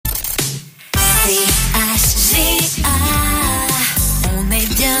CHGA, on est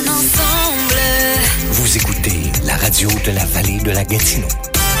bien ensemble. Vous écoutez la radio de la vallée de la Gatineau.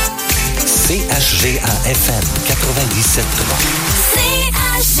 CHGA-FM 97.3.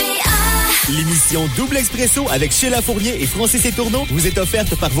 CHGA. L'émission Double Expresso avec Sheila Fournier et Francis Tourneau vous est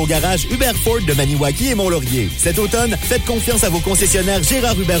offerte par vos garages Hubert Ford de Maniwaki et Mont-Laurier. Cet automne, faites confiance à vos concessionnaires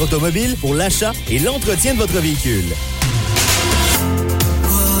Gérard Hubert Automobile pour l'achat et l'entretien de votre véhicule.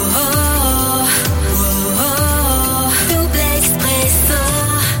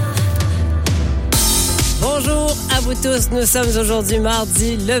 Bonjour à vous tous. Nous sommes aujourd'hui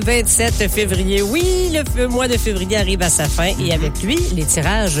mardi, le 27 février. Oui, le mois de février arrive à sa fin et avec lui, les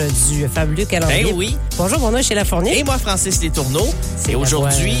tirages du fabuleux calendrier. Ben oui. Bonjour, mon nom est Sheila Fournier. Et moi, Francis Tourneau. Et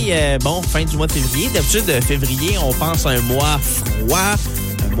aujourd'hui, fin du mois de février. D'habitude, février, on pense à un mois froid,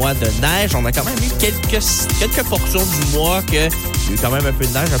 un mois de neige. On a quand même eu quelques portions du mois que il y a eu quand même un peu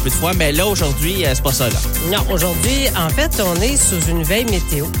de neige, un peu de froid. Mais là, aujourd'hui, c'est pas ça, là. Non, aujourd'hui, en fait, on est sous une veille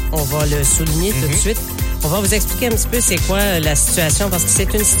météo. On va le souligner tout de suite. On va vous expliquer un petit peu c'est quoi la situation parce que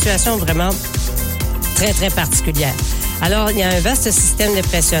c'est une situation vraiment très, très particulière. Alors, il y a un vaste système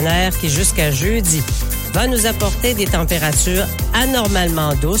dépressionnaire qui, jusqu'à jeudi, va nous apporter des températures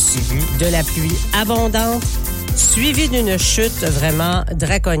anormalement douces, de la pluie abondante, suivie d'une chute vraiment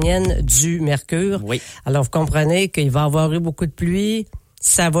draconienne du mercure. Oui. Alors, vous comprenez qu'il va y avoir eu beaucoup de pluie.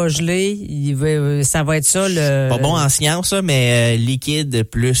 Ça va geler, ça va être ça le... Pas bon en science, ça, mais liquide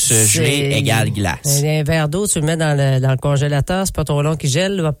plus gelé égale glace. Un verre d'eau, tu le mets dans le congélateur, c'est pas trop long qu'il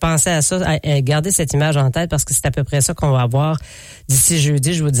gèle. Pensez à ça, à garder cette image en tête parce que c'est à peu près ça qu'on va avoir d'ici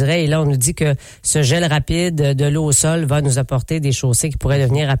jeudi, je vous dirais. Et là, on nous dit que ce gel rapide de l'eau au sol va nous apporter des chaussées qui pourraient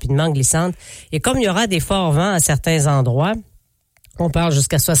devenir rapidement glissantes. Et comme il y aura des forts vents à certains endroits, on parle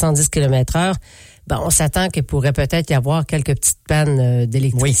jusqu'à 70 km/h, on s'attend qu'il pourrait peut-être y avoir quelques petites pannes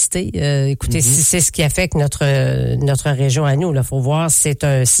d'électricité. Oui. Écoutez, si c'est ce qui affecte notre région à nous, il faut voir, c'est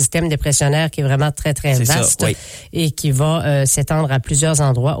un système dépressionnaire qui est vraiment très, très vaste et qui va s'étendre à plusieurs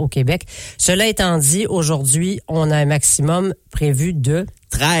endroits au Québec. Cela étant dit, aujourd'hui, on a un maximum prévu de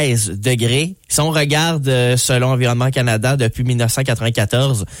 13 degrés. Si on regarde selon Environnement Canada depuis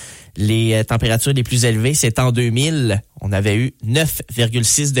 1994, les températures les plus élevées, c'est en 2000. On avait eu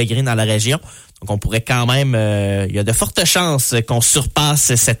 9,6 degrés dans la région. Donc, on pourrait quand même... il y a de fortes chances qu'on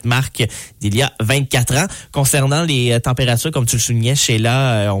surpasse cette marque d'il y a 24 ans. Concernant les températures, comme tu le soulignais,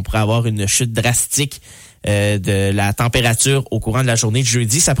 Sheila, on pourrait avoir une chute drastique de la température au courant de la journée de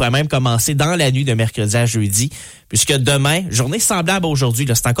jeudi. Ça pourrait même commencer dans la nuit de mercredi à jeudi, puisque demain, journée semblable à aujourd'hui,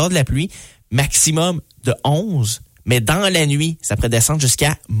 là, c'est encore de la pluie, maximum de 11, mais dans la nuit, ça pourrait descendre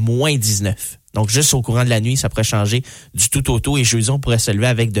jusqu'à moins 19. Donc, juste au courant de la nuit, ça pourrait changer du tout au tout et jeudi, on pourrait se lever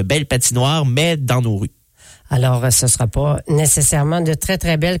avec de belles patinoires, mais dans nos rues. Alors, ce sera pas nécessairement de très,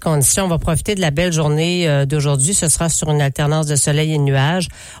 très belles conditions. On va profiter de la belle journée d'aujourd'hui. Ce sera sur une alternance de soleil et de nuages.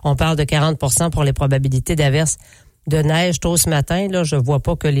 On parle de 40% pour les probabilités d'averses de neige tôt ce matin. Là, je vois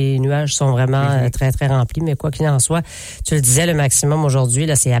pas que les nuages sont vraiment très, très remplis, mais quoi qu'il en soit, tu le disais, le maximum aujourd'hui,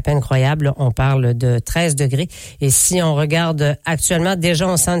 là, c'est à peine croyable. On parle de 13 degrés. Et si on regarde actuellement, déjà,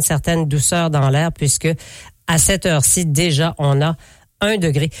 on sent une certaine douceur dans l'air puisque à cette heure-ci, déjà, on a 1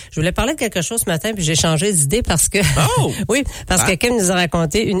 degré. Je voulais parler de quelque chose ce matin, puis j'ai changé d'idée parce que... Oh! Oui, parce que Kim nous a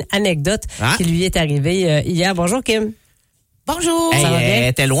raconté une anecdote qui lui est arrivée hier. Bonjour, Kim. Bonjour. Hey, ça va bien? Elle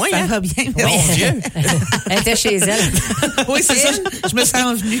était loin, Ça va bien. Mon Dieu. Elle était chez elle. Oui, c'est ça. Je me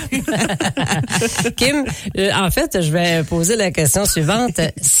sens venue. Kim, en fait, je vais poser la question suivante.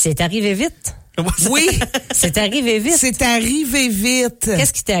 C'est arrivé vite? Oui. C'est arrivé vite. C'est arrivé vite.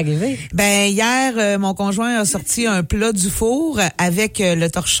 Qu'est-ce qui t'est arrivé? Hier, mon conjoint a sorti un plat du four avec le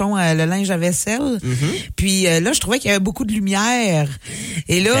torchon, le linge à vaisselle. Puis là, je trouvais qu'il y avait beaucoup de lumière.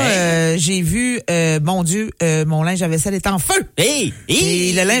 Et là, j'ai vu, mon Dieu, mon linge à vaisselle est en feu. Et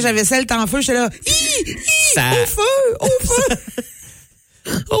le linge à vaisselle est en feu. J'étais là, au feu.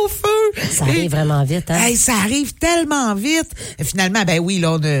 Au feu! Ça arrive vraiment vite, hein? Hey, ça arrive tellement vite. Finalement, ben oui,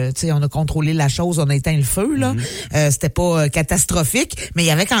 là, on a contrôlé la chose, on a éteint le feu, là. C'était pas catastrophique, mais il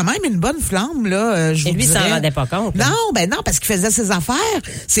y avait quand même une bonne flamme, là. Et lui, s'en rendait pas compte. Non, non, parce qu'il faisait ses affaires.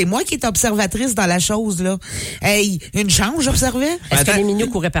 C'est moi qui étais observatrice dans la chose, là. Hey, une chance, j'observais. Est-ce que les minous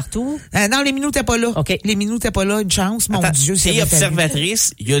couraient partout? Non, les minous n'étaient pas là. OK. Les minous n'étaient pas là, une chance. Mon Dieu, c'est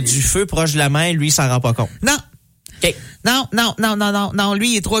observatrice, il y a du feu proche de la main, lui, il s'en rend pas compte. Non. Okay. Non,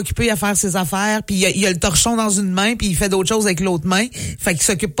 lui, il est trop occupé à faire ses affaires, puis il a le torchon dans une main, puis il fait d'autres choses avec l'autre main. Fait qu'il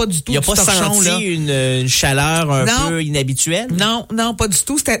s'occupe pas du tout du torchon. Il a pas senti là. une chaleur un peu inhabituelle? Non, pas du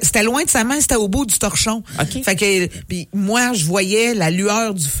tout. C'était loin de sa main, c'était au bout du torchon. Okay. Fait que puis moi, je voyais la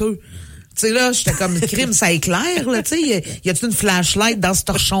lueur du feu. Tu sais, là, j'étais comme crime, ça éclaire, là, tu sais. Y a-t-il une flashlight dans ce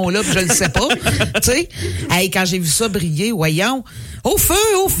torchon-là, puis je le sais pas, tu sais. Hey, quand j'ai vu ça briller, voyons. Au feu,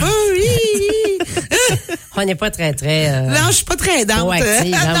 On n'est pas très... Non, je suis pas très dente.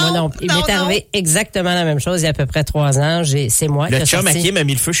 proactive, hein, moi non. Il m'est arrivé exactement la même chose il y a à peu près 3 ans. C'est moi qui Le ai chum à sorti... Kim a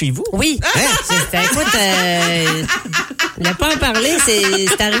mis le feu chez vous? Oui. Écoute, il n'a pas en parlé,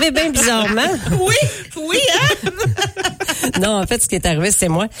 c'est arrivé bien bizarrement. Oui, hein? Non, en fait, ce qui est arrivé, c'est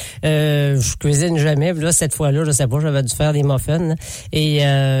moi. Je cuisine jamais. Là, cette fois-là, je sais pas, j'avais dû faire des muffins. Là. Et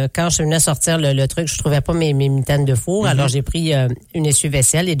quand je venais sortir le truc, je trouvais pas mes mitaines de four. Alors, j'ai pris une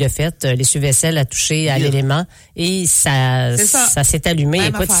essuie-vaisselle et de fait, l'essuie-vaisselle a touché à l'élément et ça s'est allumé. Même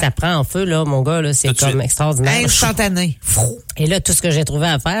Écoute, affaire. ça prend en feu, là, mon gars, là, c'est Tout de comme suite. extraordinaire. Instantané. Et là, tout ce que j'ai trouvé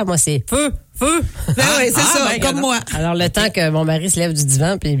à faire, moi, c'est feu. Ben oui, c'est ça, ben, comme moi. Alors, le temps que mon mari se lève du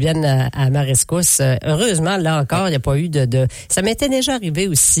divan puis il vienne à ma rescousse, heureusement, là encore, il n'y a pas eu de... Ça m'était déjà arrivé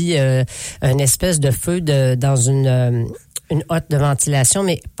aussi, une espèce de feu dans une hotte de ventilation,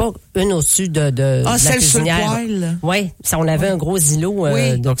 mais pas une au-dessus de la celle sur le cuisinière. poêle. Oui, on avait un gros îlot.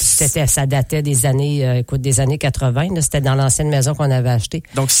 Oui. Donc, ça datait des années, des années 80. Là, c'était dans l'ancienne maison qu'on avait achetée.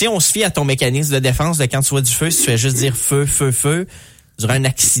 Donc, si on se fie à ton mécanisme de défense de quand tu vois du feu, si tu fais juste dire feu, durant un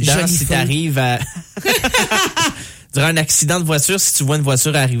accident, Joli si feu. t'arrives à... Durant un accident de voiture, si tu vois une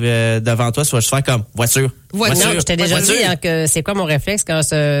voiture arriver devant toi, tu vas juste faire comme voiture. Non, je t'ai déjà dit hein, que c'est quoi mon réflexe quand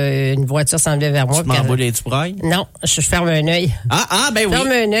une voiture s'en vient vers moi. Tu m'emboules et tu brailles? Non, je ferme un œil. Ben oui. Ferme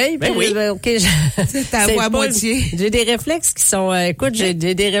un œil. Ben puis, oui. OK, C'est ta voix à moitié. J'ai des réflexes qui sont... écoute, j'ai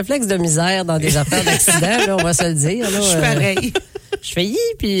des réflexes de misère dans des affaires d'accident, là, on va se le dire. Là, Je suis pareil. Je fais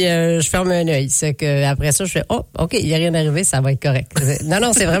puis je ferme un œil. C'est que après ça, je fais OK, il n'y a rien arrivé, ça va être correct.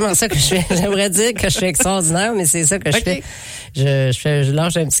 Non, c'est vraiment ça que je fais. J'aimerais dire que je suis extraordinaire, mais c'est ça que je fais. Je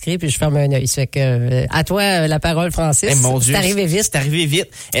lâche un petit cri puis je ferme un œil. Ça fait que à toi la parole, Francis. Mon Dieu, c'est arrivé vite. C'est arrivé vite.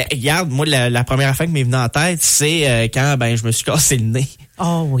 Regarde, moi la première affaire qui m'est venue en tête, c'est quand je me suis cassé le nez.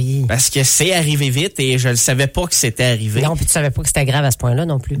 Oh oui. Parce que c'est arrivé vite et je ne savais pas que c'était arrivé. Non, puis tu savais pas que c'était grave à ce point-là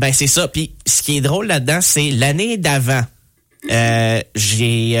non plus. Ben c'est ça. Puis ce qui est drôle là-dedans, c'est l'année d'avant. C'était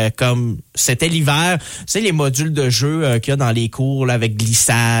l'hiver, tu sais les modules de jeu qu'il y a dans les cours là, avec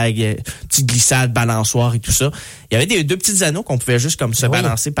glissade, petite glissade, balançoire et tout ça. Il y avait deux petits anneaux qu'on pouvait juste comme se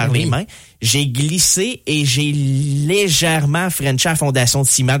balancer par les mains. J'ai glissé et j'ai légèrement frenché la fondation de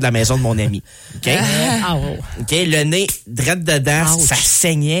ciment de la maison de mon ami. OK? OK, le nez direct dedans, ça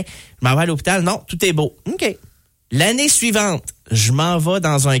saignait. Je m'en vais à l'hôpital. Non, tout est beau. OK. L'année suivante, je m'en vais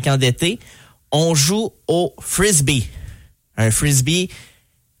dans un camp d'été. On joue au frisbee. Un frisbee,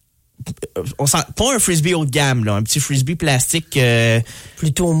 pas un frisbee haut de gamme, là, un petit frisbee plastique.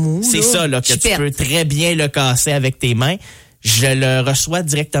 Plutôt mou. C'est ça, là, que tu peux très bien le casser avec tes mains. Je le reçois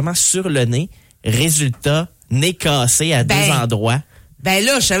directement sur le nez. Résultat, nez cassé à 2 endroits. Ben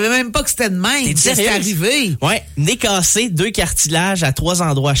là, je savais même pas que c'était de même. C'est arrivé. Ouais, nez cassé, 2 cartilages à 3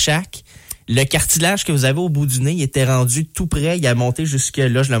 endroits chaque. Le cartilage que vous avez au bout du nez, il était rendu tout près. Il a monté jusque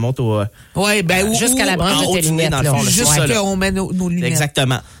là. Je le monte au... jusqu'à la branche de tes lunettes. Jusqu'à on met nos lunettes.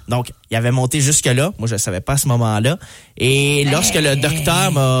 Exactement. Donc, il avait monté jusque là. Moi, je ne savais pas à ce moment-là. Et lorsque le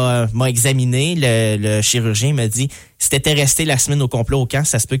docteur m'a examiné, le chirurgien m'a dit, si t'étais resté la semaine au complet au camp,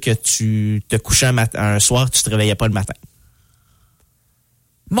 ça se peut que tu te couchais un soir, tu te réveillais pas le matin.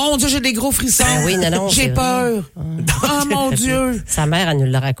 Mon Dieu, j'ai des gros frissons. Oui, non, j'ai peur. Oh mon Dieu. Sa mère, elle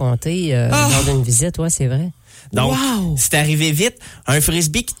nous l'a raconté lors d'une visite, c'est vrai. Donc, c'est arrivé vite. Un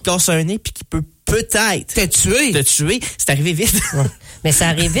frisbee qui te casse un nez puis qui peut peut-être te tuer. C'est arrivé vite. Ouais. Mais ça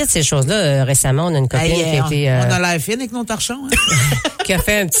arrive vite, ces choses-là. Récemment, on a une copine qui a été... on a l'air fine avec nos torchons. Hein? Qui a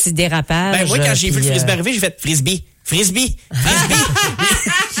fait un petit dérapage. Ben, moi, quand j'ai vu le frisbee arriver, j'ai fait frisbee.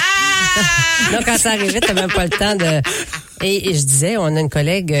 Non, quand ça arrivait, t'as même pas le temps de... Et je disais, on a une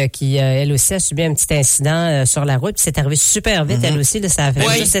collègue qui, elle aussi, a subi un petit incident sur la route, puis c'est arrivé super vite, elle aussi, là, ça a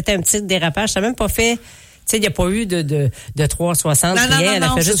fait juste, c'était un petit dérapage, ça n'a même pas fait, tu sais, il n'y a pas eu de 360, rien, elle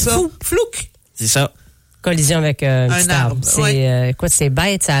a fait juste flouk. C'est ça. Collision avec un petit arbre. C'est, c'est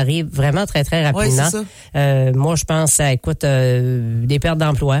bête, ça arrive vraiment très, très rapidement. Ouais, c'est ça. Moi, je pense à, des pertes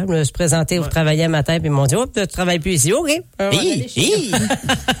d'emploi. Je me suis présenté pour travailler un matin, puis ils m'ont dit, tu travailles plus ici. OK.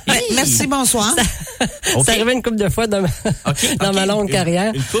 Merci, bonsoir. Ça arrivait une couple de fois dans ma longue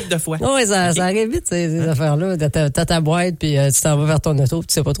carrière. Une couple de fois. Oui, ça arrive vite, ces affaires-là. T'as ta boîte, puis tu t'en vas vers ton auto, puis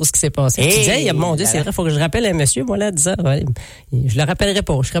tu sais pas trop ce qui s'est passé. Tu disais, mon Dieu, c'est vrai, faut que je rappelle un monsieur, moi, là, à 10 heures. Ouais, je le rappellerai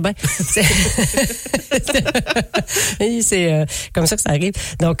pas, je serais bien. C'est comme ça que ça arrive.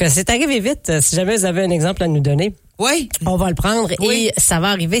 Donc, c'est arrivé vite. Si jamais vous avez un exemple à nous donner, on va le prendre. Et ça va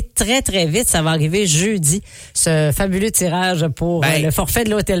arriver très, très vite. Ça va arriver jeudi, ce fabuleux tirage pour le forfait de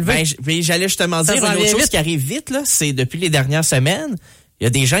l'Hôtel Vue. J'allais justement dire une autre chose qui arrive vite, là, c'est depuis les dernières semaines, Il y a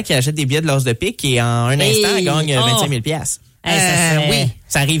des gens qui achètent des billets de l'As de pique et en un instant, ils gagnent 25 000 $. Oui.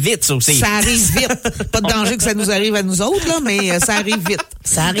 Ça arrive vite, ça aussi. Ça arrive vite. Pas de danger que ça nous arrive à nous autres, là, mais ça arrive vite.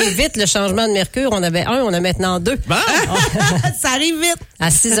 Ça arrive vite, le changement de mercure. On avait un, on a maintenant deux. Bon. Ça arrive vite. À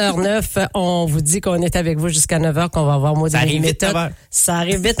 6h09, on vous dit qu'on est avec vous jusqu'à 9h, qu'on va avoir Maud Ça arrive vite, méthode. 9h. Ça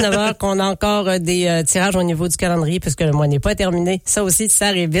arrive vite, 9h, qu'on a encore des tirages au niveau du calendrier puisque le mois n'est pas terminé. Ça aussi, ça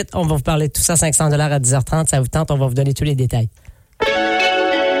arrive vite. On va vous parler de tout ça, 500 $ à 10h30. Ça vous tente, on va vous donner tous les détails.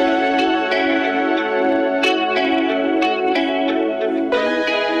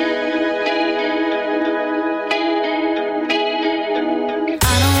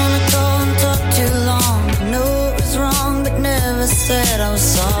 Said I was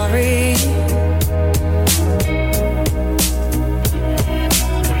sorry.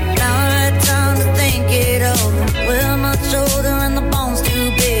 Now I had time to think it over. We're much older and the bone's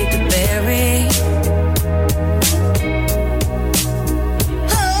too big to bury.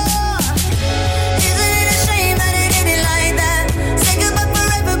 Oh, isn't it a shame that it ended like that? Say goodbye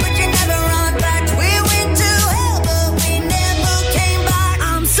forever, but you never run back. We went to hell, but we never came back.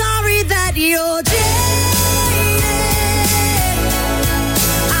 I'm sorry that you're dead.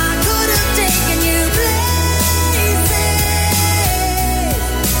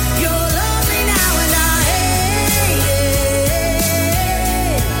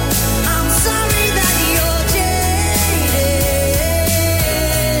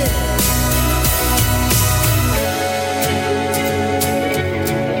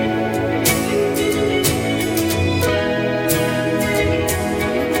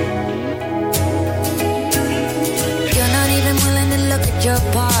 Your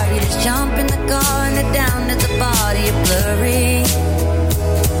part, you just jump in the car and head down to the body, you're blurry.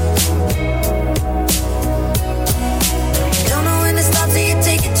 You don't know when to stop, so you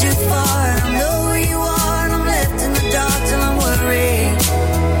take it too far. I don't know where you are, and I'm left in the dark till I'm worried.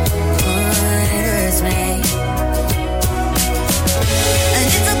 Oh, it hurts me. And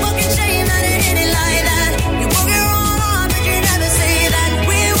it's a fucking shame that it ended like that. You broke your own heart, but you never say that.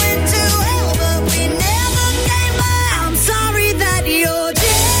 We went to hell, but we never came back. I'm sorry that you're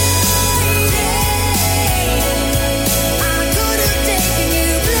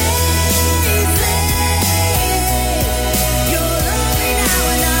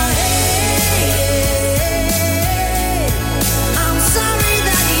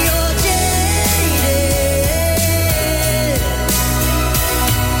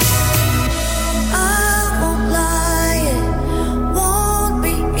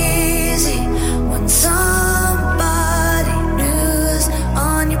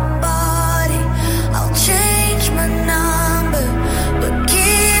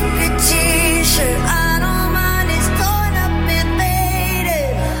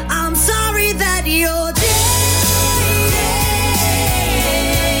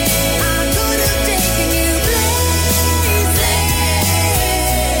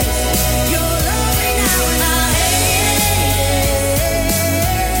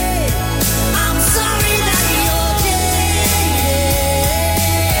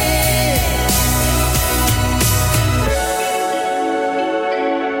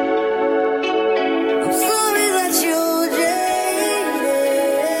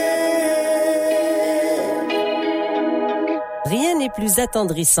plus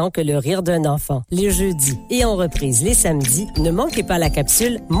attendrissant que le rire d'un enfant. Les jeudis et en reprise les samedis, ne manquez pas la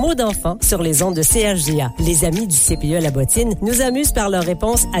capsule Mots d'enfant sur les ondes de CHGA. Les amis du CPE La Bottine nous amusent par leurs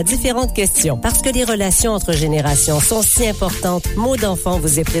réponses à différentes questions. Parce que les relations entre générations sont si importantes, Mots d'enfant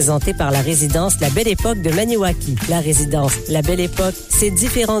vous est présenté par la résidence La Belle Époque de Maniwaki. La résidence La Belle Époque, c'est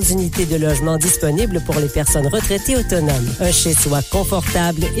différentes unités de logement disponibles pour les personnes retraitées autonomes. Un chez-soi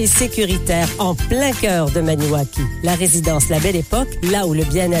confortable et sécuritaire en plein cœur de Maniwaki. La résidence La Belle Époque, là où le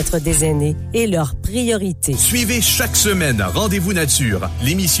bien-être des aînés est leur priorité. Suivez chaque semaine Rendez-vous Nature,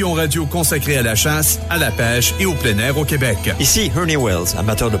 l'émission radio consacrée à la chasse, à la pêche et au plein air au Québec. Ici Ernie Wells,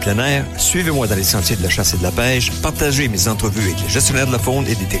 amateur de plein air. Suivez-moi dans les sentiers de la chasse et de la pêche, partagez mes entrevues avec les gestionnaires de la faune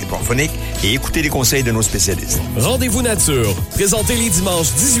et des territoires fauniques et écoutez les conseils de nos spécialistes. Rendez-vous Nature, présenté les dimanches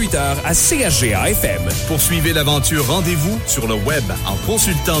 18h à CHGA-FM. Poursuivez l'aventure Rendez-vous sur le web en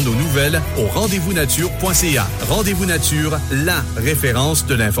consultant nos nouvelles au rendez-vous-nature.ca. Rendez-vous Nature, la référence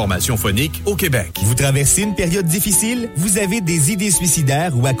de l'information phonique au Québec. Vous traversez une période difficile? Vous avez des idées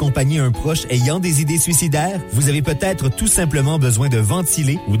suicidaires ou accompagnez un proche ayant des idées suicidaires? Vous avez peut-être tout simplement besoin de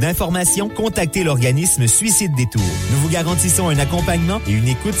ventiler ou d'informations? Contactez l'organisme Suicide Détour. Nous vous garantissons un accompagnement et une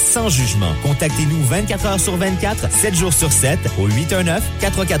écoute sans jugement. Contactez-nous 24 heures sur 24, 7 jours sur 7 au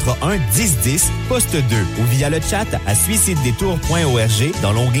 819-441-1010, poste 2 ou via le chat à suicidedétour.org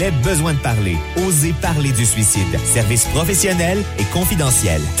dans l'onglet Besoin de parler. Osez parler du suicide. Service professionnel et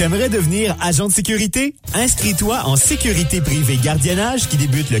confidentiel. T'aimerais devenir agent de sécurité? Inscris-toi en sécurité privée gardiennage qui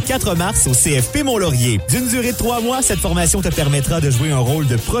débute le 4 mars au CFP Mont-Laurier. D'une durée de 3 mois, cette formation te permettra de jouer un rôle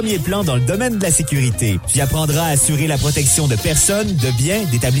de premier plan dans le domaine de la sécurité. Tu apprendras à assurer la protection de personnes, de biens,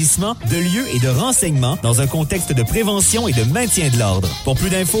 d'établissements, de lieux et de renseignements dans un contexte de prévention et de maintien de l'ordre. Pour plus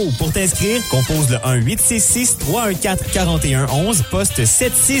d'infos ou pour t'inscrire, compose le 1-866-314-4111, poste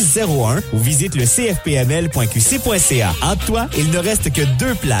 7601 ou visite le cfpml.qc.ca. Entre toi, il ne reste que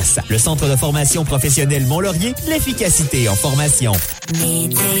 2 places. Le Centre de formation professionnelle Mont-Laurier, l'efficacité en formation.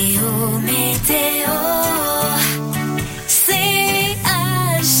 Météo, météo,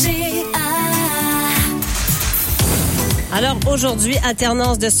 Alors aujourd'hui,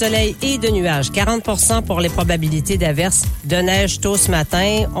 alternance de soleil et de nuages. 40% pour les probabilités d'averses de neige tôt ce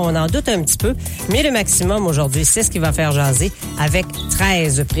matin. On en doute un petit peu, mais le maximum aujourd'hui, c'est ce qui va faire jaser avec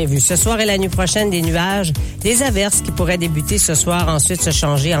 13 prévus. Ce soir et la nuit prochaine, des nuages, des averses qui pourraient débuter ce soir, ensuite se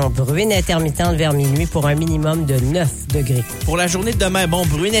changer en bruine intermittente vers minuit pour un minimum de 9 degrés. Pour la journée de demain,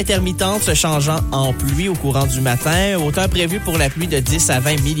 bruine intermittente se changeant en pluie au courant du matin. Hauteur prévue pour la pluie de 10 à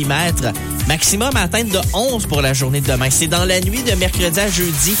 20 mm. Maximum à atteindre de 11 pour la journée de demain. C'est dans la nuit de mercredi à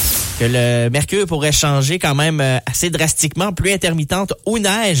jeudi que le mercure pourrait changer quand même assez drastiquement. Pluie intermittente ou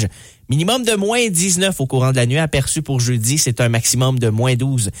neige. Minimum de moins 19 au courant de la nuit aperçu pour jeudi. C'est un maximum de moins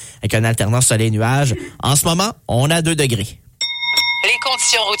 12 avec un alternance soleil-nuage. En ce moment, on a 2 degrés. Les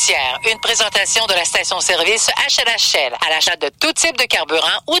conditions routières. Une présentation de la station-service HLHL. À l'achat de tout type de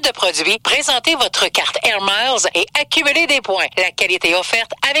carburant ou de produits, présentez votre carte Air Miles et accumulez des points. La qualité offerte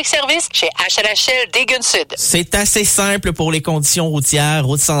avec service chez HLHL Dégun Sud. C'est assez simple pour les conditions routières.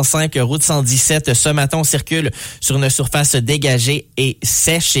 Route 105, route 117. Ce matin, on circule sur une surface dégagée et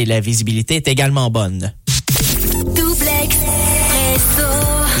sèche et la visibilité est également bonne. Double Expresso.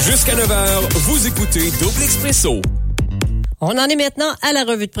 Jusqu'à 9h, vous écoutez Double Expresso. On en est maintenant à la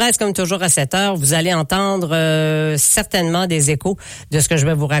revue de presse, comme toujours à 7 heures. Vous allez entendre certainement des échos de ce que je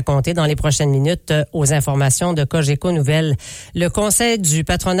vais vous raconter dans les prochaines minutes aux informations de Cogeco Nouvelles. Le Conseil du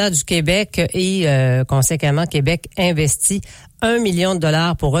patronat du Québec et conséquemment Québec investit 1 million de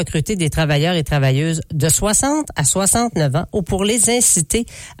dollars pour recruter des travailleurs et travailleuses de 60 à 69 ans ou pour les inciter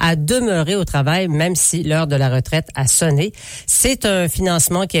à demeurer au travail même si l'heure de la retraite a sonné. C'est un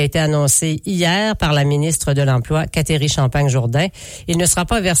financement qui a été annoncé hier par la ministre de l'Emploi, Catherine Champagne-Jourdain. Il ne sera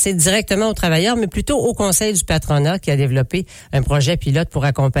pas versé directement aux travailleurs, mais plutôt au Conseil du patronat qui a développé un projet pilote pour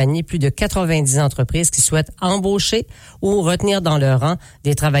accompagner plus de 90 entreprises qui souhaitent embaucher ou retenir dans leur rang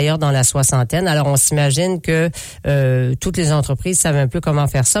des travailleurs dans la soixantaine. Alors, on s'imagine que toutes les entreprises savent un peu comment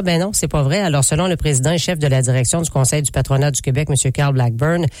faire ça. Ben non, c'est pas vrai. Alors, selon le président et chef de la direction du Conseil du patronat du Québec, M. Carl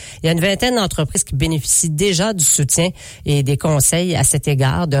Blackburn, il y a une vingtaine d'entreprises qui bénéficient déjà du soutien et des conseils à cet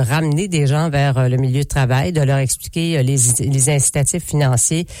égard, de ramener des gens vers le milieu de travail, de leur expliquer les incitatifs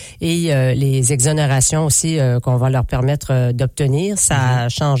financiers et les exonérations aussi qu'on va leur permettre d'obtenir. Ça a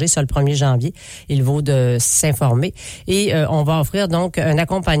changé sur le 1er janvier. Il vaut de s'informer. Et on va offrir donc un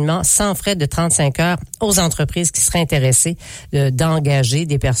accompagnement sans frais de 35 heures aux entreprises qui seraient intéressées d'engager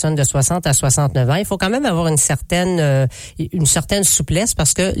des personnes de 60 à 69 ans. Il faut quand même avoir une certaine souplesse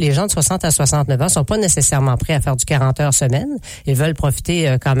parce que les gens de 60 à 69 ans sont pas nécessairement prêts à faire du 40 heures semaine. Ils veulent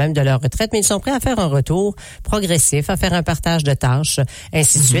profiter quand même de leur retraite, mais ils sont prêts à faire un retour progressif, à faire un partage de tâches,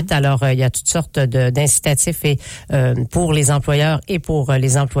 ainsi de suite. Alors, il y a toutes sortes d'incitatifs et pour les employeurs et pour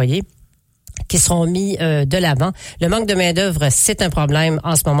les employés qui seront mis de l'avant. Le manque de main-d'œuvre, c'est un problème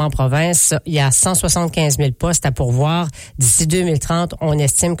en ce moment en province. Il y a 175 000 postes à pourvoir. D'ici 2030, on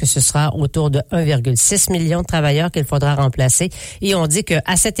estime que ce sera autour de 1,6 million de travailleurs qu'il faudra remplacer. Et on dit qu'à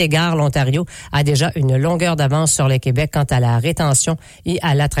cet égard, l'Ontario a déjà une longueur d'avance sur le Québec quant à la rétention et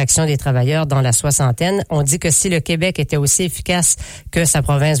à l'attraction des travailleurs dans la soixantaine. On dit que si le Québec était aussi efficace que sa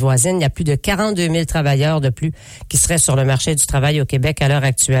province voisine, il y a plus de 42 000 travailleurs de plus qui seraient sur le marché du travail au Québec à l'heure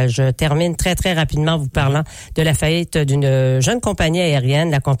actuelle. Je termine très rapidement vous parlant de la faillite d'une jeune compagnie aérienne,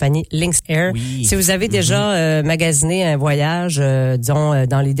 la compagnie Lynx Air. Oui. Si vous avez déjà magasiné un voyage, disons,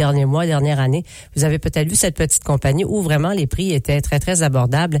 dans les derniers mois, dernière année, vous avez peut-être vu cette petite compagnie où vraiment les prix étaient très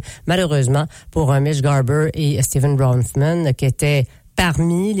abordables. Malheureusement, pour Mitch Garber et Stephen Bronfman, qui étaient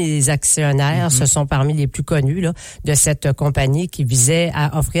parmi les actionnaires, ce sont parmi les plus connus là, de cette compagnie qui visait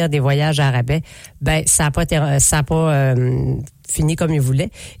à offrir des voyages à rabais. Ben, ça a pas fini comme ils voulaient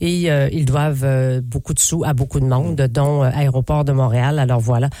et ils doivent beaucoup de sous à beaucoup de monde, dont Aéroport de Montréal. Alors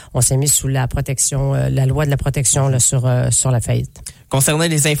voilà, on s'est mis sous la protection, la loi de la protection là, sur la faillite. Concernant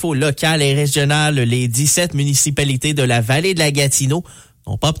les infos locales et régionales, les 17 municipalités de la vallée de la Gatineau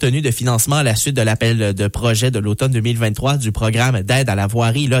n'ont pas obtenu de financement à la suite de l'appel de projet de l'automne 2023 du programme d'aide à la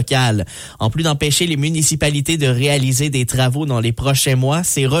voirie locale. En plus d'empêcher les municipalités de réaliser des travaux dans les prochains mois,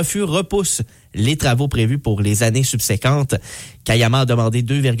 ces refus repoussent les travaux prévus pour les années subséquentes. Kayama a demandé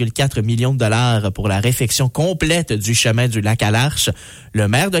 2,4 millions de dollars pour la réfection complète du chemin du lac à l'Arche. Le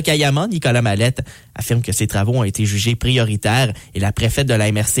maire de Kayama, Nicolas Mallette, affirme que ces travaux ont été jugés prioritaires et la préfète de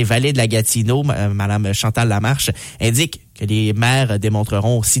la MRC Vallée de la Gatineau, Mme Chantal Lamarche, indique que les maires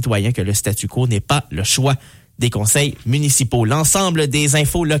démontreront aux citoyens que le statu quo n'est pas le choix des conseils municipaux. L'ensemble des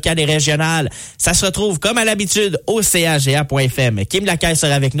infos locales et régionales, ça se retrouve comme à l'habitude au CAGA.fm. Kim Lacaille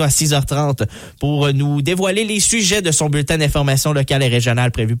sera avec nous à 6h30 pour nous dévoiler les sujets de son bulletin d'information locale et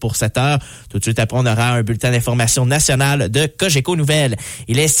régionale prévu pour 7 heures. Tout de suite après, on aura un bulletin d'information nationale de Cogeco Nouvelles.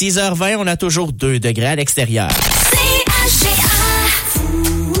 Il est 6h20, on a toujours 2 degrés à l'extérieur.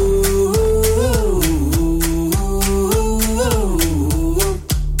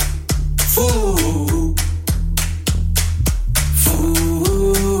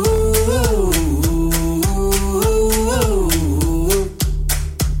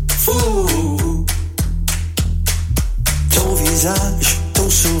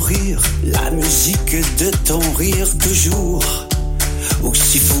 La musique de ton rire toujours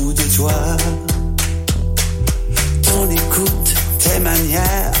aussi fou de toi. Ton écoute, tes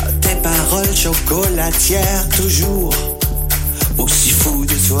manières, tes paroles chocolatières toujours aussi fou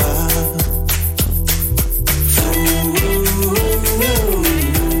de toi.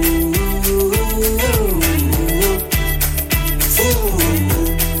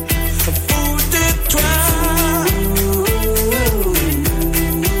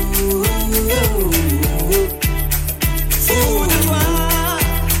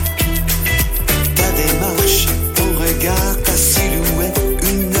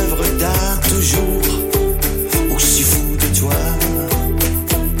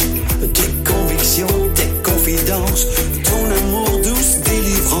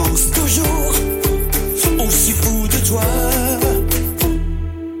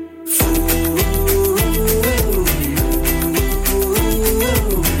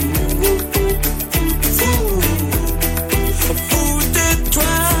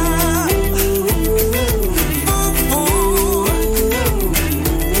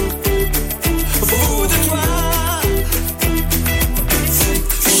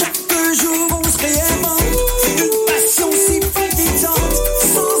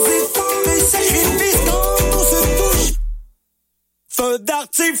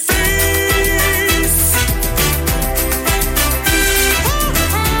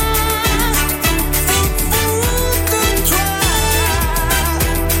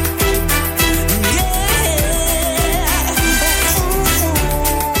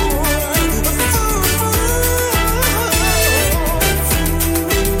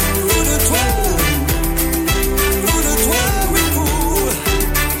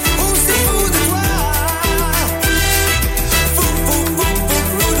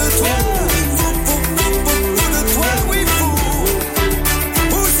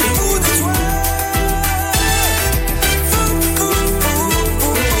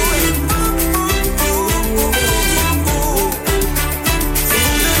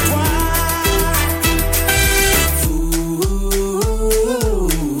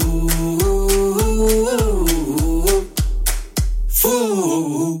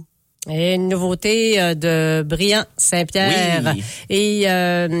 De Briand Saint-Pierre. Oui. Et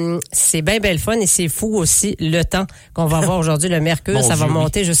c'est bien belle fun et c'est fou aussi le temps qu'on va avoir aujourd'hui. Le mercure, ça va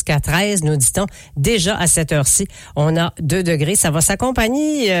monter jusqu'à 13, nous dit-on. Déjà à cette heure-ci, on a 2 degrés. Ça va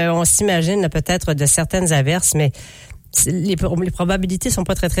s'accompagner, on s'imagine peut-être de certaines averses, mais les probabilités sont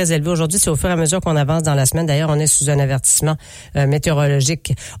pas très, très élevées. Aujourd'hui, c'est au fur et à mesure qu'on avance dans la semaine. D'ailleurs, on est sous un avertissement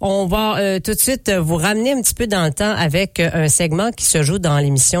météorologique. On va tout de suite vous ramener un petit peu dans le temps avec un segment qui se joue dans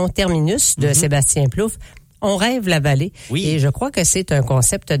l'émission Terminus de Sébastien Plouffe. On rêve la vallée. Oui. Et je crois que c'est un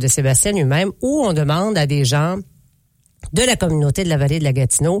concept de Sébastien lui-même où on demande à des gens de la communauté de la vallée de la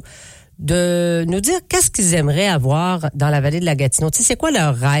Gatineau de nous dire qu'est-ce qu'ils aimeraient avoir dans la vallée de la Gatineau. Tu sais, c'est quoi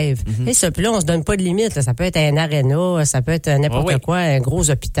leur rêve? Et ça, puis là, on se donne pas de limite. Là. Ça peut être un aréna, ça peut être n'importe quoi, un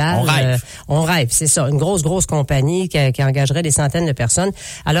gros hôpital. On rêve, c'est ça. Une grosse compagnie qui engagerait des centaines de personnes.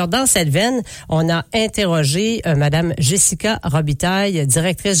 Alors, dans cette veine, on a interrogé Madame Jessica Robitaille,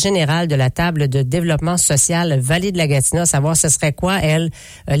 directrice générale de la table de développement social Vallée de la Gatineau, à savoir ce serait quoi, elle,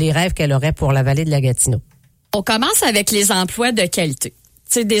 les rêves qu'elle aurait pour la Vallée de la Gatineau. On commence avec les emplois de qualité.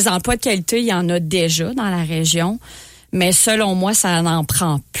 Tu sais, des emplois de qualité, il y en a déjà dans la région. mais selon moi, ça en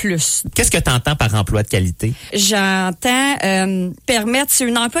prend plus. Qu'est-ce que tu entends par emploi de qualité? J'entends c'est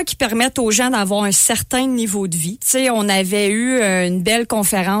un emploi qui permet aux gens d'avoir un certain niveau de vie. Tu sais, on avait eu une belle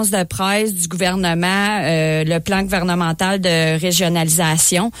conférence de presse du gouvernement, le plan gouvernemental de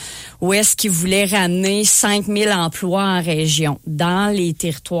régionalisation, où est-ce qu'ils voulaient ramener 5000 emplois en région, dans les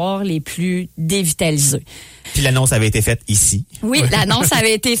territoires les plus dévitalisés. Puis l'annonce avait été faite ici. Oui, l'annonce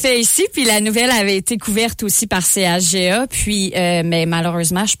avait été faite ici, puis la nouvelle avait été couverte aussi par CHGA. Puis, mais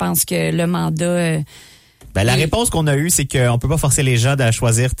malheureusement, je pense que le mandat... la réponse qu'on a eue, c'est qu'on peut pas forcer les gens à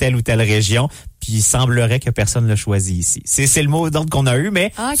choisir telle ou telle région, puis il semblerait que personne ne le choisit ici. C'est le mot d'ordre qu'on a eu,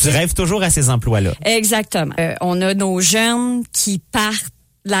 mais tu rêves toujours à ces emplois-là. Exactement. On a nos jeunes qui partent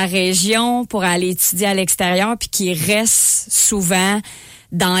de la région pour aller étudier à l'extérieur, puis qui restent souvent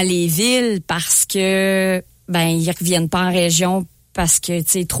dans les villes parce que ils reviennent pas en région parce que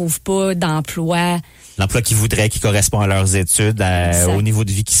ils trouvent pas d'emploi. L'emploi qu'ils voudraient, qui correspond à leurs études, au niveau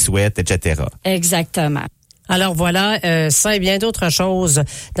de vie qu'ils souhaitent, etc. Exactement. Alors voilà, ça et bien d'autres choses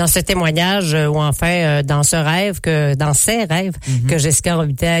dans ce témoignage ou enfin dans ces rêves que Jessica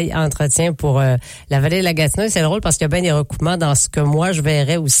Robitaille entretient pour la vallée de la Gatineau. C'est drôle parce qu'il y a bien des recoupements dans ce que moi je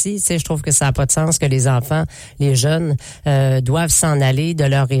verrais aussi. Tu sais, je trouve que ça n'a pas de sens que les enfants, les jeunes doivent s'en aller de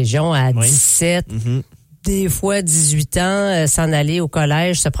leur région à 17. Des fois 18 ans, s'en aller au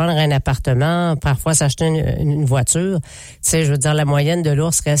collège, se prendre un appartement, parfois s'acheter une voiture. Tu sais, je veux dire, la moyenne de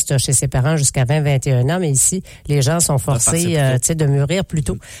l'ours reste chez ses parents jusqu'à 20-21 ans, mais ici, les gens sont forcés de mûrir plus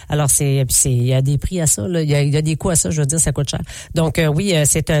tôt. Alors, il y a des prix à ça, là. Il y a des coûts à ça, je veux dire, ça coûte cher. Donc, oui,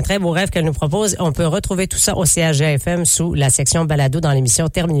 c'est un très beau rêve qu'elle nous propose. On peut retrouver tout ça au CHGA-FM sous la section balado dans l'émission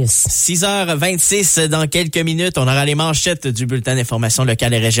Terminus. 6h26, dans quelques minutes, on aura les manchettes du bulletin d'information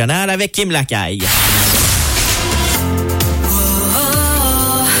locale et régionale avec Kim Lacaille.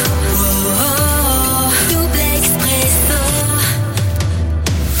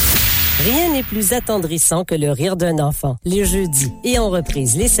 Rien n'est plus attendrissant que le rire d'un enfant. Les jeudis et en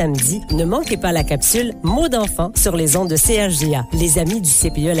reprise les samedis, ne manquez pas la capsule Mots d'enfant sur les ondes de CHGA. Les amis du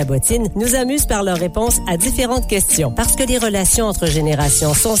CPE La Bottine nous amusent par leurs réponses à différentes questions. Parce que les relations entre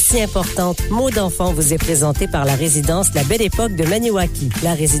générations sont si importantes, Mots d'enfant vous est présenté par la résidence La Belle Époque de Maniwaki.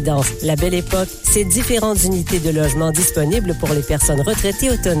 La résidence La Belle Époque, c'est différentes unités de logement disponibles pour les personnes retraitées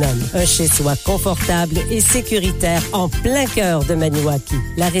autonomes. Un chez-soi confortable et sécuritaire en plein cœur de Maniwaki.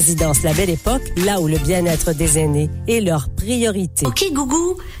 La résidence La Belle Époque, là où le bien-être des aînés est leur priorité. OK,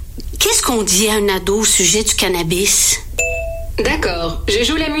 Gougou, qu'est-ce qu'on dit à un ado au sujet du cannabis? D'accord, je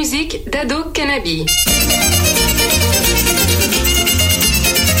joue la musique d'Ado Cannabis.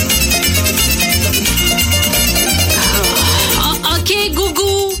 OK,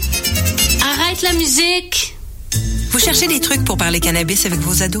 Gougou, arrête la musique. Vous cherchez des trucs pour parler cannabis avec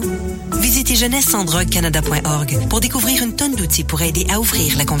vos ados? Visitez jeunesse-sans-drogue-canada.org pour découvrir une tonne d'outils pour aider à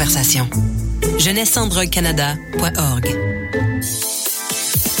ouvrir la conversation. jeunesse-sans-drogue-canada.org.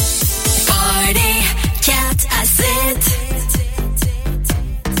 Party 4 à 7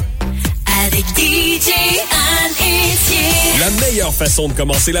 avec DJ Anne-Étienne. La meilleure façon de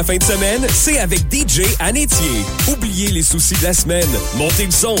commencer la fin de semaine, c'est avec DJ Anne-Étienne. Oubliez les soucis de la semaine. Montez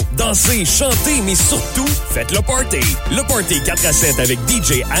le son, dansez, chantez, mais surtout, faites le party. Le Party 4 à 7 avec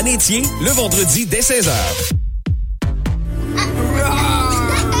DJ Anne-Étienne, le vendredi dès 16h.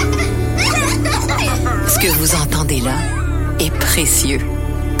 Ce que vous entendez là est précieux.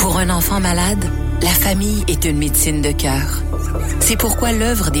 Pour un enfant malade, la famille est une médecine de cœur. C'est pourquoi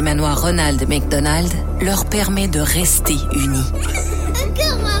l'œuvre des manoirs Ronald McDonald leur permet de rester unis.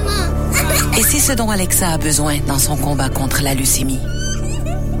 Encore, maman. Et c'est ce dont Alexa a besoin dans son combat contre la leucémie.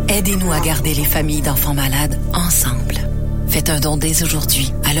 Aidez-nous à garder les familles d'enfants malades ensemble. Faites un don dès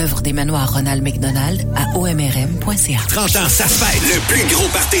aujourd'hui à l'œuvre des manoirs Ronald McDonald à omrm.ca. 30 ans, ça se fête. Le plus gros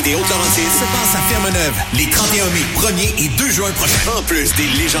party des Hautes-Laurentides se passe à Ferme-Neuve les 31 mai, 1er et 2 juin prochains. En plus des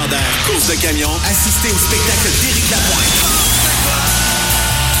légendaires courses de camions, assistez au spectacle d'Éric Lapointe.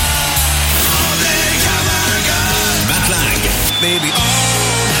 Matt Lang. Baby,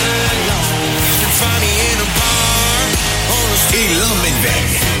 et lendemain de veille.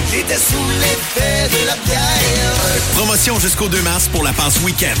 J'étais sous l'effet de la bière. Promotion jusqu'au 2 mars pour la passe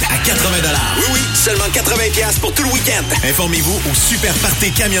week-end à 80 $. Oui, seulement 80 $ pour tout le week-end. Informez-vous au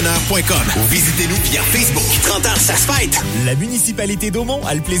superpartycamionneur.com ou visitez-nous via Facebook. 30 ans, ça se fête. La municipalité d'Aumont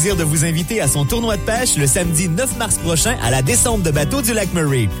a le plaisir de vous inviter à son tournoi de pêche le samedi 9 mars prochain à la descente de bateau du lac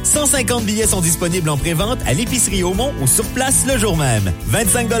Murray. 150 billets sont disponibles en prévente à l'épicerie Aumont ou sur place le jour même.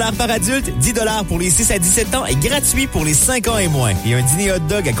 25 $ par adulte, 10 $ pour les 6 à 17 ans et gratuit pour les 5 ans et moins. Et un dîner hot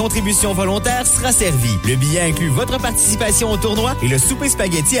dog à contribution volontaire sera servie. Le billet inclut votre participation au tournoi et le souper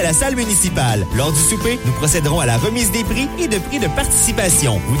spaghetti à la salle municipale. Lors du souper, nous procéderons à la remise des prix et de prix de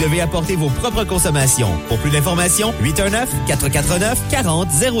participation. Vous devez apporter vos propres consommations. Pour plus d'informations,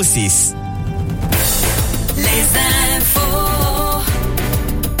 819-449-4006. Les infos.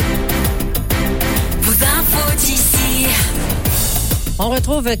 Vos infos d'ici. On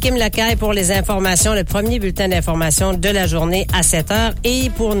retrouve Kim Lacaille pour les informations, le premier bulletin d'information de la journée à 7 heures. Et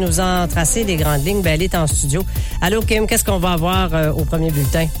pour nous en tracer les grandes lignes, elle est en studio. Allô Kim, qu'est-ce qu'on va avoir au premier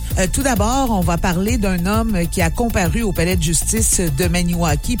bulletin? Tout d'abord, on va parler d'un homme qui a comparu au palais de justice de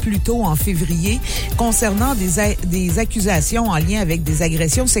Maniwaki plus tôt en février concernant des accusations en lien avec des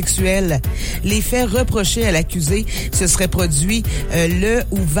agressions sexuelles. Les faits reprochés à l'accusé se seraient produits le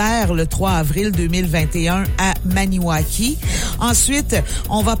ou vers le 3 avril 2021 à Maniwaki. Ensuite,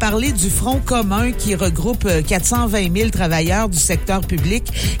 on va parler du Front commun qui regroupe 420 000 travailleurs du secteur public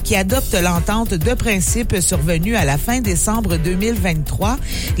qui adoptent l'entente de principe survenue à la fin décembre 2023.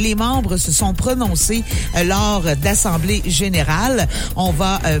 Les membres se sont prononcés lors d'assemblée générale. On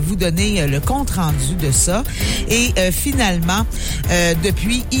va vous donner le compte-rendu de ça. Et finalement,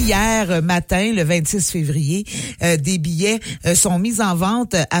 depuis hier matin, le 26 février, des billets sont mis en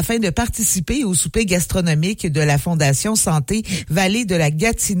vente afin de participer au souper gastronomique de la Fondation Santé Vallée de la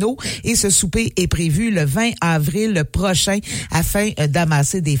Gatineau. Et ce souper est prévu le 20 avril prochain afin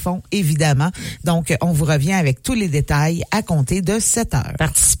d'amasser des fonds, évidemment. Donc, on vous revient avec tous les détails à compter de 7 heures.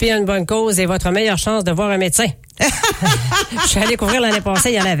 Participez à une bonne cause et votre meilleure chance de voir un médecin. Je suis allée couvrir l'année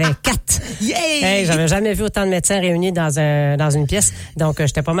passée, il y en avait 4. Yay! Hey, j'avais jamais vu autant de médecins réunis dans une pièce. Donc,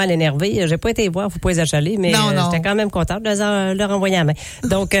 j'étais pas mal énervée. J'ai pas été voir, faut pas les achaler, mais j'étais quand même contente de leur envoyer la main.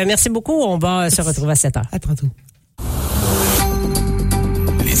 Donc, merci beaucoup. On va se retrouver à 7 heures. À tantôt.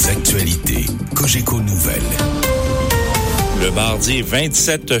 Les actualités Cogeco Nouvelles. Le mardi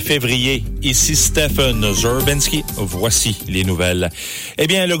 27 février, ici Stephen Zurbinski. Voici les nouvelles. Eh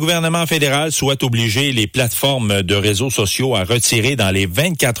bien, le gouvernement fédéral souhaite obliger les plateformes de réseaux sociaux à retirer dans les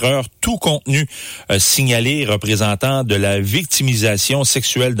 24 heures tout contenu signalé représentant de la victimisation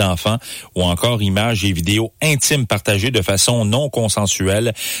sexuelle d'enfants ou encore images et vidéos intimes partagées de façon non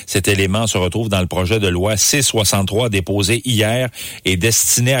consensuelle. Cet élément se retrouve dans le projet de loi C-63 déposé hier et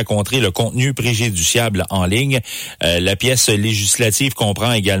destiné à contrer le contenu préjudiciable en ligne. La pièce législative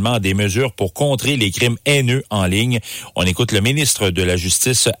comprend également des mesures pour contrer les crimes haineux en ligne. On écoute le ministre de la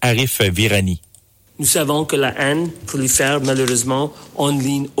Justice, Arif Virani. Nous savons que la haine prolifère malheureusement en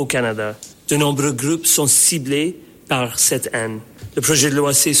ligne au Canada. De nombreux groupes sont ciblés par cette haine. Le projet de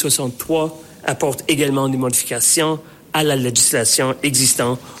loi C-63 apporte également des modifications à la législation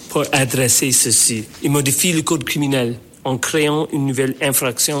existante pour adresser ceci. Il modifie le code criminel en créant une nouvelle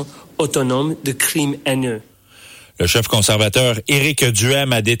infraction autonome de crimes haineux. Le chef conservateur Éric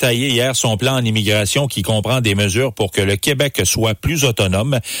Duhem a détaillé hier son plan en immigration qui comprend des mesures pour que le Québec soit plus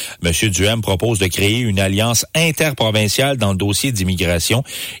autonome. Monsieur Duhem propose de créer une alliance interprovinciale dans le dossier d'immigration.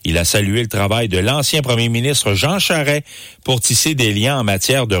 Il a salué le travail de l'ancien premier ministre Jean Charest pour tisser des liens en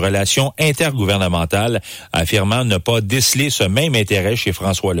matière de relations intergouvernementales, affirmant ne pas déceler ce même intérêt chez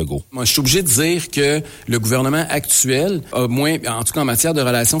François Legault. Moi, je suis obligé de dire que le gouvernement actuel, en tout cas en matière de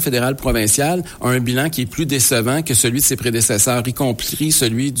relations fédérales-provinciales, a un bilan qui est plus décevant que celui de ses prédécesseurs, y compris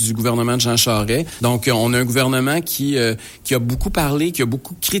celui du gouvernement de Jean Charest. Donc, on a un gouvernement qui a beaucoup parlé, qui a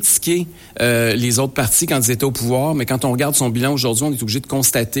beaucoup critiqué les autres partis quand ils étaient au pouvoir, mais quand on regarde son bilan aujourd'hui, on est obligé de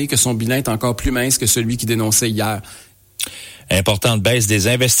constater que son bilan est encore plus mince que celui qu'il dénonçait hier. Importante baisse des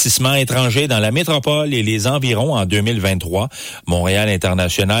investissements étrangers dans la métropole et les environs en 2023. Montréal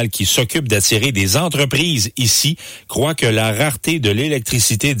International, qui s'occupe d'attirer des entreprises ici, croit que la rareté de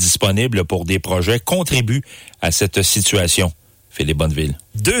l'électricité disponible pour des projets contribue à cette situation. Philippe Bonneville.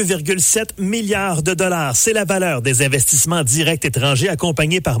 2,7 milliards de dollars, c'est la valeur des investissements directs étrangers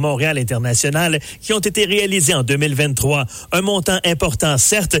accompagnés par Montréal International qui ont été réalisés en 2023. Un montant important,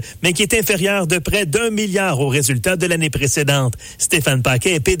 certes, mais qui est inférieur de près d'1 milliard au résultat de l'année précédente. Stéphane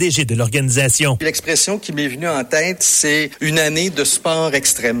Paquet est PDG de l'organisation. L'expression qui m'est venue en tête, c'est une année de sport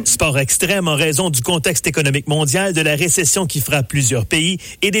extrême. Sport extrême en raison du contexte économique mondial, de la récession qui frappe plusieurs pays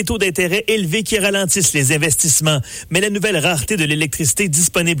et des taux d'intérêt élevés qui ralentissent les investissements. Mais la nouvelle rareté de l'électricité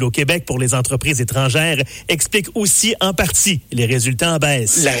disponible au Québec pour les entreprises étrangères explique aussi en partie les résultats en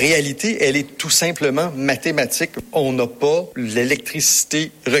baisse. La réalité, elle est tout simplement mathématique. On n'a pas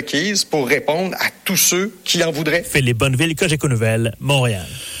l'électricité requise pour répondre à tous ceux qui en voudraient. Philippe Bonneville, Cogeco Nouvelles, Montréal.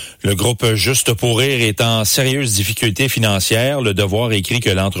 Le groupe Juste pour rire est en sérieuse difficulté financière. Le Devoir écrit que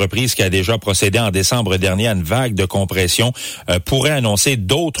l'entreprise qui a déjà procédé en décembre dernier à une vague de compression pourrait annoncer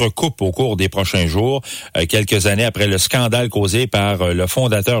d'autres coupes au cours des prochains jours. Quelques années après le scandale causé par le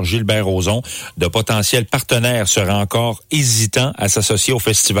fondateur Gilbert Rozon, de potentiels partenaires seraient encore hésitants à s'associer au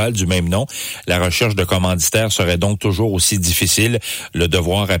festival du même nom. La recherche de commanditaires serait donc toujours aussi difficile. Le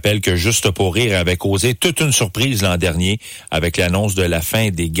Devoir rappelle que Juste pour rire avait causé toute une surprise l'an dernier avec l'annonce de la fin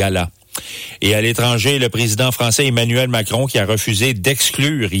des galas. Et à l'étranger, le président français Emmanuel Macron qui a refusé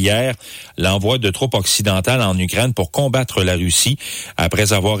d'exclure hier l'envoi de troupes occidentales en Ukraine pour combattre la Russie.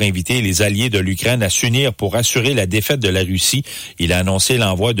 Après avoir invité les alliés de l'Ukraine à s'unir pour assurer la défaite de la Russie, il a annoncé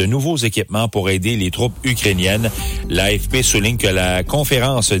l'envoi de nouveaux équipements pour aider les troupes ukrainiennes. L'AFP souligne que la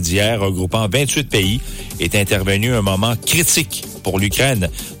conférence d'hier regroupant 28 pays est intervenue à un moment critique pour l'Ukraine,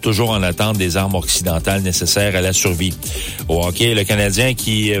 toujours en attente des armes occidentales nécessaires à la survie. Au hockey, le Canadien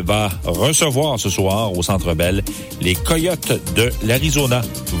qui va recevoir ce soir au Centre Bell les Coyotes de l'Arizona.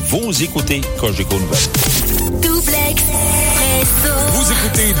 Vous écoutez Cogeco Nouvelles. Double Expresso. Vous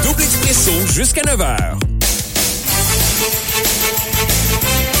écoutez Double Expresso jusqu'à 9h.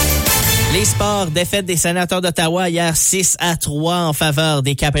 Les sports, défaite des Sénateurs d'Ottawa hier 6-3 en faveur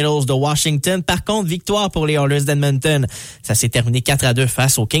des Capitals de Washington. Par contre, victoire pour les Oilers d'Edmonton. Ça s'est terminé 4-2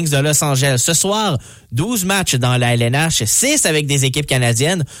 face aux Kings de Los Angeles. Ce soir, 12 matchs dans la LNH, 6 avec des équipes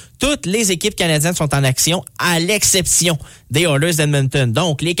canadiennes. Toutes les équipes canadiennes sont en action, à l'exception des Oilers d'Edmonton.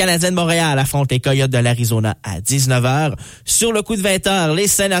 Donc, les Canadiens de Montréal affrontent les Coyotes de l'Arizona à 19h. Sur le coup de 20h, les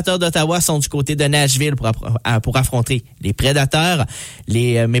Sénateurs d'Ottawa sont du côté de Nashville pour affronter les Prédateurs.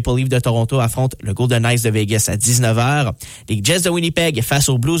 Les Maple Leafs de Toronto affrontent le Golden Knights de Vegas à 19h. Les Jets de Winnipeg face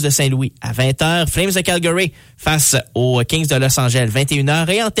aux Blues de Saint-Louis à 20h. Flames de Calgary face aux Kings de Los Angeles 21h.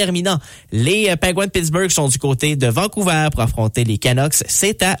 Et en terminant, les Penguins de Pittsburgh sont du côté de Vancouver pour affronter les Canucks.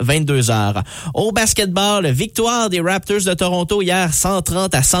 C'est à 22h. Au basketball, victoire des Raptors de Toronto hier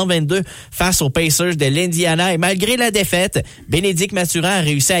 130-122 face aux Pacers de l'Indiana. Et malgré la défaite, Bénédicte Mathurin a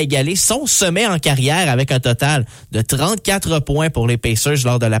réussi à égaler son sommet en carrière avec un total de 34 points pour les Pacers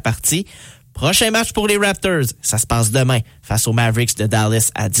lors de la partie. Prochain match pour les Raptors, ça se passe demain face aux Mavericks de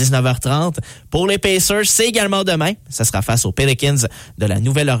Dallas à 19h30. Pour les Pacers, c'est également demain. Ça sera face aux Pelicans de la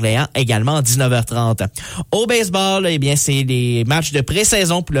Nouvelle-Orléans, également à 19h30. Au baseball, eh bien, c'est les matchs de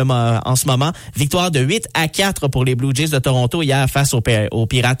pré-saison en ce moment. Victoire de 8-4 pour les Blue Jays de Toronto hier face aux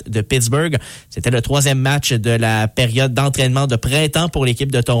Pirates de Pittsburgh. C'était le 3e match de la période d'entraînement de printemps pour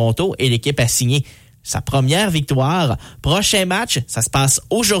l'équipe de Toronto et l'équipe a signé sa première victoire. Prochain match, ça se passe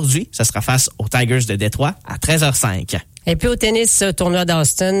aujourd'hui. Ça sera face aux Tigers de Détroit à 13h05. Et puis au tennis, tournoi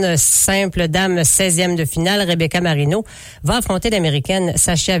d'Austin, simple dame 16e de finale, Rebecca Marino va affronter l'Américaine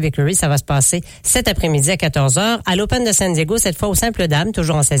Sasha Vickery. Ça va se passer cet après-midi à 14h. À l'Open de San Diego, cette fois au simple dame,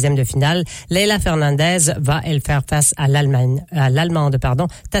 toujours en 16e de finale, Leila Fernandez va, elle, faire face à l'Allemande,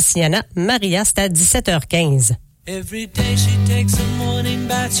 Tassiana Maria. C'est à 17h15. Every day she takes a morning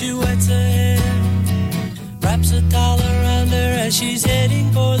bath, she wets her hair, wraps a towel around her as she's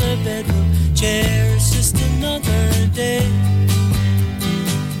heading for the bedroom chair. It's just another day,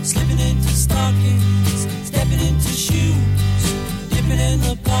 slipping into stockings, stepping into shoes, dipping in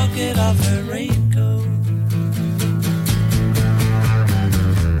the pocket of her raincoat.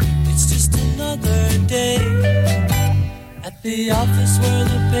 It's just another day, at the office where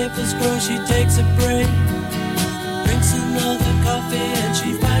the papers grow, she takes a break, drinks another coffee and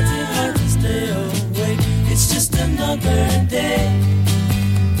she finds it hard to stay awake. It's just another day.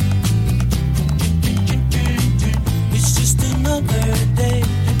 It's just another day.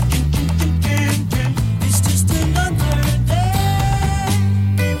 It's just another day.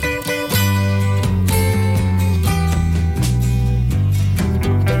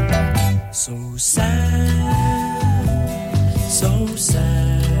 So sad, so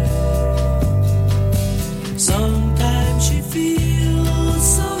sad. Sometimes she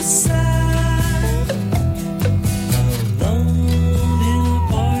feels so sad. Alone in an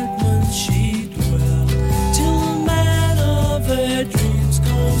apartment she dwells, till the man of her dreams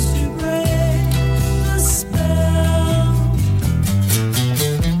comes to break the spell.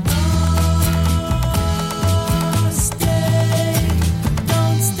 Oh, stay,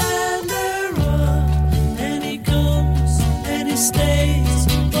 don't stand there, run. And he comes and he stays,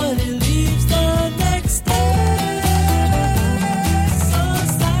 but he leaves the next day.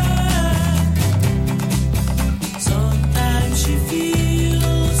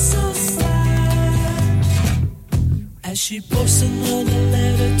 As she posts another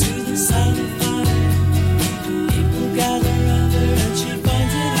letter to the side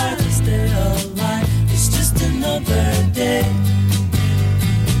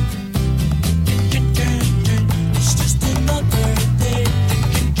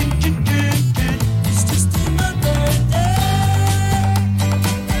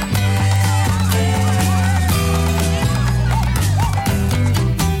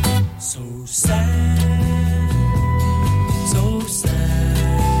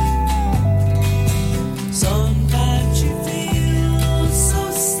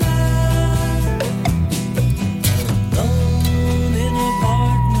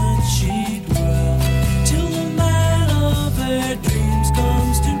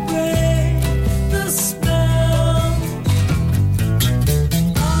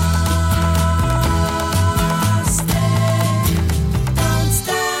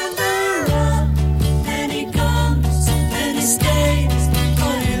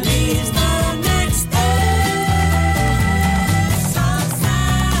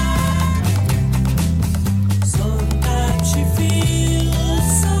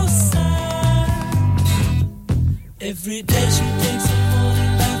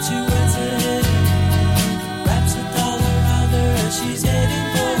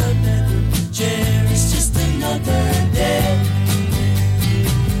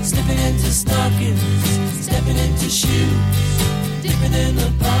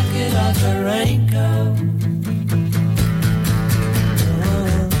the raincoat.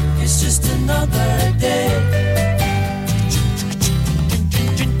 It's just another day.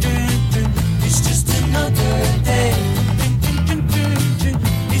 It's just another day.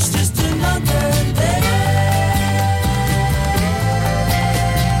 It's just another day.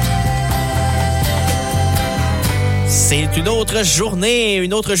 C'est une autre journée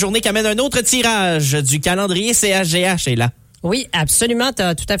qui amène un autre tirage du calendrier CHGH est là. Oui, absolument, tu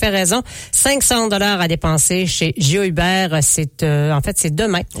as tout à fait raison. 500 $ à dépenser chez Gio Hubert, c'est en fait c'est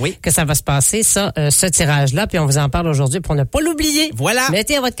demain que ça va se passer ce tirage là, puis on vous en parle aujourd'hui pour ne pas l'oublier. Voilà.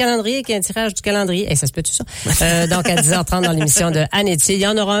 Mettez à votre calendrier qu'il y a un tirage du calendrier. Et ça se peut-tu ça donc à 10h30 dans l'émission de Anne Etier. Il y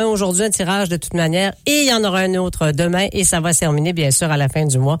en aura un aujourd'hui, un tirage de toute manière, et il y en aura un autre demain, et ça va se terminer bien sûr à la fin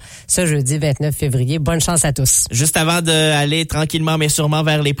du mois, ce jeudi 29 février. Bonne chance à tous. Juste avant d'aller tranquillement mais sûrement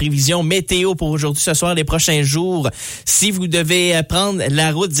vers les prévisions météo pour aujourd'hui, ce soir, les prochains jours, si vous devez prendre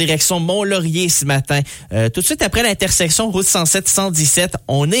la route direction Mont-Laurier ce matin, tout de suite après l'intersection route 107-117,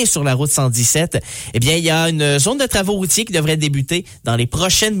 on est sur la route 117, eh bien, il y a une zone de travaux routiers qui devrait débuter dans les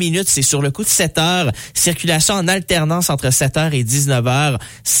prochaines minutes. C'est sur le coup de 7 heures. Circulation en alternance entre 7 heures et 19 heures.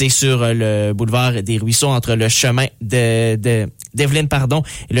 C'est sur le boulevard des Ruisseaux entre le chemin d'Evelyne,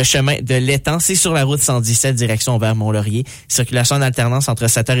 et le chemin de l'Étang. C'est sur la route 117 direction vers Mont-Laurier. Circulation en alternance entre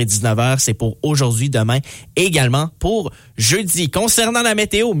 7 heures et 19 heures. C'est pour aujourd'hui, demain et également pour jeudi. Concernant la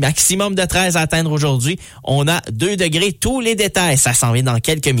météo, maximum de 13 à atteindre aujourd'hui. On a 2 degrés. Tous les détails, ça s'en vient dans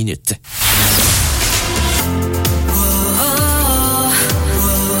quelques minutes.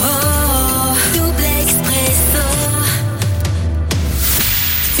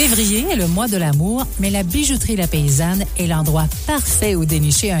 Février est le mois de l'amour, mais la bijouterie La Paysanne est l'endroit parfait où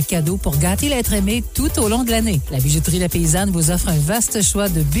dénicher un cadeau pour gâter l'être aimé tout au long de l'année. La bijouterie La Paysanne vous offre un vaste choix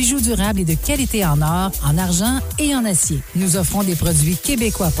de bijoux durables et de qualité en or, en argent et en acier. Nous offrons des produits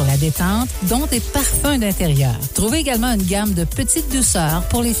québécois pour la détente, dont des parfums d'intérieur. Trouvez également une gamme de petites douceurs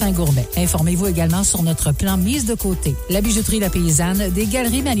pour les fins gourmets. Informez-vous également sur notre plan mise de côté. La bijouterie La Paysanne des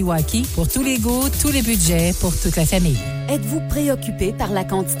Galeries Maniwaki, pour tous les goûts, tous les budgets, pour toute la famille. Êtes-vous préoccupé par la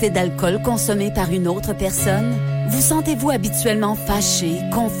quantité d'alcool consommée par une autre personne? Vous sentez-vous habituellement fâché,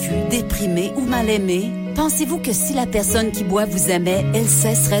 confus, déprimé ou mal aimé? Pensez-vous que si la personne qui boit vous aimait, elle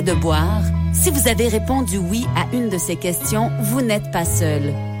cesserait de boire? Si vous avez répondu oui à une de ces questions, vous n'êtes pas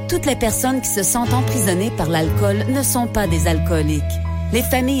seul. Toutes les personnes qui se sentent emprisonnées par l'alcool ne sont pas des alcooliques. Les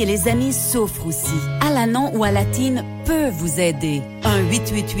familles et les amis souffrent aussi. Alanon ou Alatine peut vous aider.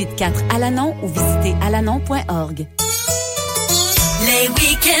 1-888-4-ALANON ou visitez alanon.org. Les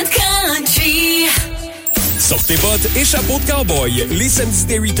week-ends country. Sortez bottes et chapeaux de cowboy les samedis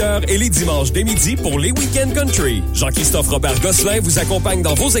dès 8h et les dimanches dès midi pour les week-ends country. Jean-Christophe Robert Gosselin vous accompagne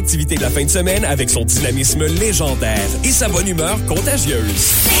dans vos activités de la fin de semaine avec son dynamisme légendaire et sa bonne humeur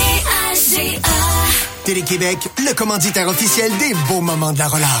contagieuse. Télé-Québec, le commanditaire officiel des beaux moments de la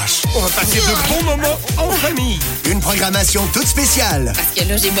relâche. On va passer de bons moments en famille. Une programmation toute spéciale. Parce que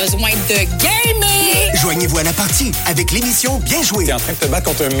là, j'ai besoin de gamer. Joignez-vous à la partie avec l'émission Bien joué. T'es en train de te battre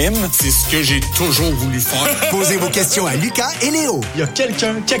contre un mime? C'est ce que j'ai toujours voulu faire. Posez vos questions à Lucas et Léo. Il y a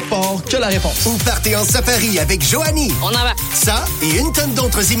quelqu'un, quelque part, qui a la réponse. Ou partez en safari avec Joanie. On en va. Ça et une tonne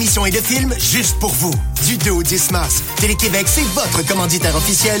d'autres émissions et de films juste pour vous. Du 2 au 10 mars, Télé-Québec, c'est votre commanditaire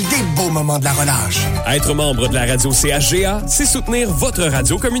officiel des beaux moments de la relâche. Être membre de la radio CHGA, c'est soutenir votre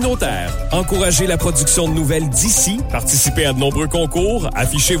radio communautaire. Encouragez la production de nouvelles d'ici, participez à de nombreux concours,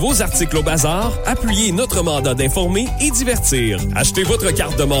 affichez vos articles au bazar, appuyez notre mandat d'informer et divertir. Achetez votre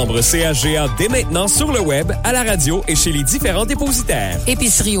carte de membre CHGA dès maintenant sur le web, à la radio et chez les différents dépositaires.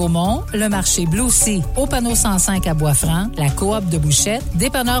 Épicerie Aumont, le marché Blue Sea, au panneau 105 à Bois-Franc, la coop de Bouchette,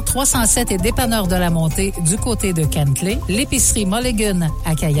 dépanneur 307 et dépanneur de la Montée du côté de Cantley, l'épicerie Mulligan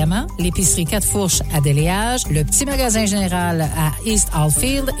à Cayama, l'épicerie 4 Fourches à Déléage, le petit magasin général à East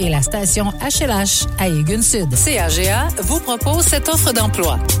Hallfield et la station HLH à Egun-Sud. CHGA vous propose cette offre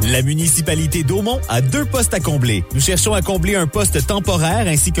d'emploi. La municipalité d'Aumont a 2 postes à combler. Nous cherchons à combler un poste temporaire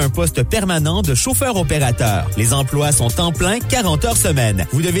ainsi qu'un poste permanent de chauffeur-opérateur. Les emplois sont temps plein, 40 heures semaine.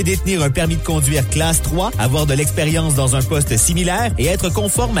 Vous devez détenir un permis de conduire classe 3, avoir de l'expérience dans un poste similaire et être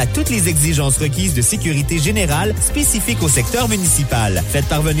conforme à toutes les exigences requises de sécurité générale spécifiques au secteur municipal. Faites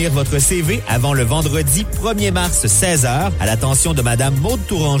parvenir votre CV avant le vendredi 1er mars 16h à l'attention de Madame Maude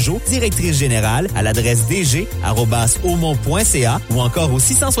Tourangeau, directrice générale, à l'adresse dg@aumont.ca ou encore au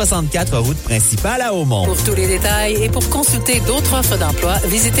 664 route principale à Aumont. Pour tous les détails et pour consulter d'autres offres d'emploi,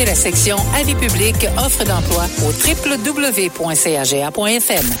 visitez la section Avis public offres d'emploi au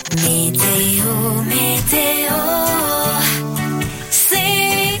www.chaga.fm. Météo.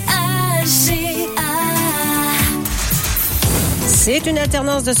 C'est une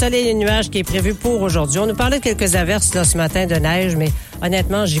alternance de soleil et de nuages qui est prévue pour aujourd'hui. On nous parlait de quelques averses là, ce matin de neige, mais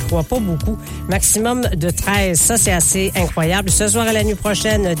honnêtement, j'y crois pas beaucoup. Maximum de 13, ça c'est assez incroyable. Ce soir et la nuit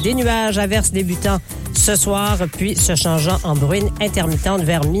prochaine, des nuages, averses débutant ce soir, puis se changeant en bruine intermittente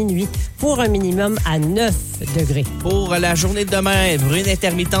vers minuit pour un minimum à 9 degrés. Pour la journée de demain, bruine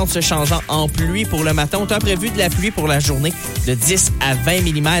intermittente se changeant en pluie pour le matin. On a prévu de la pluie pour la journée de 10 à 20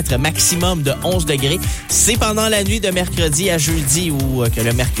 mm, maximum de 11 degrés. C'est pendant la nuit de mercredi à jeudi où que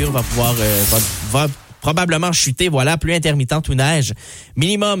le mercure va pouvoir va probablement chuter. Voilà, pluie intermittente ou neige.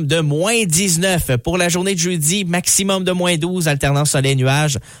 Minimum de moins 19 pour la journée de jeudi, maximum de moins 12, alternance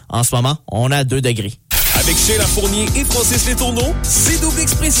soleil-nuage. En ce moment, on a 2 degrés. Avec Sheila Fournier et Francis Letourneau, c'est Double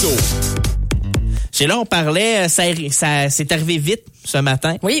Expresso. Sheila, on parlait, ça c'est arrivé vite ce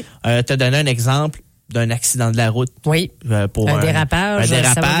matin. Oui. T'as donné un exemple d'un accident de la route. Oui. Pour un dérapage. Un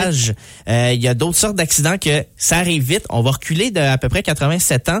dérapage. Il y a d'autres sortes d'accidents que ça arrive vite. On va reculer de à peu près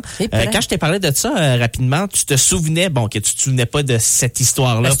 87 ans. Quand je t'ai parlé de ça rapidement, tu te souvenais, que tu te souvenais pas de cette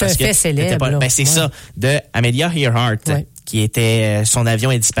histoire-là. C'est un fait célèbre. C'est ça, de Amelia Earhart. Oui. Qui était, son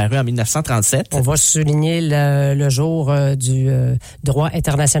avion est disparu en 1937. On va souligner le jour du droit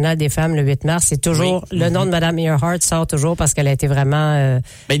international des femmes, le 8 mars. C'est toujours, le nom de Mme Earhart sort toujours parce qu'elle a été vraiment...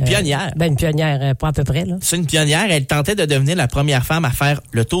 une pionnière. Une pionnière, pas à peu près, là. C'est une pionnière. Elle tentait de devenir la première femme à faire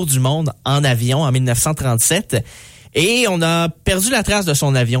le tour du monde en avion en 1937. Et on a perdu la trace de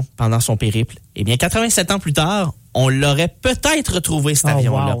son avion pendant son périple. Eh bien, 87 ans plus tard, on l'aurait peut-être retrouvé, cet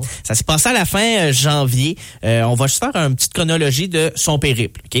avion-là. Wow. Ça s'est passé à la fin janvier. On va juste faire une petite chronologie de son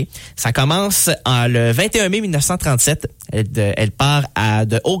périple. Okay? Ça commence le 21 mai 1937. Elle part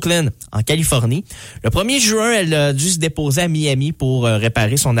de Oakland, en Californie. Le 1er juin, elle a dû se déposer à Miami pour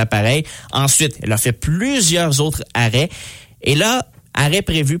réparer son appareil. Ensuite, elle a fait plusieurs autres arrêts. Et là,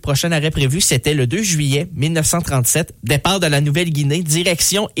 prochain arrêt prévu, c'était le 2 juillet 1937. Départ de la Nouvelle-Guinée,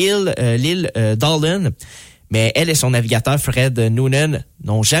 direction l'île Darwin. Mais elle et son navigateur Fred Noonan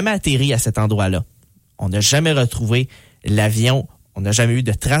n'ont jamais atterri à cet endroit-là. On n'a jamais retrouvé l'avion. On n'a jamais eu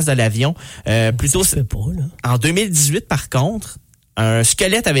de traces de l'avion. Plutôt, ça se fait pas, là. En 2018, par contre, un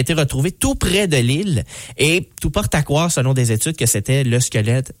squelette avait été retrouvé tout près de l'île et tout porte à croire, selon des études, que c'était le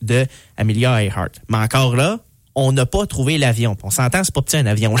squelette de Amelia Earhart. Mais encore là, on n'a pas trouvé l'avion. On s'entend, c'est pas petit un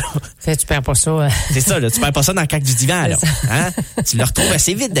avion, là. Tu perds pas ça. C'est ça, là. Tu perds pas ça dans le cac du divan, là. Hein? Tu le retrouves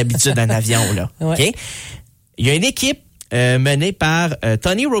assez vite, d'habitude, un avion, là. Ouais. OK? Il y a une équipe menée par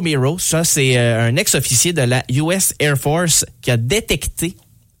Tony Romero. Ça, c'est un ex-officier de la US Air Force qui a détecté,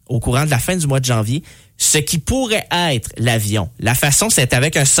 au courant de la fin du mois de janvier, ce qui pourrait être l'avion. La façon, c'est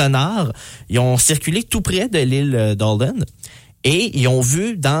avec un sonar. Ils ont circulé tout près de l'île Darwin et ils ont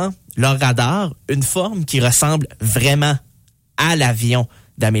vu dans leur radar une forme qui ressemble vraiment à l'avion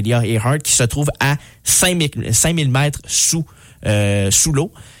d'Amelia Earhart qui se trouve à 5000 mètres sous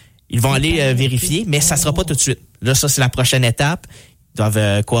l'eau. Ils vont aller vérifier, mais ça sera pas tout de suite. Là, ça, c'est la prochaine étape. Ils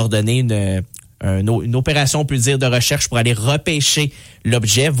doivent coordonner une opération, on peut dire, de recherche pour aller repêcher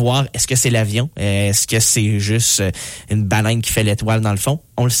l'objet, voir est-ce que c'est l'avion, est-ce que c'est juste une baleine qui fait l'étoile dans le fond.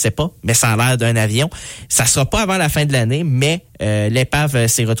 On le sait pas, mais ça a l'air d'un avion. Ça sera pas avant la fin de l'année, mais l'épave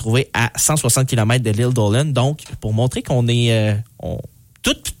s'est retrouvée à 160 km de l'île Dolan. Donc, pour montrer qu'on est...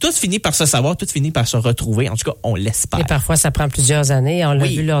 Tout finit par se savoir, tout finit par se retrouver. En tout cas, on l'espère. Et parfois, ça prend plusieurs années. On l'a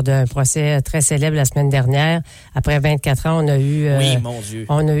vu lors d'un procès très célèbre la semaine dernière. Après 24 ans, on a eu... mon Dieu.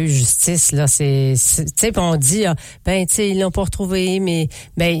 On a eu justice, là. Tu sais, on dit, tu sais, ils l'ont pas retrouvé, mais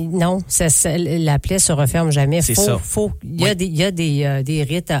non, la plaie se referme jamais. C'est ça. Il y a des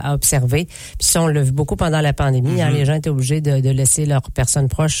rites à observer. Puis ça, on l'a vu beaucoup pendant la pandémie. Mm-hmm. Hein, les gens étaient obligés de laisser leurs personnes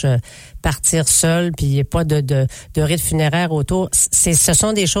proches partir seules, puis il n'y a pas de rites funéraires autour. Ce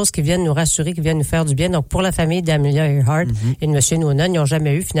sont des choses qui viennent nous rassurer, qui viennent nous faire du bien. Donc, pour la famille d'Amelia Earhart et de M. Noonan, ils n'ont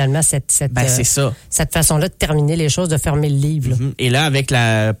jamais eu finalement cette façon-là de terminer les choses, de fermer le livre. Et là,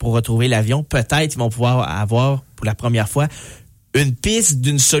 pour retrouver l'avion, peut-être ils vont pouvoir avoir, pour la première fois, une piste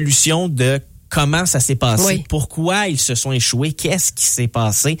d'une solution de comment ça s'est passé, pourquoi ils se sont échoués, qu'est-ce qui s'est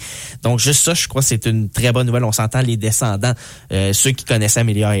passé. Donc, juste ça, je crois que c'est une très bonne nouvelle. On s'entend, les descendants, ceux qui connaissaient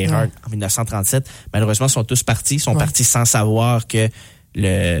Amelia Earhart en 1937, malheureusement, sont tous partis, partis sans savoir que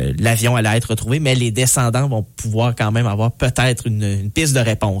l'avion allait être retrouvé, mais les descendants vont pouvoir quand même avoir peut-être une piste de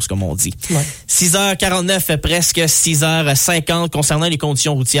réponse, comme on dit. 6h49, presque 6h50. Concernant les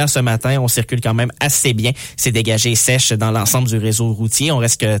conditions routières ce matin, on circule quand même assez bien. C'est dégagé et sèche dans l'ensemble du réseau routier. On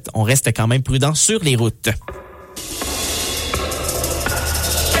reste quand même prudent sur les routes.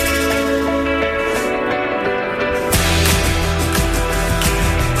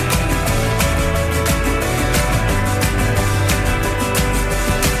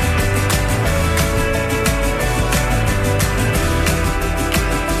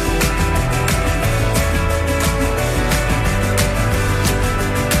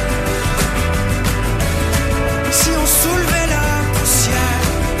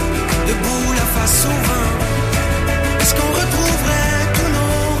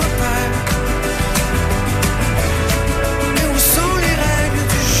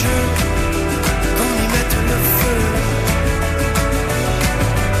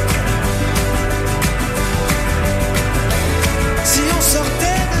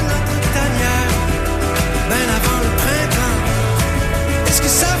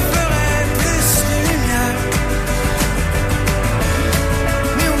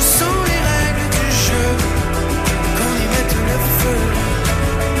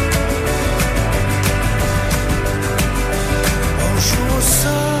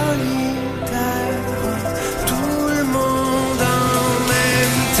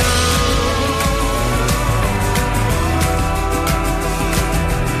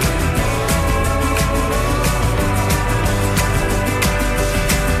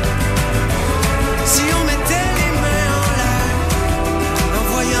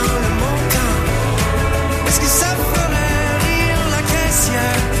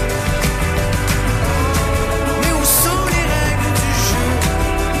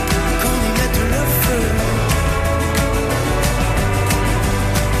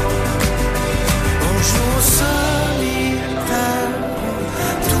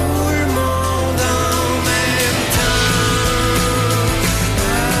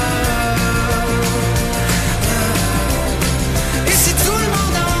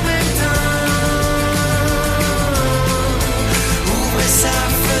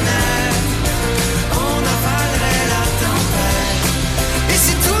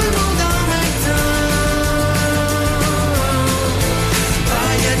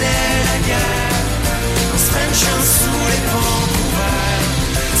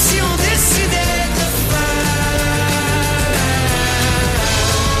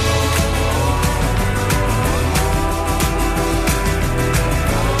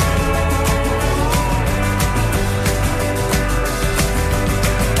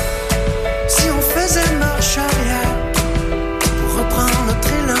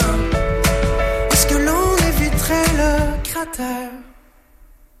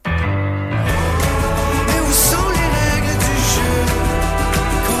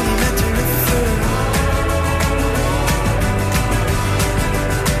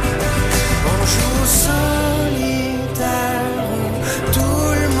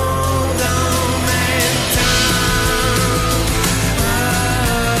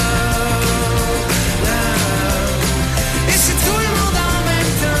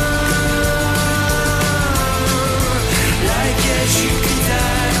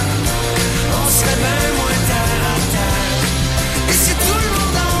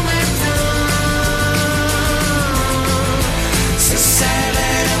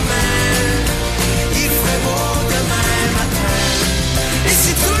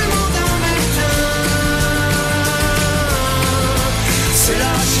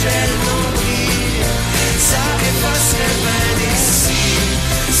 lâcherais le nombril, ça effacerait bien des cils.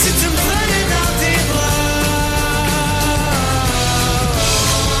 Si tu me prenais dans tes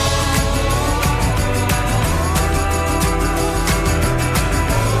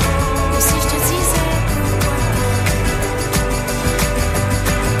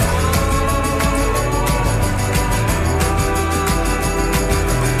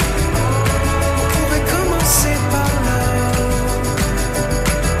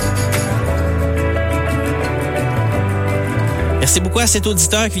Merci beaucoup à cet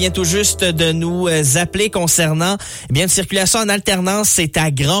auditeur qui vient tout juste de nous appeler concernant une circulation en alternance. C'est à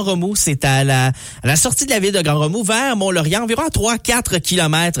Grand-Remous, c'est à la sortie de la ville de Grand-Remous vers Mont-Laurier, environ à 3-4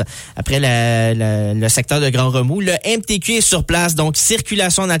 kilomètres après le secteur de Grand-Remous. Le MTQ est sur place, donc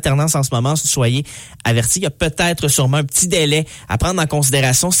circulation en alternance en ce moment. Soyez avertis, il y a peut-être sûrement un petit délai à prendre en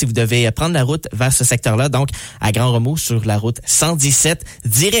considération si vous devez prendre la route vers ce secteur-là. Donc à Grand-Remous sur la route 117,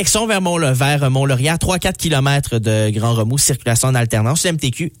 direction vers Mont-Laurier, à 3-4 kilomètres de Grand-Remous, circulation en alternance. Le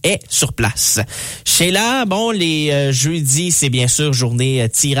MTQ est sur place. Sheila, bon, les jeudis, c'est bien sûr journée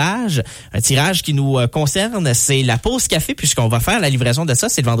tirage. Un tirage qui nous concerne, c'est la pause café, puisqu'on va faire la livraison de ça,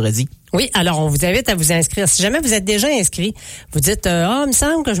 c'est le vendredi. Oui, alors on vous invite à vous inscrire. Si jamais vous êtes déjà inscrit, vous dites il me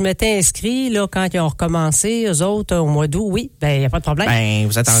semble que je m'étais inscrit là quand ils ont recommencé, eux autres au mois d'août. Oui, ben il y a pas de problème. Ben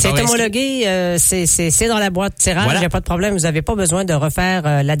vous êtes encore c'est homologué, c'est dans la boîte de tirage, il y a pas de problème, vous avez pas besoin de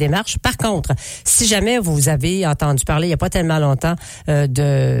refaire la démarche. Par contre, si jamais vous avez entendu parler il y a pas tellement longtemps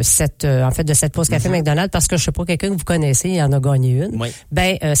de cette pause café McDonald's, parce que je sais pas, quelqu'un que vous connaissez, il en a gagné une. Oui.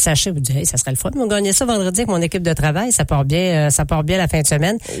 Ben sachez, vous dites hey, ça serait le fun, on gagner ça vendredi avec mon équipe de travail, ça part bien la fin de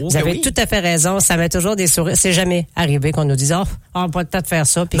semaine. Vous avez tout à fait raison, ça met toujours des sourires. C'est jamais arrivé qu'on nous dise on n'a pas le temps de faire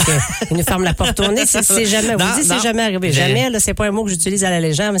ça, puis qu'ils nous ferment la porte au nez. C'est jamais. C'est jamais arrivé. Jamais, là, c'est pas un mot que j'utilise à la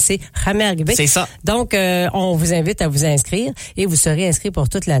légère, mais c'est jamais arrivé. C'est ça. Donc, on vous invite à vous inscrire et vous serez inscrit pour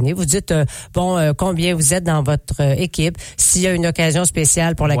toute l'année. Vous dites combien vous êtes dans votre équipe, s'il y a une occasion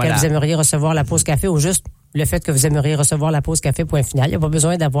spéciale pour laquelle vous aimeriez recevoir la pause café ou juste le fait que vous aimeriez recevoir la pause café, point final. Il n'y a pas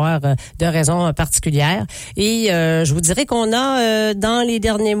besoin d'avoir de raison particulière. Et je vous dirais qu'on a, dans les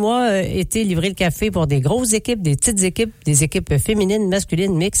derniers mois, été livré le café pour des grosses équipes, des petites équipes, des équipes féminines,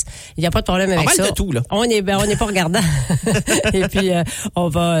 masculines, mixtes. Il n'y a pas de problème avec ça. De tout, là. On n'est pas regardant. Et puis, on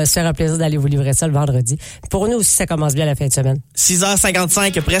va se faire un plaisir d'aller vous livrer ça le vendredi. Pour nous aussi, ça commence bien la fin de semaine.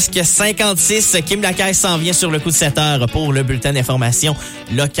 6h55, presque 56. Kim Lacaisse s'en vient sur le coup de 7h pour le bulletin d'information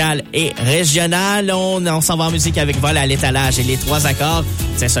locale et régionale. On s'en va en musique avec Vol à l'étalage et les 3 accords.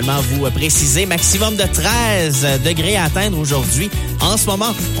 C'est seulement vous préciser, maximum de 13 degrés à atteindre aujourd'hui. En ce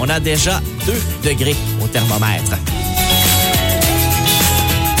moment, on a déjà 2 degrés au thermomètre.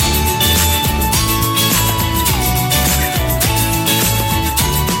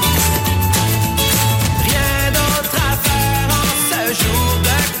 Rien d'autre à faire en ce jour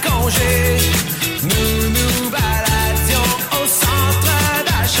de congé. Nous baladions au centre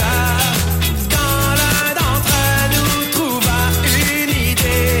d'achat.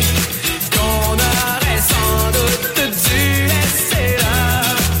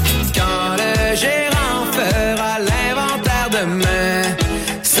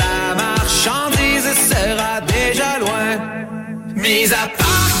 Mis à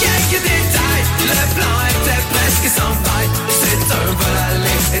part quelques détails, le plan était presque sans faille. C'est un vol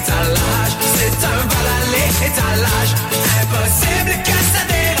aller, étalage. C'est un vol aller, étalage. Impossible que ça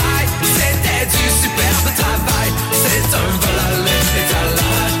déraille. C'était du superbe travail. C'est un vol aller,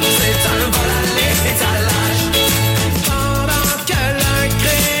 étalage. C'est un vol aller, étalage. Pendant que l'un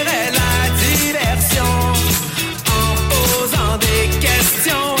créerait la diversion, en posant des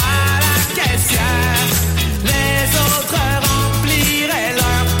questions à la caissière, les autres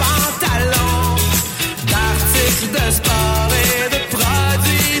de sport et de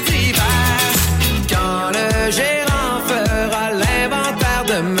produits divers. Quand le gérant fera l'inventaire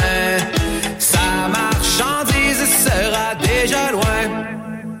demain, sa marchandise sera déjà loin.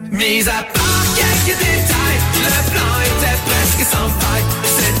 Mis à part quelques détails, le plan était presque sans faille.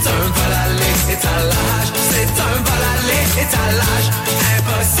 C'est un vol aller, étalage. C'est un vol aller, étalage.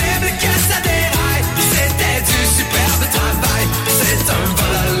 Impossible que ça déraille. C'était du superbe travail. C'est un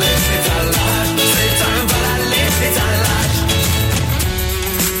vol aller, étalage. C'est un vol aller, étalage.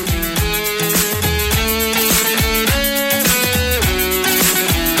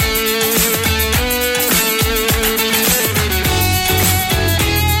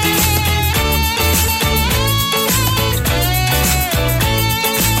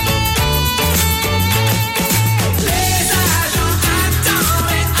 Les agents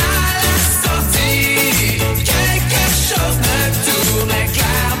attendent à la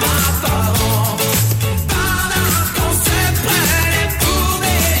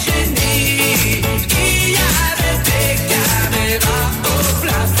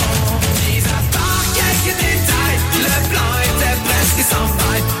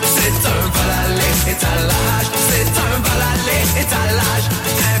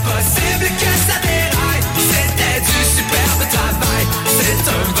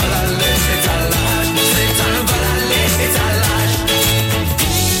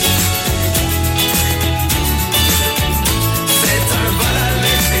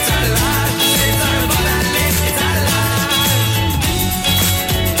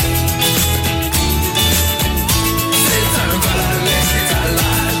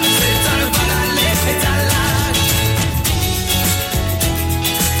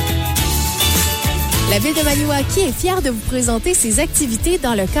La Ville de Maniwaki est fière de vous présenter ses activités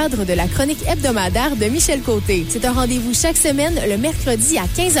dans le cadre de la chronique hebdomadaire de Michel Côté. C'est un rendez-vous chaque semaine, le mercredi à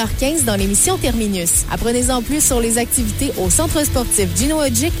 15h15 dans l'émission Terminus. Apprenez-en plus sur les activités au Centre sportif Gino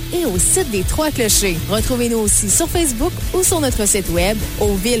Hodgick et au site des Trois Clochers. Retrouvez-nous aussi sur Facebook ou sur notre site web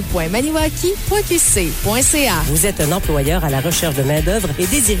au ville.maniwaki.qc.ca. Vous êtes un employeur à la recherche de main-d'œuvre et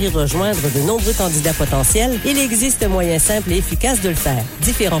désirez rejoindre de nombreux candidats potentiels? Il existe un moyen simple et efficace de le faire.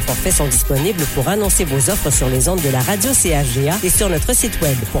 Différents forfaits sont disponibles pour annoncer vos offres sur les ondes de la radio CHGA et sur notre site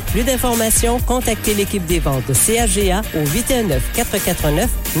web. Pour plus d'informations, contactez l'équipe des ventes de CHGA au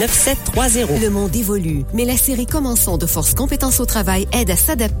 819-449-9730. Le monde évolue, mais la série Commençons de Force Compétences au travail aide à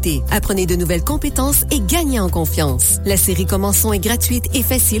s'adapter. Apprenez de nouvelles compétences et gagnez en confiance. La série Commençons est gratuite et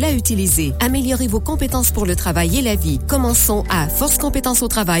facile à utiliser. Améliorez vos compétences pour le travail et la vie. Commençons à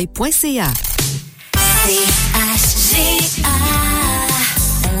forcecompétensesautravail.ca. CHGA,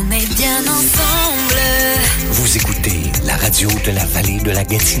 on est bien ensemble. Vous écoutez la radio de la vallée de la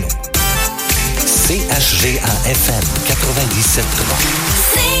Gatineau. CHGA FM 97.3.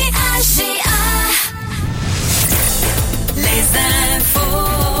 CHGA, les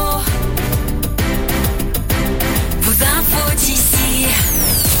infos, vos infos d'ici.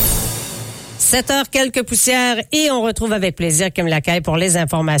 7h, quelques poussières, et on retrouve avec plaisir Kim Lacaille pour les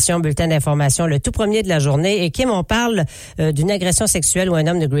informations, bulletin d'information, le tout premier de la journée. Et Kim, on parle d'une agression sexuelle où un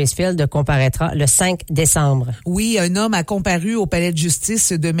homme de Gracefield comparaîtra le 5 décembre. Oui, un homme a comparu au palais de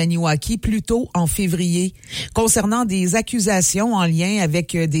justice de Maniwaki plus tôt en février, concernant des accusations en lien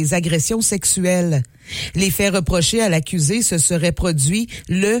avec des agressions sexuelles. Les faits reprochés à l'accusé se seraient produits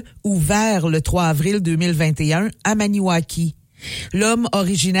le ou vers le 3 avril 2021 à Maniwaki. L'homme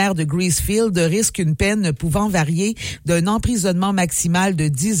originaire de Gracefield risque une peine pouvant varier d'un emprisonnement maximal de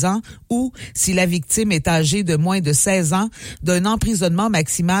 10 ans ou, si la victime est âgée de moins de 16 ans, d'un emprisonnement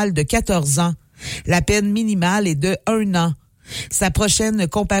maximal de 14 ans. La peine minimale est de 1 an. Sa prochaine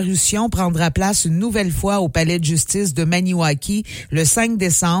comparution prendra place une nouvelle fois au palais de justice de Maniwaki le 5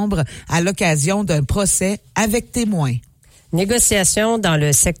 décembre à l'occasion d'un procès avec témoins. Négociation dans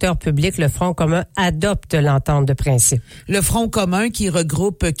le secteur public, le Front commun adopte l'entente de principe. Le Front commun, qui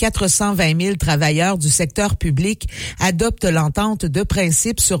regroupe 420 000 travailleurs du secteur public, adopte l'entente de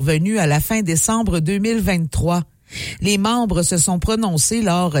principe survenue à la fin décembre 2023. Les membres se sont prononcés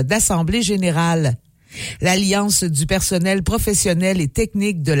lors d'assemblées générales. L'Alliance du personnel professionnel et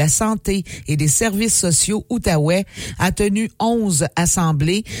technique de la santé et des services sociaux Outaouais a tenu 11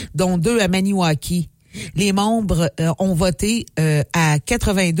 assemblées, dont 2 à Maniwaki. Les membres ont voté à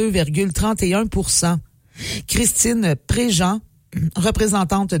 82,31%. Christine Préjean,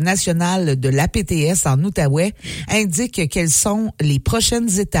 représentante nationale de l'APTS en Outaouais, indique quelles sont les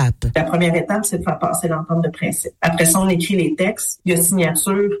prochaines étapes. La première étape, c'est de faire passer l'entente de principe. Après ça, on écrit les textes, il y a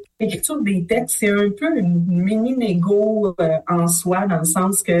signature. L'écriture des textes, c'est un peu une mini-négo en soi, dans le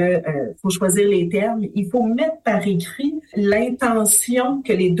sens que faut choisir les termes. Il faut mettre par écrit l'intention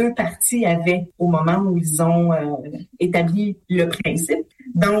que les deux parties avaient au moment où ils ont établi le principe.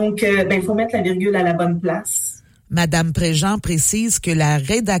 Donc, il faut mettre la virgule à la bonne place. Madame Préjean précise que la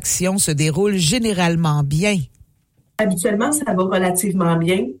rédaction se déroule généralement bien. Habituellement, ça va relativement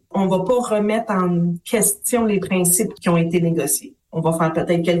bien. On va pas remettre en question les principes qui ont été négociés. On va faire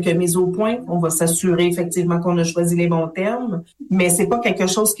peut-être quelques mises au point. On va s'assurer effectivement qu'on a choisi les bons termes, mais c'est pas quelque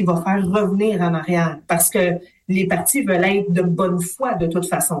chose qui va faire revenir en arrière parce que les partis veulent être de bonne foi de toute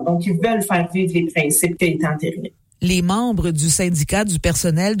façon. Donc, ils veulent faire vivre les principes qui ont été entérinés. Les membres du syndicat du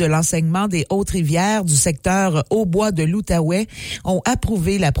personnel de l'enseignement des Hautes-Rivières du secteur Haut-Bois de l'Outaouais ont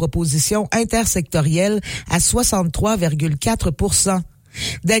approuvé la proposition intersectorielle à 63,4%.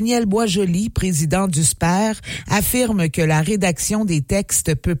 Daniel Boisjoli, président du SPER, affirme que la rédaction des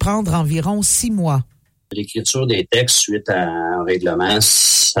textes peut prendre environ 6 mois. L'écriture des textes suite à un règlement,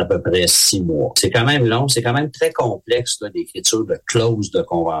 c'est à peu près 6 mois. C'est quand même long, c'est quand même très complexe là, l'écriture de clauses de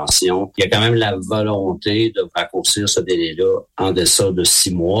convention. Il y a quand même la volonté de raccourcir ce délai-là en deçà de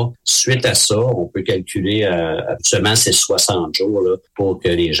 6 mois. Suite à ça, on peut calculer habituellement c'est 60 jours là, pour que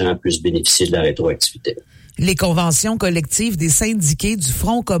les gens puissent bénéficier de la rétroactivité. Les conventions collectives des syndiqués du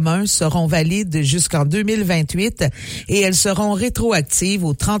Front commun seront valides jusqu'en 2028 et elles seront rétroactives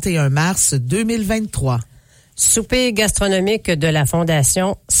au 31 mars 2023. Souper gastronomique de la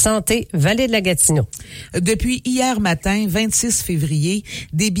Fondation Santé Vallée de la Gatineau. Depuis hier matin, 26 février,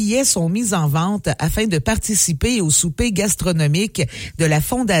 des billets sont mis en vente afin de participer au souper gastronomique de la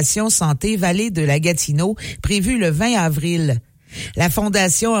Fondation Santé Vallée de la Gatineau prévu le 20 avril. La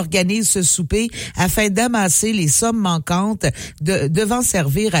Fondation organise ce souper afin d'amasser les sommes manquantes devant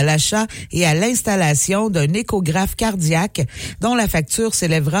servir à l'achat et à l'installation d'un échographe cardiaque dont la facture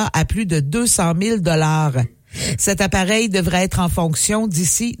s'élèvera à plus de 200 000 $. Cet appareil devrait être en fonction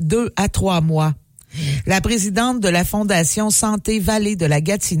d'ici 2 à 3 mois. La présidente de la Fondation Santé Vallée de la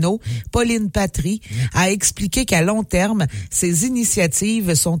Gatineau, Pauline Patry, a expliqué qu'à long terme, ces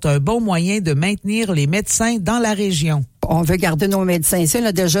initiatives sont un bon moyen de maintenir les médecins dans la région. On veut garder nos médecins ici. On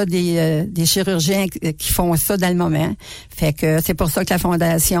a déjà des chirurgiens qui font ça dans le moment. Fait que c'est pour ça que la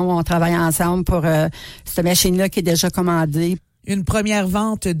Fondation, on travaille ensemble pour cette machine-là qui est déjà commandée. Une première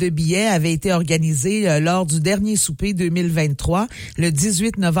vente de billets avait été organisée lors du dernier souper 2023, le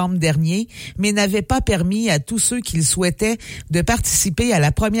 18 novembre dernier, mais n'avait pas permis à tous ceux qui le souhaitaient de participer à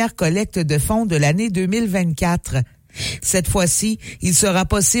la première collecte de fonds de l'année 2024. Cette fois-ci, il sera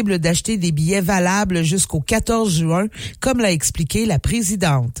possible d'acheter des billets valables jusqu'au 14 juin, comme l'a expliqué la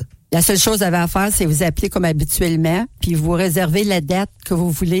présidente. La seule chose à faire, c'est vous appeler comme habituellement, puis vous réservez la date que vous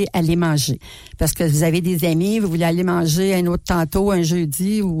voulez aller manger. Parce que vous avez des amis, vous voulez aller manger un autre tantôt, un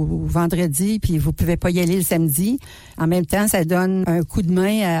jeudi ou vendredi, puis vous pouvez pas y aller le samedi. En même temps, ça donne un coup de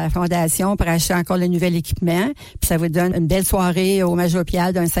main à la Fondation pour acheter encore le nouvel équipement, puis ça vous donne une belle soirée au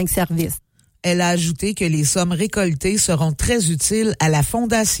Major-Pial d'un 5 services. Elle a ajouté que les sommes récoltées seront très utiles à la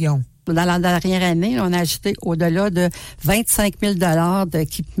Fondation. Dans la dernière année, on a acheté au-delà de 25 000 $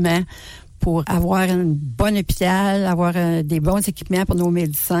 d'équipements pour avoir un bon hôpital, avoir des bons équipements pour nos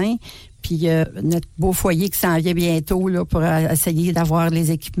médecins. Puis notre beau foyer qui s'en vient bientôt là, pour essayer d'avoir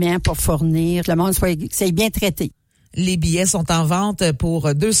les équipements pour fournir que le monde soit bien traité. Les billets sont en vente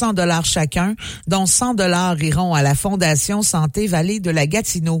pour 200 $ chacun, dont 100 $ iront à la Fondation Santé Vallée de la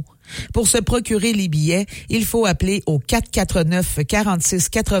Gatineau. Pour se procurer les billets, il faut appeler au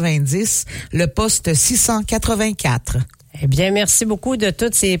 449-4690, le poste 684. Eh bien, merci beaucoup de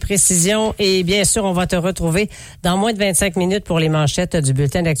toutes ces précisions et bien sûr, on va te retrouver dans moins de 25 minutes pour les manchettes du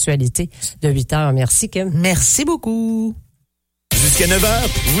bulletin d'actualité de 8 heures. Merci, Kim. Merci beaucoup. Jusqu'à 9h,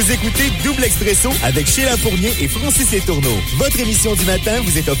 vous écoutez Double Expresso avec Sheila Fournier et Francis Letourneau. Votre émission du matin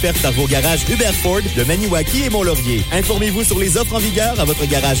vous est offerte par vos garages Hubert Ford de Maniwaki et Mont-Laurier. Informez-vous sur les offres en vigueur à votre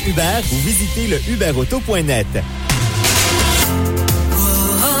garage Hubert ou visitez le hubertauto.net.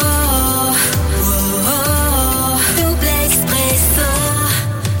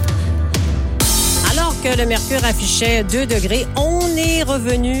 Que le mercure affichait 2 degrés, on est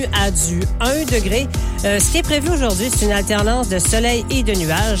revenu à du 1 degré. Ce qui est prévu aujourd'hui, c'est une alternance de soleil et de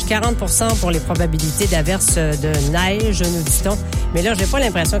nuages. 40% pour les probabilités d'averses de neige, nous dit-on. Mais là, j'ai pas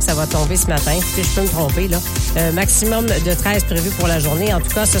l'impression que ça va tomber ce matin. Puis je peux me tromper, là. Maximum de 13 prévu pour la journée. En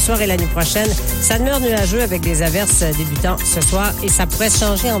tout cas, ce soir et la nuit prochaine, ça demeure nuageux avec des averses débutant ce soir. Et ça pourrait se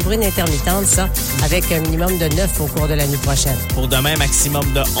changer en bruine intermittente, ça, avec un minimum de 9 au cours de la nuit prochaine. Pour demain, maximum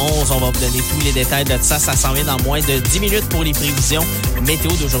de 11. On va vous donner tous les détails de ça. Ça s'en vient dans moins de 10 minutes pour les prévisions météo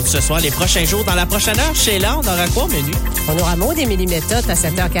d'aujourd'hui ce soir. Les prochains jours, dans la prochaine heure, Sheila, on aura quoi au menu? On aura Maud et Mélie Méthode à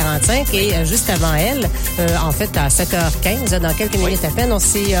 7h45 et juste avant elle, en fait à 7h15, dans quelques minutes à peine, on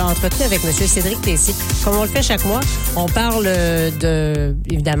s'est entretenu avec M. Cédric Tessier. Comme on le fait chaque mois, on parle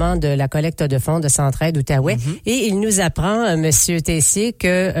évidemment de la collecte de fonds de Centraide Outaouais et il nous apprend, M. Tessier,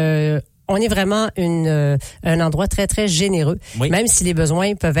 que on est vraiment un endroit très, très généreux. Oui. Même si les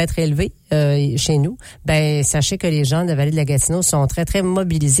besoins peuvent être élevés chez nous, ben sachez que les gens de la Vallée de la Gatineau sont très, très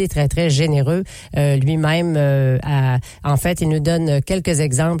mobilisés, très, très généreux. Lui-même, en fait, il nous donne quelques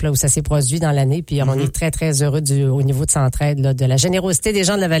exemples où ça s'est produit dans l'année, puis on est très, très heureux au niveau de Centraide, là, de la générosité des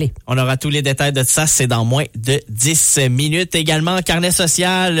gens de la Vallée. On aura tous les détails de ça, c'est dans moins de 10 minutes. Également, carnet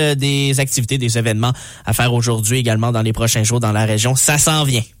social, des activités, des événements à faire aujourd'hui, également dans les prochains jours dans la région. Ça s'en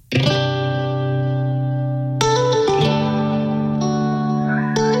vient.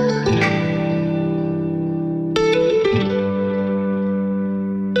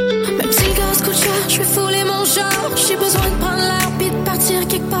 J'ai besoin de prendre l'air puis de partir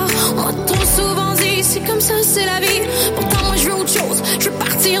quelque part. On m'a trop souvent dit, c'est comme ça, c'est la vie. Pourtant moi je veux autre chose, je veux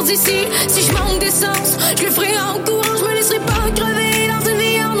partir d'ici. Si je manque d'essence, je le ferai en courant. Je me laisserai pas crever dans une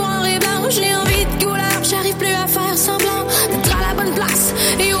vie en noir et blanc. J'ai envie de couleur, j'arrive plus à faire semblant d'être à la bonne place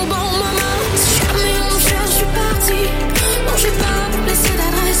et au bon moment. Si jamais on me cherche, je suis partie. Non, j'ai pas laissé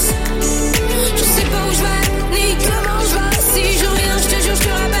d'adresse. Je sais pas où je vais, ni comment je vais. Si je reviens, je te jure, je te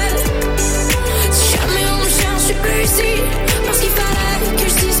rappelle. Je suis plus ici parce qu'il fallait que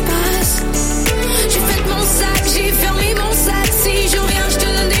je disparaisse. J'ai fait mon sac, j'ai fermé mon sac. Si je reviens, je te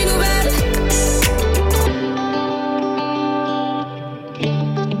donne des nouvelles.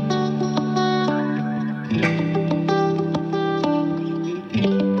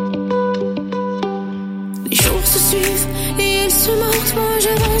 Les jours se suivent et ils suis morte, moi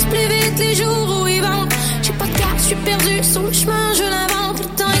j'avance plus vite les jours où ils vont. J'ai pas de carte, je suis perdue sur le chemin, je l'invente. Le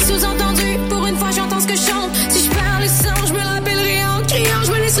temps est sous-entendu, pour une fois j'entends ce que je chante. Si je perds le sang, je me rappellerai en criant.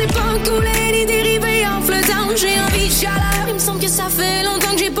 Je me laisserai pas couler ni dériver en flottant. J'ai envie de chaleur, il me semble que ça fait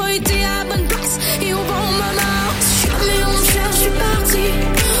longtemps que j'ai pas été à la bonne place et au bon moment. Si jamais on me cherche, je suis partie.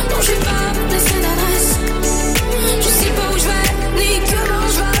 Non, je vais pas laisser d'adresse. Je sais pas où je vais, ni comment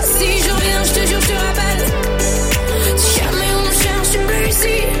je vais. Si je reviens, je te jure, je te rappelle. Si jamais on me cherche, je suis plus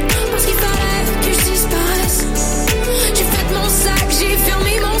ici. Parce qu'il fallait que je disparaisse. J'ai fait mon sac, j'ai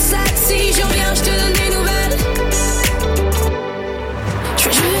fermé mon sac. Si je reviens, je te donne des nouvelles. Je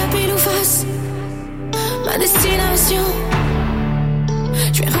vais jouer à pile ou face. Ma destination.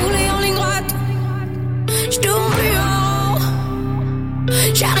 Je vais rouler en ligne droite. Je tourne plus en rond.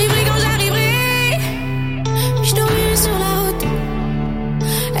 J'arriverai quand j'arriverai. Je dormirai sur la route.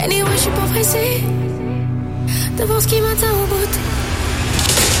 Anyway, je suis pas pressée de voir ce qui m'attend au bout.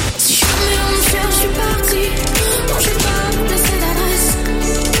 Si jamais on me cherche, je suis partie. Non, je vais pas laisser d'adresse.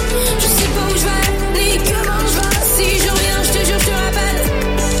 Je sais pas où je vais, ni comment je vais. Si je reviens, je te jure, je te rappelle.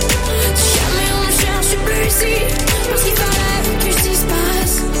 Si jamais on me cherche, je suis plus ici. Parce qu'il fallait que je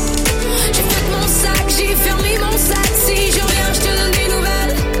disparaisse. J'ai fait mon sac, j'ai fermé mon sac. Si je reviens, je te donne des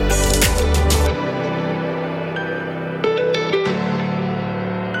nouvelles.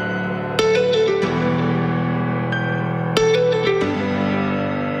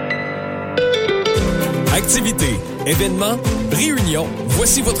 Activités, événements, réunions,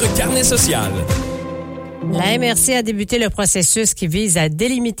 voici votre carnet social. La MRC a débuté le processus qui vise à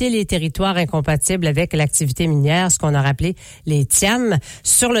délimiter les territoires incompatibles avec l'activité minière, ce qu'on a rappelé les TIAM,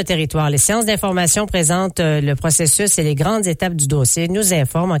 sur le territoire. Les séances d'information présentent le processus et les grandes étapes du dossier, nous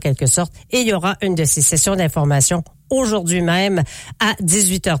informent en quelque sorte, et il y aura une de ces sessions d'information aujourd'hui même à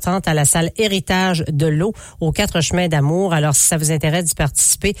 18h30 à la salle Héritage de l'eau aux 4 chemins d'Amour. Alors, si ça vous intéresse d'y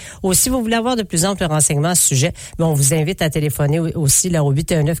participer ou si vous voulez avoir de plus amples renseignements à ce sujet, on vous invite à téléphoner aussi là, au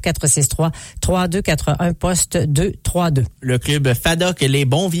 819-463-3281, poste 232. Le club FADOC, les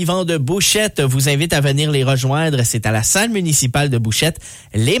bons vivants de Bouchette, vous invite à venir les rejoindre. C'est à la salle municipale de Bouchette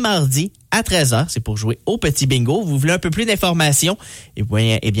les mardis à 13h. C'est pour jouer au petit bingo. Vous voulez un peu plus d'informations?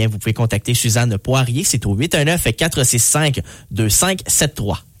 Eh bien, vous pouvez contacter Suzanne Poirier. C'est au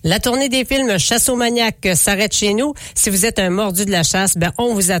 819-465-2573. La tournée des films Chasse aux maniaques s'arrête chez nous. Si vous êtes un mordu de la chasse,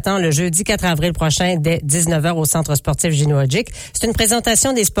 on vous attend le jeudi 4 avril prochain dès 19h au Centre sportif Ginouadjic. C'est une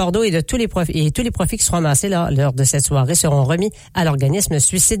présentation des sports d'eau et de tous les profits qui seront amassés lors de cette soirée seront remis à l'organisme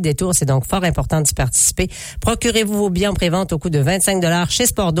Suicide Détour. C'est donc fort important d'y participer. Procurez-vous vos billets en prévente au coût de 25$ chez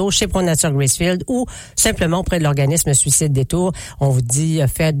Sport d'eau, chez ProNature Gracefield ou simplement auprès de l'organisme Suicide Détour. On vous dit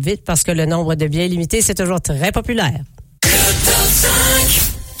faites vite parce que le nombre de billets limité, c'est toujours très populaire.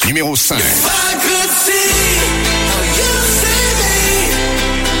 Numéro 5.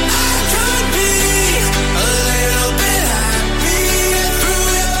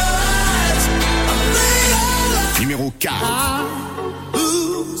 Numéro 4.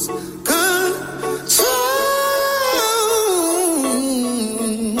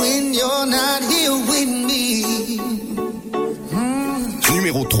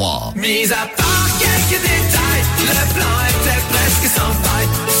 Numéro 3. Mis à part quelques détails, le plan était presque sans faille.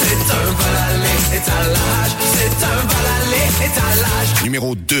 C'est un vol à l'étalage, c'est un vol à l'étalage.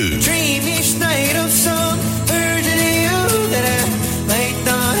 Numéro 2. Dream each night of some version of you that I might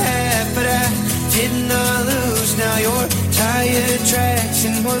not have, but I did not lose. Now your tire tracks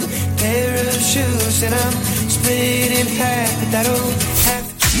in one pair of shoes, and I'm split in half, but that'll have.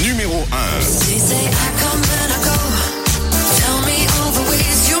 Numéro 1. They say I come and I go. Tell me all the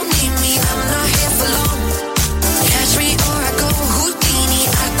ways you need me. I'm not here for long. Catch me or I go Houdini.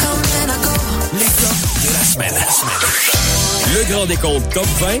 I come and I go. Les tops de la semaine. Le grand décompte top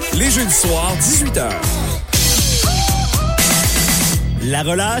 20, les jeudis soirs, 18h. La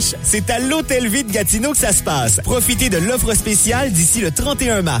relâche, c'est à l'Hôtel Vie de Gatineau que ça se passe. Profitez de l'offre spéciale d'ici le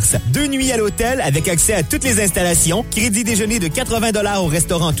 31 mars. 2 nuits à l'hôtel avec accès à toutes les installations, crédit déjeuner de 80$ au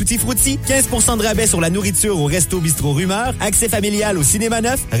restaurant Tutti Frutti, 15% de rabais sur la nourriture au Resto Bistrot Rumeur, accès familial au cinéma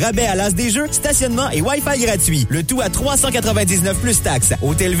neuf, rabais à l'As des Jeux, stationnement et Wi-Fi gratuit. Le tout à 399 plus taxes.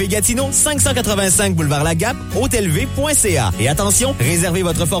 Hôtel V Gatineau, 585 boulevard Lagap, hôtelv.ca. Et attention, réservez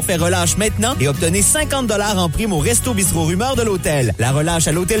votre forfait relâche maintenant et obtenez 50$ en prime au Resto Bistrot Rumeur de l'hôtel. La relâche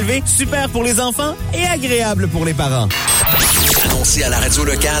à l'Hôtel V, super pour les enfants et agréable pour les parents. Annoncer à la radio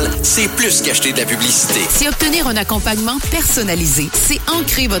locale, c'est plus qu'acheter de la publicité. C'est obtenir un accompagnement personnalisé. C'est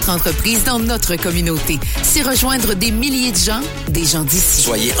ancrer votre entreprise dans notre communauté. C'est rejoindre des milliers de gens d'ici.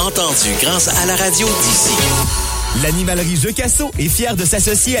 Soyez entendus grâce à la radio d'ici. L'animalerie Jeux Casso est fière de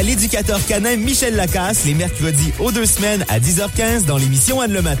s'associer à l'éducateur canin Michel Lacasse les mercredis aux 2 semaines à 10h15 dans l'émission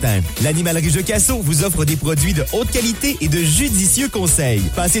Anne le matin. L'animalerie Jeux Casso vous offre des produits de haute qualité et de judicieux conseils.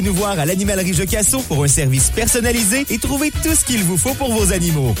 Passez nous voir à l'animalerie Jeux Casso pour un service personnalisé et trouvez tout ce qu'il vous faut pour vos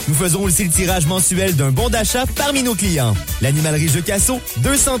animaux. Nous faisons aussi le tirage mensuel d'un bon d'achat parmi nos clients. L'animalerie Jeux Casso,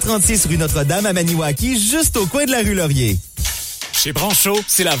 236 rue Notre-Dame à Maniwaki, juste au coin de la rue Laurier. Chez Brancho,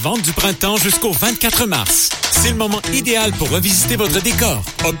 c'est la vente du printemps jusqu'au 24 mars. C'est le moment idéal pour revisiter votre décor.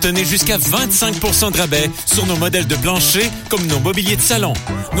 Obtenez jusqu'à 25% de rabais sur nos modèles de plancher comme nos mobiliers de salon,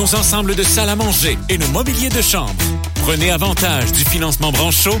 nos ensembles de salle à manger et nos mobiliers de chambre. Prenez avantage du financement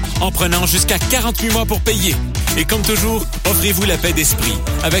Brancho en prenant jusqu'à 48 mois pour payer. Et comme toujours, offrez-vous la paix d'esprit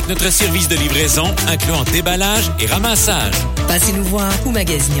avec notre service de livraison incluant déballage et ramassage. Passez nous voir ou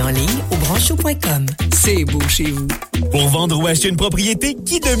magasinez en ligne au brancho.com. C'est beau chez vous. Pour vendre ou acheter une propriété,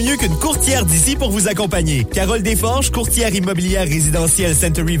 qui de mieux qu'une courtière d'ici pour vous accompagner? Carole Desforges, courtière immobilière résidentielle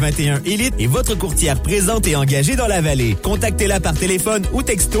Century 21 Elite est votre courtière présente et engagée dans la vallée. Contactez-la par téléphone ou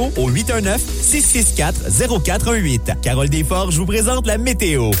texto au 819-664-0418. Carole Desforges vous présente la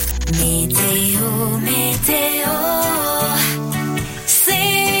météo. Météo.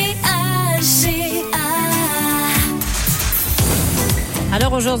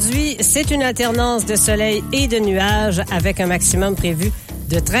 Alors aujourd'hui, c'est une alternance de soleil et de nuages avec un maximum prévu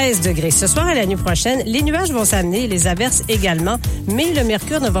de 13 degrés. Ce soir et la nuit prochaine, les nuages vont s'amener, les averses également, mais le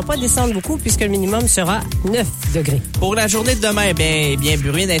mercure ne va pas descendre beaucoup puisque le minimum sera 9 degrés. Pour la journée de demain, bien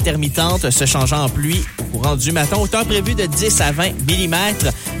bruine intermittente se changeant en pluie au courant du matin. Hauteur prévue de 10 à 20 mm.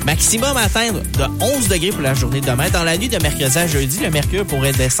 Maximum à atteindre de 11 degrés pour la journée de demain. Dans la nuit de mercredi à jeudi, le mercure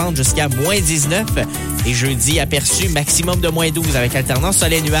pourrait descendre jusqu'à moins 19. Et jeudi, aperçu maximum de moins 12 avec alternance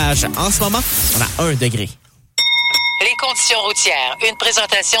soleil-nuage. En ce moment, on a 1 degré. Les conditions routières. Une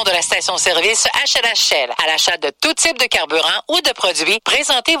présentation de la station-service HLHL. À l'achat de tout type de carburant ou de produits,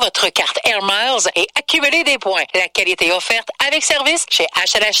 présentez votre carte Air Miles et accumulez des points. La qualité offerte avec service chez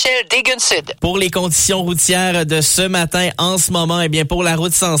HLHL Dégun Sud. Pour les conditions routières de ce matin, en ce moment, pour la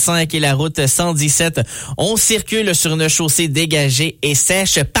route 105 et la route 117, on circule sur une chaussée dégagée et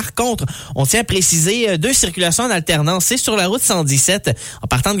sèche. Par contre, on tient à préciser 2 circulations en alternance. C'est sur la route 117, en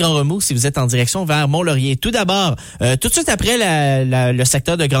partant de Grand-Remous, si vous êtes en direction vers Mont-Laurier. Tout d'abord, tout de suite après le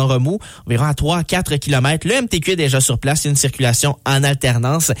secteur de Grand-Remous, environ à 3-4 km, le MTQ est déjà sur place. Il y a une circulation en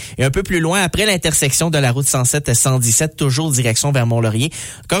alternance. Et un peu plus loin, après l'intersection de la route 107 et 117, toujours direction vers Mont-Laurier.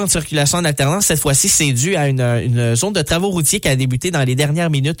 Encore une circulation en alternance. Cette fois-ci, c'est dû à une zone de travaux routiers qui a débuté dans les dernières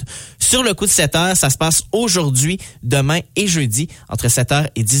minutes. Sur le coup de 7 heures, ça se passe aujourd'hui, demain et jeudi, entre 7h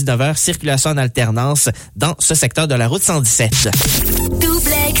et 19h. Circulation en alternance dans ce secteur de la route 117.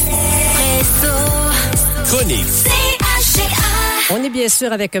 Duplex, Presso, Chronique. On est bien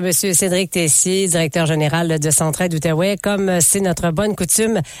sûr avec M. Cédric Tessier, directeur général de Centraide Outaouais, comme c'est notre bonne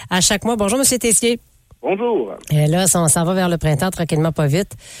coutume à chaque mois. Bonjour, M. Tessier. Bonjour. Et là, on s'en va vers le printemps tranquillement, pas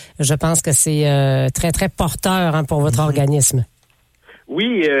vite. Je pense que c'est très, très porteur pour votre organisme.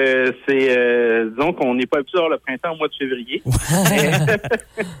 Oui, disons qu'on n'est pas habitué à avoir le printemps au mois de février.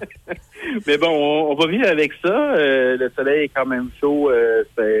 Mais bon, on va vivre avec ça. Le soleil est quand même chaud.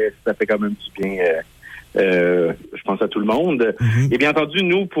 Ça fait quand même du bien. Je pense à tout le monde. Et bien entendu,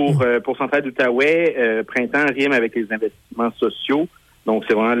 nous, pour Centraide Outaouais, printemps rime avec les investissements sociaux. Donc,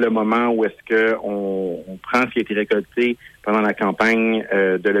 c'est vraiment le moment où est-ce que on prend ce qui a été récolté pendant la campagne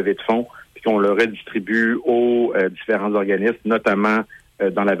de levée de fonds, puis qu'on le redistribue aux différents organismes, notamment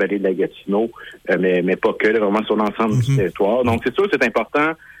dans la vallée de la Gatineau, mais pas que, là, vraiment sur l'ensemble du territoire. Donc, c'est sûr que c'est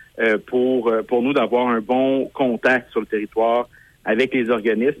important pour nous d'avoir un bon contact sur le territoire avec les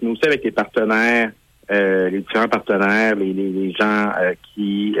organismes, mais aussi avec les partenaires, les différents partenaires, les gens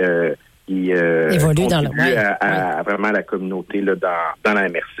qui évoluent contribuent à vraiment la communauté là, dans la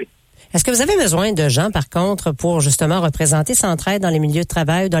MRC. Est-ce que vous avez besoin de gens, par contre, pour justement représenter Centraide dans les milieux de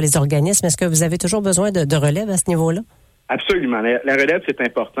travail ou dans les organismes? Est-ce que vous avez toujours besoin de relève à ce niveau-là? Absolument. La relève, c'est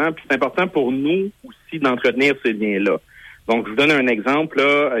important. Puis c'est important pour nous aussi d'entretenir ces liens-là. Donc, je vous donne un exemple.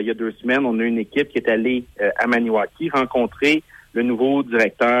 Là, il y a 2 semaines, on a une équipe qui est allée à Maniwaki rencontrer le nouveau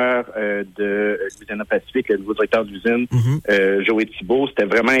directeur de l'usine Pacifique, le nouveau directeur d'usine, Joël Thibault. C'était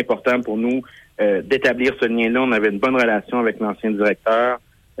vraiment important pour nous d'établir ce lien-là. On avait une bonne relation avec l'ancien directeur.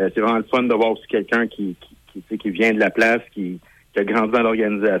 C'est vraiment le fun de voir aussi quelqu'un qui vient de la place, qui a grandi dans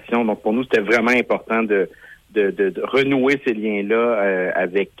l'organisation. Donc, pour nous, c'était vraiment important de renouer ces liens-là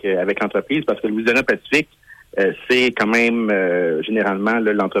avec l'entreprise, parce que le Louisiana Pacifique, c'est quand même généralement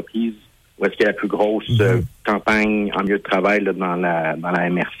là, l'entreprise où est-ce qu'il y a la plus grosse campagne en milieu de travail là, dans la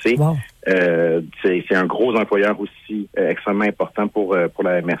MRC. Wow. C'est un gros employeur aussi extrêmement important pour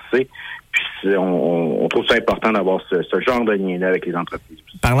la MRC. on trouve ça important d'avoir ce genre de lien-là avec les entreprises.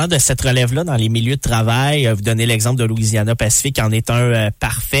 Parlant de cette relève-là dans les milieux de travail, vous donnez l'exemple de Louisiana Pacifique en est un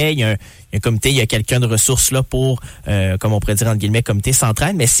parfait. Il y a un comité, il y a quelqu'un de ressources là pour, comme on pourrait dire entre guillemets, comité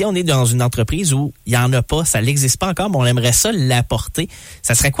central. Mais si on est dans une entreprise où il n'y en a pas, ça n'existe pas encore, mais on aimerait ça l'apporter,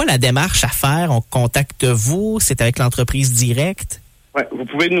 ça serait quoi la démarche à faire? On contacte vous? C'est avec l'entreprise directe? Ouais, vous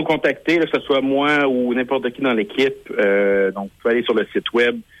pouvez nous contacter, là, que ce soit moi ou n'importe qui dans l'équipe. Donc, vous pouvez aller sur le site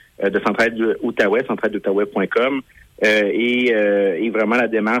web de Centraide d'Outaouais, centraidedoutaouais.com. Et vraiment, la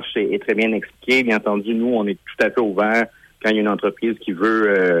démarche est très bien expliquée. Bien entendu, nous, on est tout à fait ouverts quand il y a une entreprise qui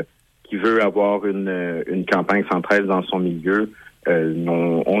veut avoir une campagne Centraide dans son milieu.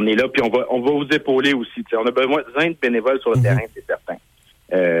 On est là, puis on va vous épauler aussi. T'sais, on a besoin de bénévoles sur le terrain, c'est certain.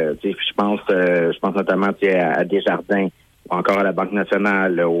 Je pense notamment à Desjardins, ou encore à la Banque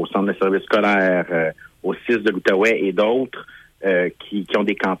nationale, au Centre de services scolaires, au CIS de l'Outaouais et d'autres. Qui ont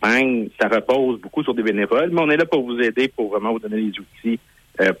des campagnes, ça repose beaucoup sur des bénévoles, mais on est là pour vous aider, pour vraiment vous donner les outils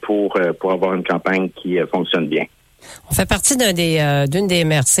pour avoir une campagne qui fonctionne bien. On fait partie d'une des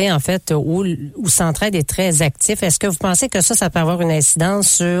MRC, en fait, où Centraide est très actif. Est-ce que vous pensez que ça peut avoir une incidence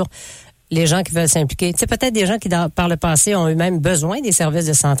sur les gens qui veulent s'impliquer? Tu sais, peut-être des gens qui, par le passé, ont eux-mêmes besoin des services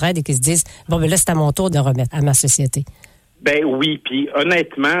de Centraide et qui se disent, bon, ben là, c'est à mon tour de remettre à ma société. Ben oui, puis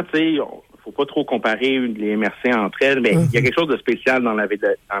honnêtement, tu sais, faut pas trop comparer les MRC entre elles, mais il y a quelque chose de spécial dans la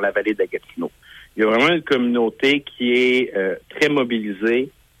vallée de la Gatineau. Il y a vraiment une communauté qui est très mobilisée.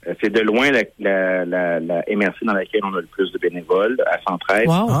 C'est de loin la MRC dans laquelle on a le plus de bénévoles, à Centraide.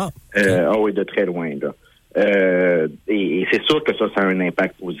 Wow. Oui, de très loin, là. Et c'est sûr que ça a un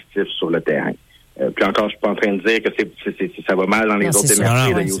impact positif sur le terrain. Puis encore, je suis pas en train de dire que ça va mal dans les autres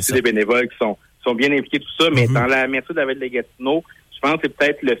MRC. Il y a aussi des bénévoles qui sont bien impliqués, tout ça, mais dans la MRC de la vallée de la Gatineau, je pense que c'est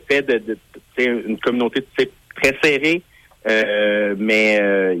peut-être le fait de une communauté très serrée, mais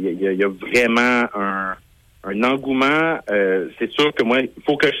il y a vraiment un engouement. C'est sûr que moi,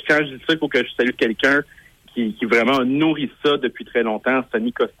 quand je dis ça, il faut que je salue quelqu'un qui vraiment nourrit ça depuis très longtemps,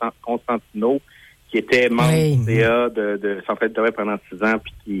 Sonny Constantino, qui était membre du CA de Centraide d'Outaouais pendant 6 ans,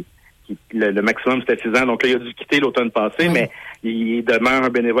 puis qui le maximum c'était 6 ans, donc là il a dû quitter l'automne passé, mais il demeure un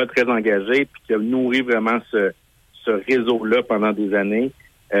bénévole très engagé, puis qui a nourri vraiment ce réseau-là pendant des années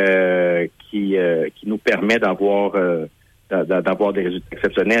qui nous permet d'avoir des résultats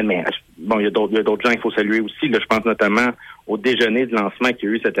exceptionnels. Mais bon, il y a d'autres gens qu'il faut saluer aussi. Là, je pense notamment au déjeuner de lancement qu'il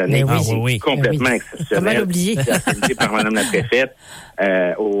y a eu cette année. Complètement exceptionnel. Comment l'oublier? Organisé par Mme la préfète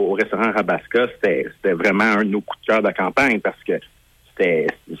au restaurant Rabasca. C'était vraiment un de nos coups de cœur de la campagne parce que c'était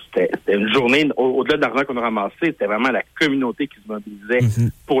une journée, au-delà de l'argent qu'on a ramassé, c'était vraiment la communauté qui se mobilisait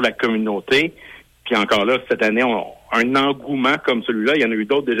pour la communauté. Puis encore là, cette année, un engouement comme celui-là, il y en a eu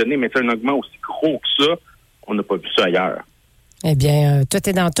d'autres déjeuners, mais c'est un engouement aussi gros que ça, on n'a pas vu ça ailleurs. Eh bien, tout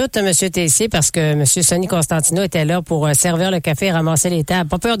est dans tout, M. Tessier, parce que M. Sonny Constantino était là pour servir le café et ramasser les tables.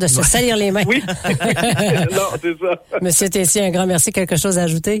 Pas peur de se salir les mains. Oui, non, c'est ça. M. Tessier, un grand merci. Quelque chose à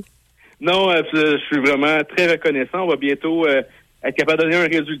ajouter? Non, je suis vraiment très reconnaissant. On va bientôt être capable de donner un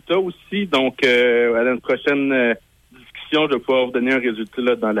résultat aussi. Donc, à la prochaine discussion, je vais pouvoir vous donner un résultat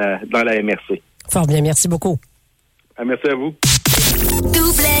là, dans la MRC. Fort bien, merci beaucoup. Merci à vous.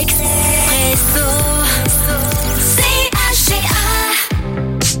 Duplex Presso CHGA.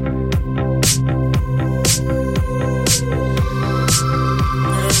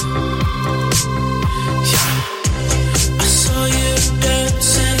 I saw you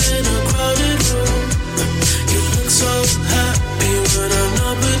dancing in a crowded room. You look so happy when I'm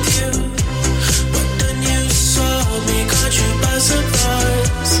not with you. But then you saw me, caught you by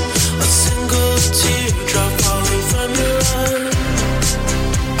surprise. A single teardrop falling from your eye.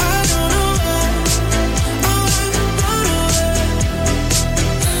 I don't know why I went run away.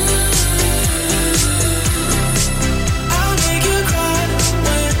 I'll make you cry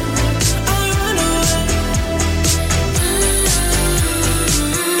when I run away.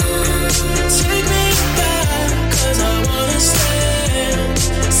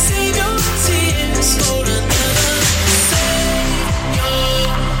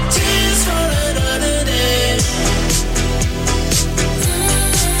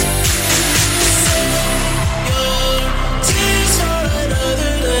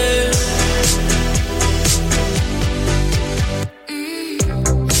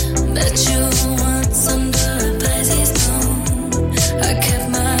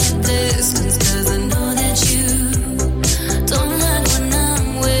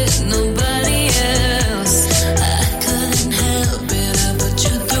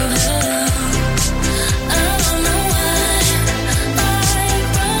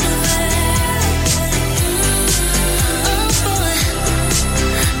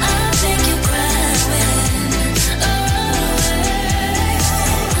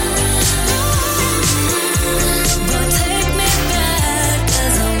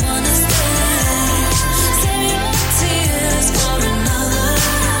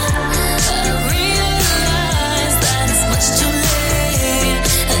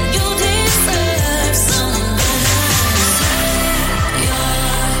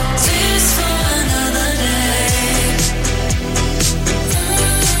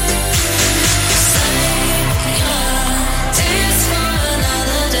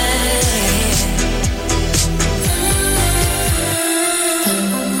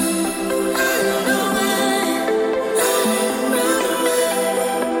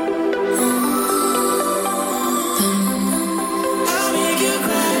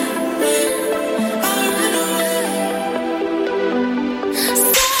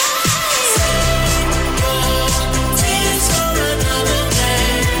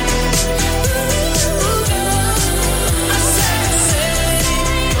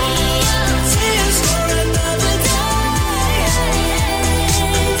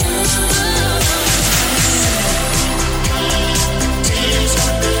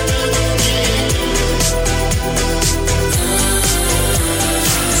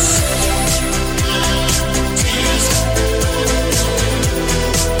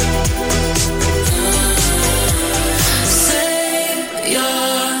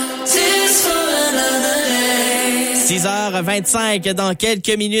 8h25. Dans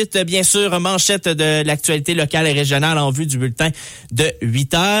quelques minutes, bien sûr, manchette de l'actualité locale et régionale en vue du bulletin de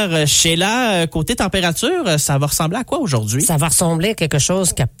 8h. Sheila, côté température, ça va ressembler à quoi aujourd'hui? Ça va ressembler à quelque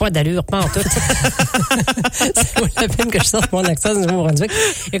chose qui n'a pas d'allure, pas en tout. Ça vaut la peine que je sorte mon accent du Nouveau-Brunswick.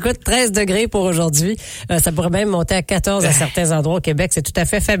 Écoute, 13 degrés pour aujourd'hui. Ça pourrait même monter à 14 à certains endroits au Québec. C'est tout à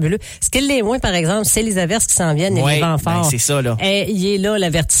fait fabuleux. Ce qui l'est moins, par exemple, c'est les averses qui s'en viennent et les vents forts. C'est ça, là. Et il est là,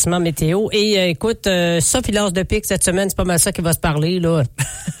 l'avertissement météo. Et écoute, ça puis l'as de pique cette semaine, c'est pas mal ça qui va se parler, là.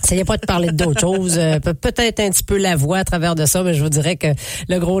 Ça y a pas de parler d'autre chose. Peut-être un petit peu la voix à travers de ça, mais je vous dirais que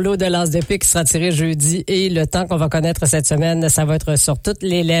le gros lot de l'as de pique sera tiré jeudi et le temps qu'on va connaître cette semaine, ça va être sur toutes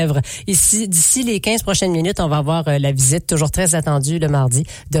les lèvres. Ici, d'ici les 15 prochaines minutes, on va avoir la visite, toujours très attendue le mardi,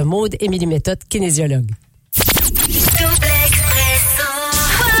 de Maude Émilie Méthode, kinésiologue.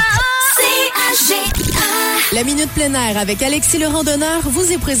 La Minute Plein Air avec Alexis le Randonneur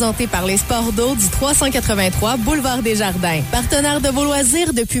vous est présentée par les sports d'eau du 383 Boulevard des Jardins. Partenaire de vos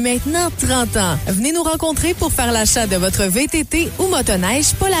loisirs depuis maintenant 30 ans. Venez nous rencontrer pour faire l'achat de votre VTT ou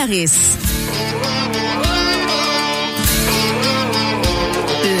motoneige Polaris.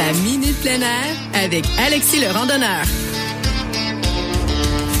 La Minute Plein Air avec Alexis le Randonneur.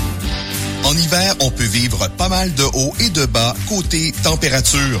 En hiver, on peut vivre pas mal de hauts et de bas côté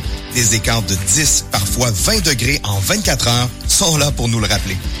température. Des écarts de 10, parfois 20 degrés en 24 heures sont là pour nous le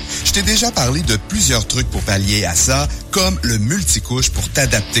rappeler. Je t'ai déjà parlé de plusieurs trucs pour pallier à ça, comme le multicouche pour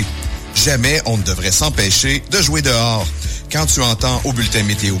t'adapter. Jamais on ne devrait s'empêcher de jouer dehors. Quand tu entends au bulletin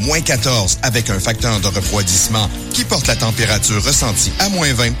météo moins 14 avec un facteur de refroidissement qui porte la température ressentie à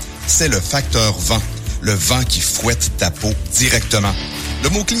moins 20, c'est le facteur vent. Le vent qui fouette ta peau directement. Le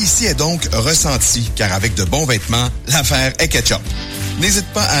mot-clé ici est donc ressenti, car avec de bons vêtements, l'affaire est ketchup. N'hésite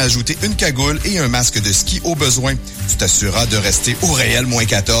pas à ajouter une cagoule et un masque de ski au besoin. Tu t'assureras de rester au réel moins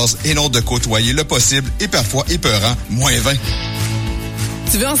 14 et non de côtoyer le possible et parfois épeurant moins 20.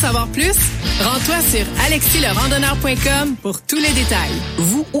 Tu veux en savoir plus? Rends-toi sur alexilerandonneur.com pour tous les détails.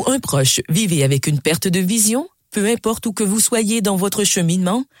 Vous ou un proche vivez avec une perte de vision? Peu importe où que vous soyez dans votre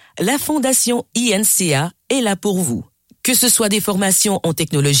cheminement, la Fondation INCA est là pour vous. Que ce soit des formations en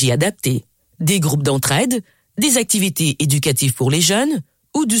technologie adaptée, des groupes d'entraide, des activités éducatives pour les jeunes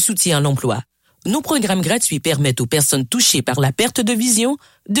ou du soutien à l'emploi. Nos programmes gratuits permettent aux personnes touchées par la perte de vision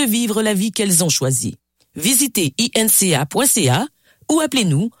de vivre la vie qu'elles ont choisie. Visitez inca.ca ou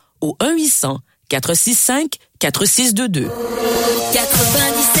appelez-nous au 1-800-465-4622. 97.3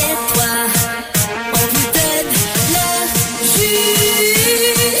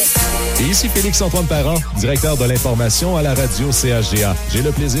 Ici Félix-Antoine Parent, directeur de l'information à la radio CHGA. J'ai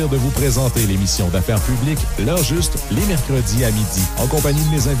le plaisir de vous présenter l'émission d'affaires publiques L'heure juste, les mercredis à midi. En compagnie de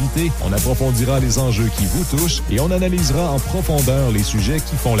mes invités, on approfondira les enjeux qui vous touchent et on analysera en profondeur les sujets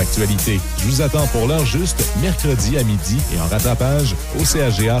qui font l'actualité. Je vous attends pour L'heure juste, mercredi à midi et en rattrapage au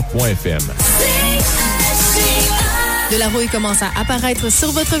chga.fm. De la rouille commence à apparaître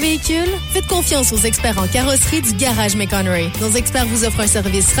sur votre véhicule? Faites confiance aux experts en carrosserie du Garage McConroy. Nos experts vous offrent un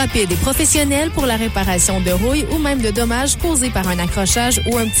service rapide et professionnel pour la réparation de rouille ou même de dommages causés par un accrochage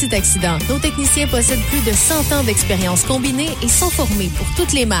ou un petit accident. Nos techniciens possèdent plus de 100 ans d'expérience combinée et sont formés pour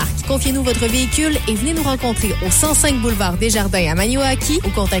toutes les marques. Confiez-nous votre véhicule et venez nous rencontrer au 105 Boulevard des Jardins à Maniwaki ou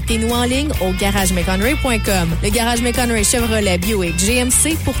contactez-nous en ligne au garagemcconroy.com. Le Garage McConroy Chevrolet, Buick,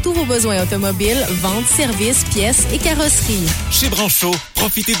 GMC pour tous vos besoins automobiles, vente, services, pièces et carrosserie. Chez Branchot,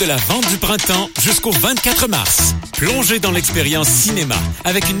 profitez de la vente du printemps jusqu'au 24 mars. Plongez dans l'expérience cinéma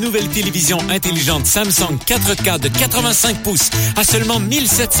avec une nouvelle télévision intelligente Samsung 4K de 85 pouces à seulement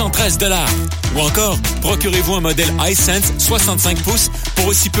 1713 $. Ou encore, procurez-vous un modèle iSense 65 pouces pour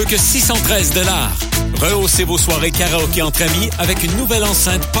aussi peu que 613 $. Rehaussez vos soirées karaoké entre amis avec une nouvelle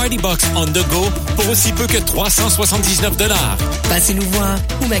enceinte Party Box on the go pour aussi peu que 379 $. Passez nous voir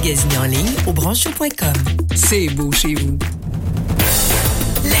ou magasinez en ligne au branchot.com. C'est beau chez vous.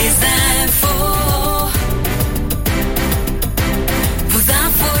 Les infos. Vos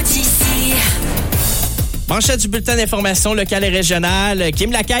infos d'ici. Manchette du bulletin d'information locale et régionale.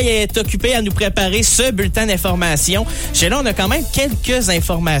 Kim Lacaille est occupée à nous préparer ce bulletin d'information. Chez là, on a quand même quelques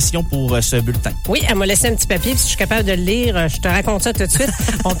informations pour ce bulletin. Oui, elle m'a laissé un petit papier, puis si je suis capable de le lire, je te raconte ça tout de suite.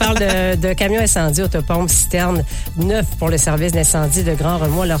 On parle de camion incendie, autopompe, citerne, neuf pour le service d'incendie de Grand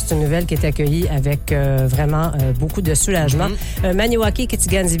Remous. Alors, c'est une nouvelle qui est accueillie avec vraiment beaucoup de soulagement. Maniwaki,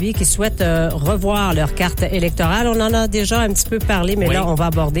 Kitigan-Zibi qui souhaitent revoir leur carte électorale. On en a déjà un petit peu parlé, mais là, on va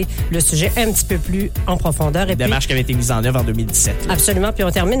aborder le sujet un petit peu plus en profondeur. profondeur. Une démarche qui avait été mise en œuvre en 2017. Là. Absolument. Puis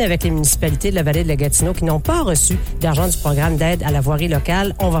on termine avec les municipalités de la vallée de la Gatineau qui n'ont pas reçu d'argent du programme d'aide à la voirie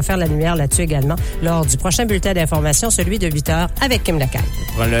locale. On va faire la lumière là-dessus également lors du prochain bulletin d'information, celui de 8h avec Kim Lacal.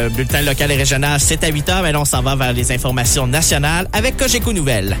 Pour le bulletin local et régional, c'est à 8h, mais là, on s'en va vers les informations nationales avec Cogeco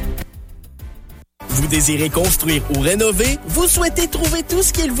Nouvelles. Vous désirez construire ou rénover? Vous souhaitez trouver tout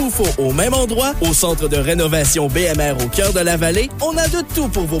ce qu'il vous faut au même endroit? Au centre de rénovation BMR au cœur de la vallée, on a de tout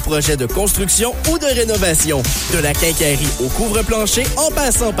pour vos projets de construction ou de rénovation. De la quincaillerie au couvre-plancher, en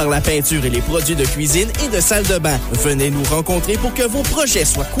passant par la peinture et les produits de cuisine et de salle de bain. Venez nous rencontrer pour que vos projets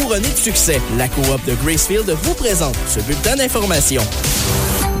soient couronnés de succès. La coop de Gracefield vous présente ce bulletin d'information.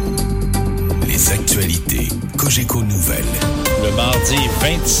 Les actualités Cogeco Nouvelles. Le mardi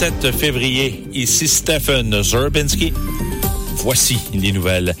 27 février, ici Stephen Zerbinski. Voici les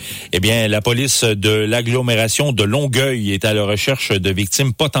nouvelles. Eh bien, la police de l'agglomération de Longueuil est à la recherche de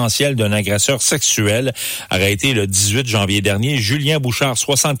victimes potentielles d'un agresseur sexuel. Arrêté le 18 janvier dernier, Julien Bouchard,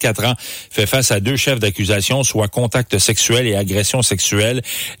 64 ans, fait face à 2 chefs d'accusation, soit contact sexuel et agression sexuelle.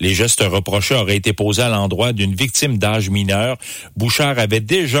 Les gestes reprochés auraient été posés à l'endroit d'une victime d'âge mineur. Bouchard avait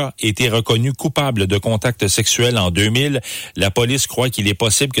déjà été reconnu coupable de contact sexuel en 2000. La police croit qu'il est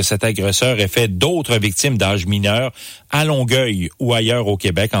possible que cet agresseur ait fait d'autres victimes d'âge mineur à Longueuil ou ailleurs au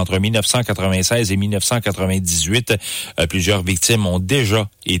Québec entre 1996 et 1998. Plusieurs victimes ont déjà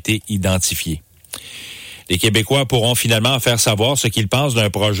été identifiées. Les Québécois pourront finalement faire savoir ce qu'ils pensent d'un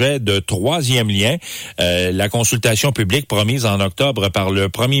projet de 3e lien. La consultation publique promise en octobre par le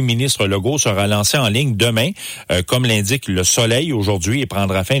premier ministre Legault sera lancée en ligne demain, comme l'indique Le Soleil aujourd'hui, et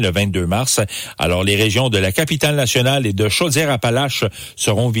prendra fin le 22 mars. Alors, les régions de la Capitale-Nationale et de Chaudière-Appalaches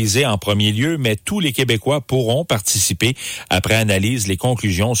seront visées en premier lieu, mais tous les Québécois pourront participer. Après analyse, les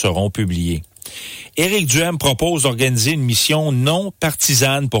conclusions seront publiées. Éric Duhem propose d'organiser une mission non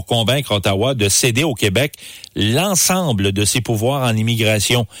partisane pour convaincre Ottawa de céder au Québec l'ensemble de ses pouvoirs en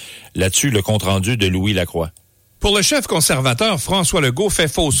immigration. Là-dessus, le compte-rendu de Louis Lacroix. Pour le chef conservateur, François Legault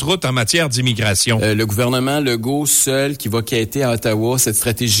fait fausse route en matière d'immigration. Le gouvernement Legault seul qui va quêter à Ottawa, cette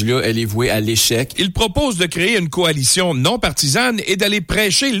stratégie-là, elle est vouée à l'échec. Il propose de créer une coalition non partisane et d'aller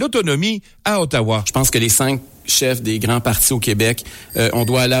prêcher l'autonomie à Ottawa. Je pense que les 5 chefs des grands partis au Québec, on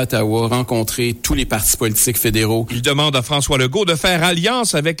doit aller à Ottawa, rencontrer tous les partis politiques fédéraux. Il demande à François Legault de faire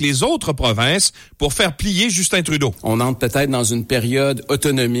alliance avec les autres provinces pour faire plier Justin Trudeau. On entre peut-être dans une période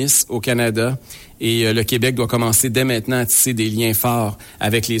autonomiste au Canada et le Québec doit commencer dès maintenant à tisser des liens forts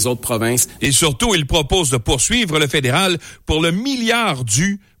avec les autres provinces. Et surtout, il propose de poursuivre le fédéral pour le milliard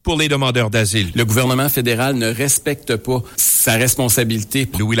dû pour les demandeurs d'asile. Le gouvernement fédéral ne respecte pas sa responsabilité.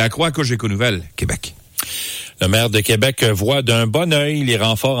 Louis Lacroix, Cogeco Nouvelles, Québec. Le maire de Québec voit d'un bon œil les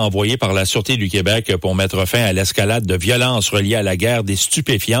renforts envoyés par la Sûreté du Québec pour mettre fin à l'escalade de violences reliées à la guerre des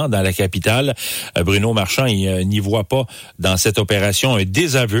stupéfiants dans la capitale. Bruno Marchand n'y voit pas dans cette opération un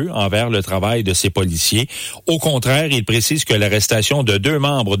désaveu envers le travail de ses policiers. Au contraire, il précise que l'arrestation de 2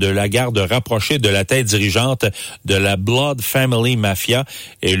 membres de la garde rapprochée de la tête dirigeante de la Blood Family Mafia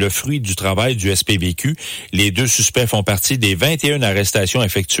est le fruit du travail du SPVQ. Les 2 suspects font partie des 21 arrestations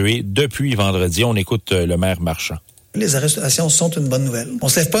effectuées depuis vendredi. On écoute le maire Marchand. Les arrestations sont une bonne nouvelle. On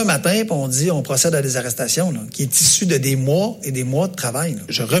se lève pas un matin et on dit on procède à des arrestations, qui est issu de des mois et des mois de travail.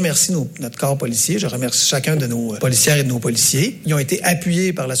 Je remercie notre corps policier, je remercie chacun de nos policières et de nos policiers. Ils ont été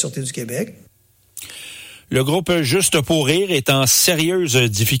appuyés par la Sûreté du Québec. Le groupe Juste pour rire est en sérieuse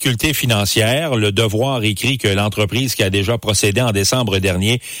difficulté financière. Le Devoir écrit que l'entreprise qui a déjà procédé en décembre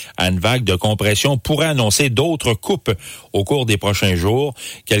dernier à une vague de compression pourrait annoncer d'autres coupes au cours des prochains jours.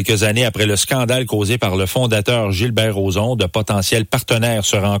 Quelques années après le scandale causé par le fondateur Gilbert Rozon, de potentiels partenaires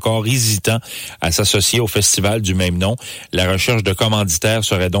seraient encore hésitants à s'associer au festival du même nom. La recherche de commanditaires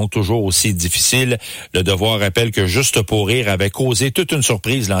serait donc toujours aussi difficile. Le Devoir rappelle que Juste pour rire avait causé toute une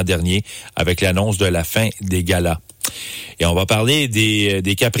surprise l'an dernier avec l'annonce de la fin des galas. Et on va parler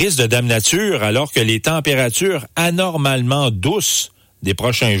des caprices de Dame Nature alors que les températures anormalement douces des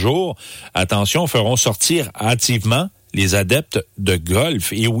prochains jours, attention, feront sortir hâtivement les adeptes de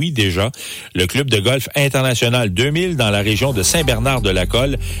golf. Et oui, déjà, le club de golf international 2000 dans la région de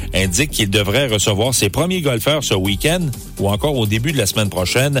Saint-Bernard-de-la-Colle indique qu'il devrait recevoir ses premiers golfeurs ce week-end ou encore au début de la semaine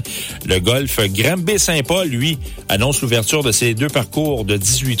prochaine. Le golf Granby-Saint-Paul, lui, annonce l'ouverture de ses 2 parcours de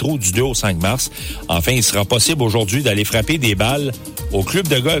 18 trous du 2 au 5 mars. Enfin, il sera possible aujourd'hui d'aller frapper des balles au club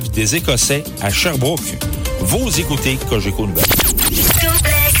de golf des Écossais à Sherbrooke. Vous écoutez Cogeco Nouvelles.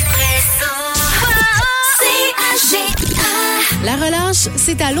 La relâche,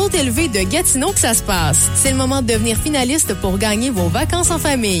 c'est à l'Hôtel-V de Gatineau que ça se passe. C'est le moment de devenir finaliste pour gagner vos vacances en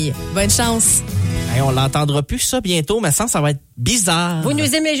famille. Bonne chance! Hey, on l'entendra plus ça bientôt, mais ça va être bizarre. Vous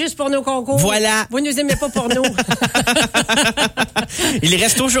nous aimez juste pour nos concours. Voilà. Vous nous aimez pas pour nous. Il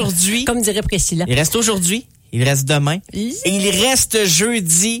reste aujourd'hui. Comme dirait Priscilla. Il reste aujourd'hui. Il reste demain. Et il reste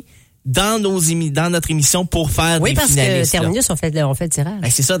jeudi dans notre émission pour faire des finalistes. Oui, parce que Terminus, on fait le tirage. Ben,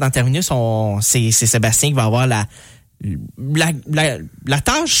 c'est ça, dans Terminus, c'est Sébastien qui va avoir la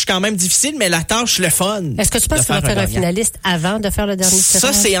tâche quand même difficile, mais la tâche le fun. Est-ce que tu penses qu'il va faire un finaliste avant de faire le dernier tirage?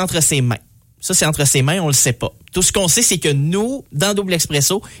 Ça, c'est entre ses mains. On le sait pas. Tout ce qu'on sait, c'est que nous, dans Double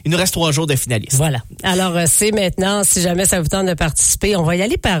Expresso, il nous reste 3 jours de finalistes. Voilà. Alors, c'est maintenant, si jamais ça vous tente de participer, on va y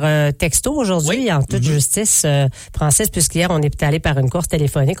aller par texto aujourd'hui, en toute justice, Francis, puisqu'hier, on est allé par une course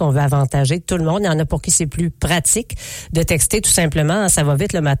téléphonique. On veut avantager tout le monde. Il y en a pour qui c'est plus pratique de texter, tout simplement. Ça va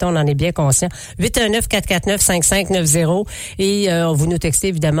vite le matin, on en est bien conscient. 819-449-5590. Et vous nous textez,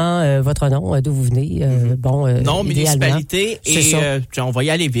 évidemment, votre nom, d'où vous venez. Nom, municipalité. Et on va y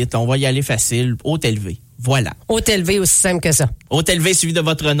aller vite, on va y aller facile. Hôtel V. Voilà. Hôtel V, aussi simple que ça. Hôtel V suivi de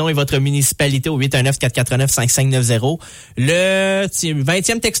votre nom et votre municipalité au 819-449-5590. Le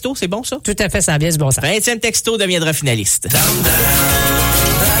 20e texto, c'est bon ça? Tout à fait, ça a bien du bon sens. 20e texto deviendra finaliste.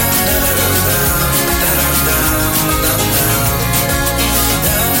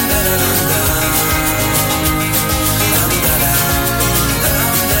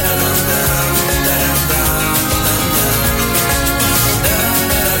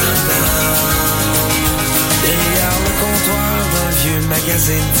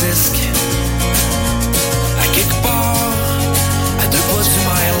 Magazine disque à quelque part à 2 pas du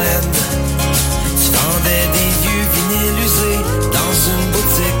Myland, tu vendais des vieux vinyles usés dans une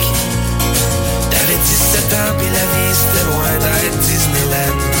boutique. T'avais 17 ans pis la vie c'était loin d'être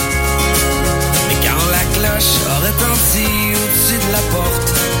Disneyland. Mais quand la cloche a retenti au-dessus de la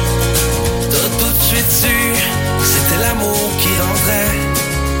porte, t'as tout de suite su que c'était l'amour qui rentrait.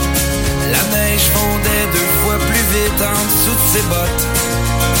 La neige fondait 2 fois plus vite en dessous de ses bottes.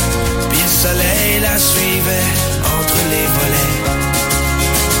 Puis le soleil la suivait entre les volets.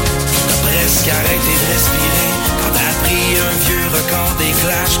 T'as presque arrêté de respirer quand t'as pris un vieux record des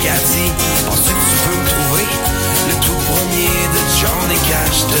Clash qui a dit: penses-tu que tu peux me trouver le tout premier de Johnny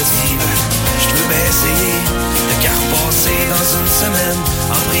Cash? T'as dit: je veux bien essayer de qu'à repasser dans une semaine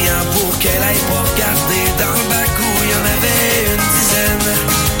en priant pour qu'elle aille pas regarder dans le bac où il y en avait une dizaine.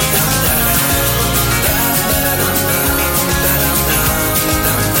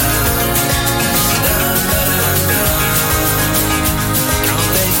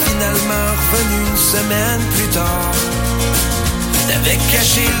 Revenu une semaine plus tard, t'avais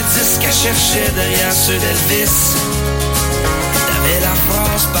caché le disque qu'elle cherchait derrière ceux d'Elvis. T'avais la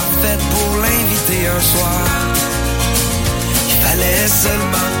phrase parfaite pour l'inviter un soir. Il fallait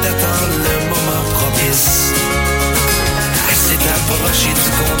seulement t'attendre le moment propice. Elle s'est approchée du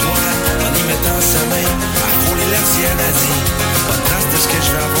comptoir en y mettant sa main à frôler la sienne. A dit: pas de trace de ce que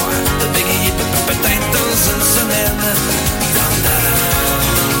je vais avoir, de bégayer peut-être dans une semaine.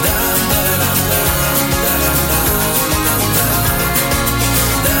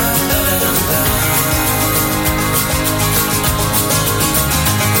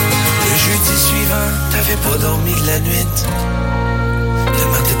 T'avais pas dormi de la nuit,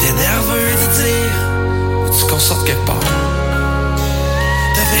 tellement t'étais nerveux de dire faut-tu qu'on sorte quelque part.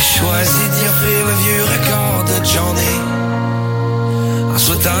 T'avais choisi d'y offrir le vieux record de Johnny en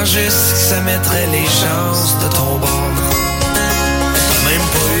souhaitant juste que ça mettrait les chances de ton bord. T'as même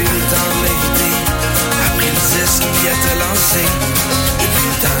pas eu le temps de l'inviter, après le disque puis à te lancer. Depuis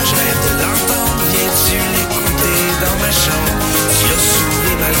le temps je rêve de l'entendre, viens-tu l'écouter dans ma chambre? Tu as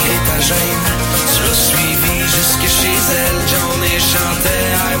souri malgré ta gêne, tu l'as suivi jusque chez elle. Johnny chantait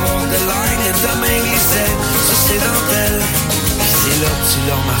I walk the line et demain glissait sur ses dentelles. Puis c'est là que tu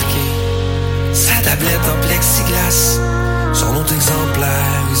l'as remarqué, sa tablette en plexiglas, son autre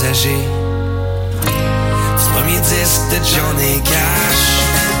exemplaire usagé du premier disque de Johnny Cash.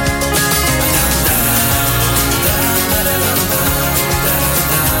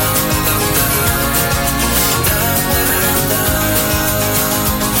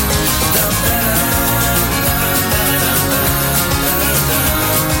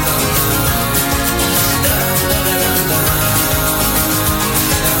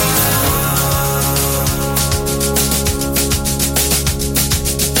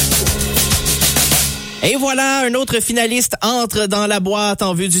 Et voilà, un autre finaliste entre dans la boîte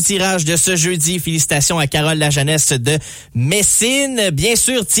en vue du tirage de ce jeudi. Félicitations à Carole Lajeunesse de Messine. Bien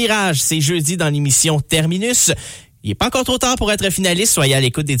sûr, tirage, c'est jeudi dans l'émission Terminus. Il n'est pas encore trop tard pour être finaliste. Soyez à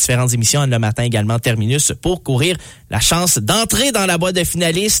l'écoute des différentes émissions le matin également Terminus pour courir la chance d'entrer dans la boîte de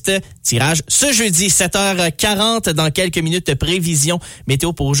finalistes. Tirage ce jeudi, 7h40. Dans quelques minutes, prévision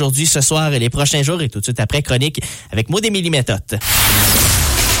météo pour aujourd'hui, ce soir et les prochains jours. Et tout de suite après, chronique avec Maud Émilie Méthode.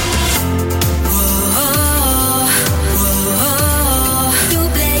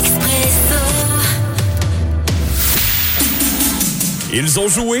 Ils ont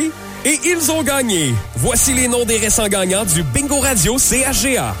joué et ils ont gagné. Voici les noms des récents gagnants du Bingo Radio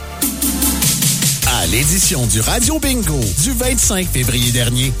CHGA. À l'édition du Radio Bingo du 25 février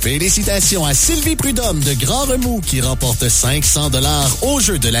dernier, félicitations à Sylvie Prudhomme de Grand Remous qui remporte 500 $ au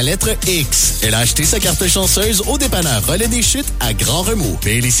jeu de la lettre X. Elle a acheté sa carte chanceuse au dépanneur Relais des Chutes à Grand Remous.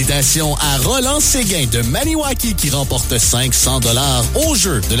 Félicitations à Roland Séguin de Maniwaki qui remporte 500 $ au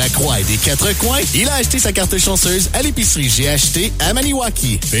jeu de la Croix et des Quatre Coins. Il a acheté sa carte chanceuse à l'épicerie GHT à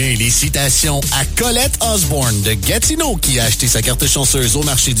Maniwaki. Félicitations à Colette Osborne de Gatineau qui a acheté sa carte chanceuse au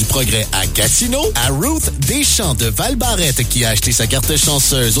marché du Progrès à Gatineau. À Ruth Deschamps de Val-Barrette qui a acheté sa carte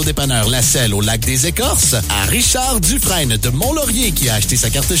chanceuse au dépanneur La Selle au Lac des Écorces. À Richard Dufresne de Mont-Laurier qui a acheté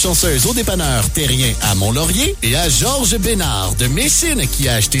sa carte chanceuse au dépanneur Terrien à Mont-Laurier. Et à Georges Bénard de Messine qui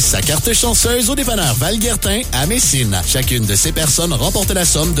a acheté sa carte chanceuse au dépanneur Valguertin à Messine. Chacune de ces personnes remporte la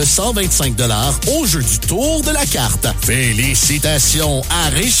somme de 125 $ au jeu du tour de la carte. Félicitations à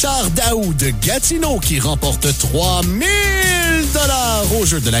Richard Daou de Gatineau qui remporte 3000 $ au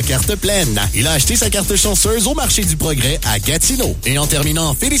jeu de la carte pleine. Il a acheté sa carte chanceuse au marché du Progrès à Gatineau. Et en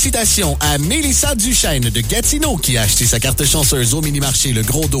terminant, félicitations à Mélissa Duchesne de Gatineau qui a acheté sa carte chanceuse au mini-marché Le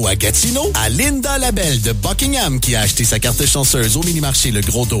Gros Dos à Gatineau. À Linda Labelle de Buckingham qui a acheté sa carte chanceuse au mini-marché Le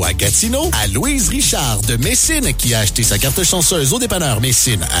Gros Dos à Gatineau. À Louise Richard de Messine qui a acheté sa carte chanceuse au dépanneur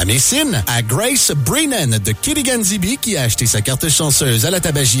Messine à Messine. À Grace Brennan de Kitigan-Zibi qui a acheté sa carte chanceuse à la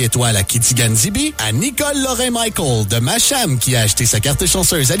Tabagie Étoile à Kitigan-Zibi. À Nicole Lorrain-Michael de Macham qui a acheté sa carte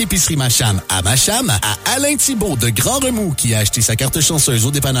chanceuse à l'épicerie Macham à Macham, à Alain Thibault de Grand Remous qui a acheté sa carte chanceuse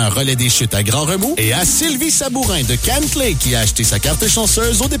au dépanneur Relais des Chutes à Grand Remous et à Sylvie Sabourin de Kentley qui a acheté sa carte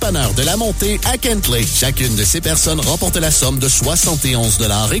chanceuse au dépanneur de la Montée à Kentley. Chacune de ces personnes remporte la somme de 71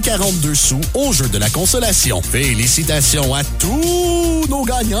 $ et 42 sous au jeu de la consolation. Félicitations à tous nos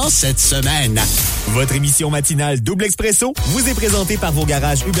gagnants cette semaine. Votre émission matinale Double Expresso vous est présentée par vos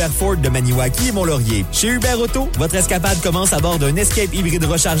garages Hubert Ford de Maniwaki et Mont-Laurier. Chez Hubert Auto, votre escapade commence à bord d'un Escape hybride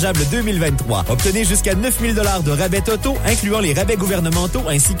rechargeable 2023. Obtenez jusqu'à 9 000 $ de rabais totaux, incluant les rabais gouvernementaux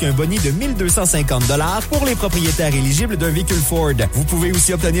ainsi qu'un boni de 1 250 $ pour les propriétaires éligibles d'un véhicule Ford. Vous pouvez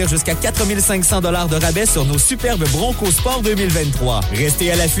aussi obtenir jusqu'à 4 500 $ de rabais sur nos superbes Bronco Sport 2023.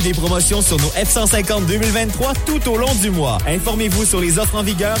 Restez à l'affût des promotions sur nos F-150 2023 tout au long du mois. Informez-vous sur les offres en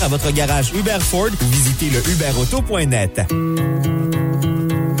vigueur à votre garage Hubert Ford ou visitez le hubertauto.net.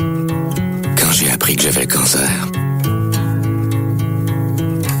 Quand j'ai appris que j'avais le cancer,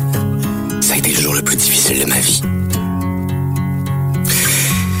 ça a été le jour le plus difficile de ma vie.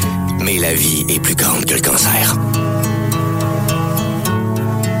 Mais la vie est plus grande que le cancer.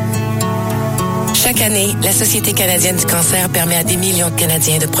 Chaque année, la Société canadienne du cancer permet à des millions de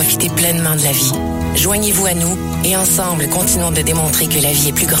Canadiens de profiter pleinement de la vie. Joignez-vous à nous et ensemble, continuons de démontrer que la vie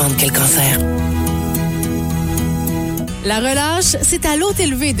est plus grande que le cancer. La relâche, c'est à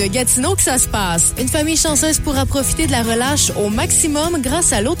l'Hôtel-V de Gatineau que ça se passe. Une famille chanceuse pourra profiter de la relâche au maximum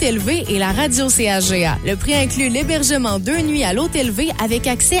grâce à l'Hôtel-V et la radio CHGA. Le prix inclut l'hébergement 2 nuits à l'Hôtel-V avec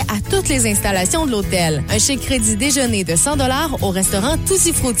accès à toutes les installations de l'hôtel. Un chèque crédit déjeuner de 100 $ au restaurant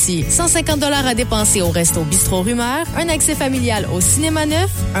Tutti Frutti, 150 $ à dépenser au resto Bistrot Rumeur, un accès familial au cinéma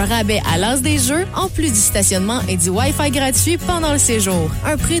neuf, un rabais à l'as des jeux, en plus du stationnement et du Wi-Fi gratuit pendant le séjour.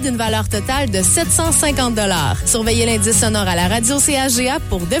 Un prix d'une valeur totale de 750 $. Surveillez l'indice sonore à la radio CHGA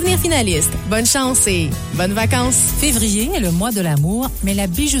pour devenir finaliste. Bonne chance et bonnes vacances. Février est le mois de l'amour, mais la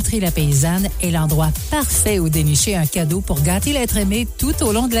bijouterie La Paysanne est l'endroit parfait où dénicher un cadeau pour gâter l'être aimé tout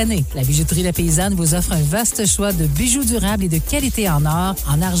au long de l'année. La bijouterie La Paysanne vous offre un vaste choix de bijoux durables et de qualité en or,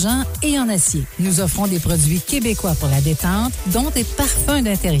 en argent et en acier. Nous offrons des produits québécois pour la détente, dont des parfums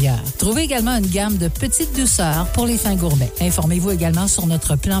d'intérieur. Trouvez également une gamme de petites douceurs pour les fins gourmets. Informez-vous également sur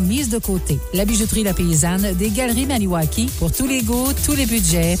notre plan mise de côté. La bijouterie La Paysanne des Galeries Maniwaki pour tous les goûts, tous les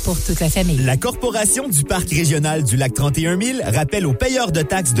budgets, pour toute la famille. La Corporation du Parc régional du Lac 31 000 rappelle aux payeurs de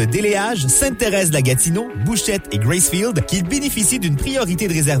taxes de déléage Sainte-Thérèse-la-Gatineau, Bouchette et Gracefield qu'ils bénéficient d'une priorité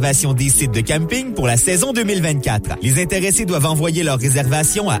de réservation des sites de camping pour la saison 2024. Les intéressés doivent envoyer leur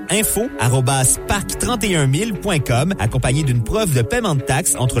réservation à info@parc31000.com accompagné d'une preuve de paiement de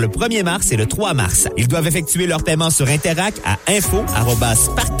taxes entre le 1er mars et le 3 mars. Ils doivent effectuer leur paiement sur Interac à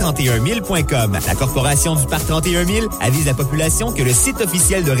info@parc31000.com. La Corporation du Parc 31 000 avise la population que le site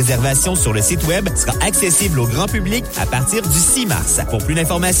officiel de réservation sur le site web sera accessible au grand public à partir du 6 mars. Pour plus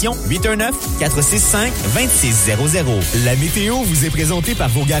d'informations, 819-465-2600. La météo vous est présentée par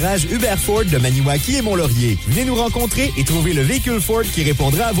vos garages Hubert Ford de Maniwaki et Mont-Laurier. Venez nous rencontrer et trouver le véhicule Ford qui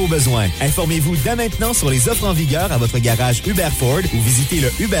répondra à vos besoins. Informez-vous dès maintenant sur les offres en vigueur à votre garage Hubert Ford ou visitez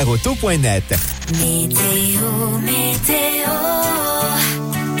le hubertauto.net. Météo.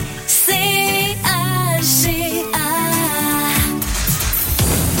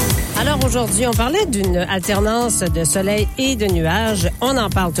 Alors aujourd'hui, on parlait d'une alternance de soleil et de nuages. On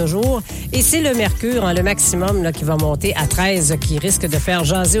en parle toujours. Et c'est le mercure, le maximum là, qui va monter à 13, qui risque de faire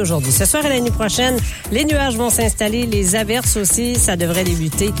jaser aujourd'hui. Ce soir et la nuit prochaine, les nuages vont s'installer. Les averses aussi, ça devrait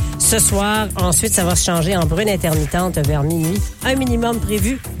débuter ce soir. Ensuite, ça va se changer en bruine intermittente vers minuit. Un minimum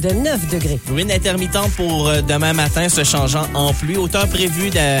prévu de 9 degrés. Bruine intermittente pour demain matin se changeant en pluie. Hauteur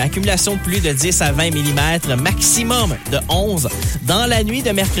prévue d'accumulation de pluie de 10 à 20 mm, maximum de 11. Dans la nuit de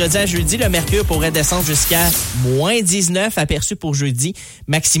mercredi à jeudi, le mercure pourrait descendre jusqu'à moins 19, aperçu pour jeudi.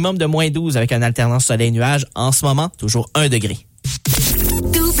 Maximum de moins 12 avec une alternance soleil-nuage. En ce moment, toujours 1 degré.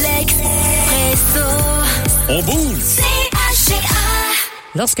 Double expresso. On bouge!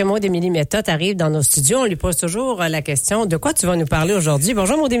 Lorsque Maud Émilie Méthode arrive dans nos studios, on lui pose toujours la question « De quoi tu vas nous parler aujourd'hui? »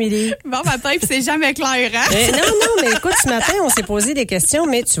 Bonjour Maud Émilie. Bon matin, puis c'est jamais clair, hein? Non, mais écoute, ce matin, on s'est posé des questions,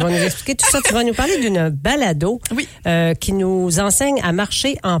 mais tu vas nous expliquer tout ça. Tu vas nous parler d'une balado qui nous enseigne à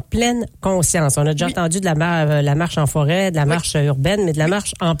marcher en pleine conscience. On a déjà entendu de la marche en forêt, de la marche urbaine, mais de la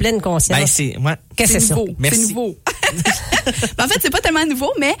marche en pleine conscience. Qu'est-ce que c'est nouveau. ça? Merci. C'est nouveau. En fait, c'est pas tellement nouveau,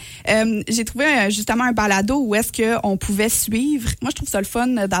 mais j'ai trouvé justement un balado où est-ce qu'on pouvait suivre. Moi, je trouve ça le fun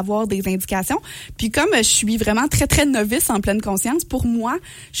d'avoir des indications. Puis comme je suis vraiment très, très novice en pleine conscience, pour moi,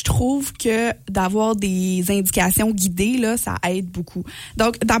 je trouve que d'avoir des indications guidées, là, ça aide beaucoup.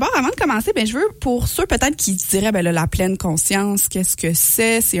 Donc, d'abord, avant de commencer, je veux, pour ceux peut-être qui diraient, la pleine conscience, qu'est-ce que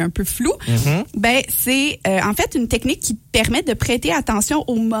c'est? C'est un peu flou. Mm-hmm. C'est en fait une technique qui permet de prêter attention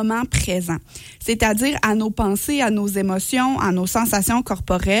au moment présent. C'est-à-dire à nos pensées, à nos émotions, à nos sensations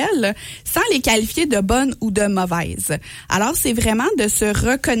corporelles, sans les qualifier de bonnes ou de mauvaises. Alors, c'est vraiment de se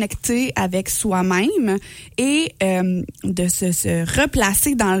reconnecter avec soi-même et de se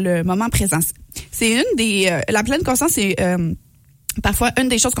replacer dans le moment présent. C'est une des... la pleine conscience, c'est... parfois, une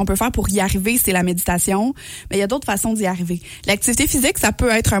des choses qu'on peut faire pour y arriver, c'est la méditation. Mais il y a d'autres façons d'y arriver. L'activité physique, ça peut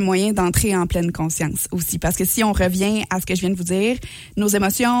être un moyen d'entrer en pleine conscience aussi. Parce que si on revient à ce que je viens de vous dire, nos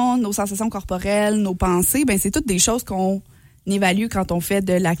émotions, nos sensations corporelles, nos pensées, c'est toutes des choses qu'on évalue quand on fait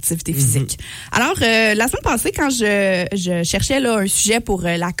de l'activité physique. Alors, la semaine passée, quand je cherchais là, un sujet pour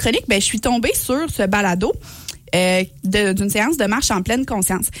la chronique, je suis tombée sur ce balado. D'une séance de marche en pleine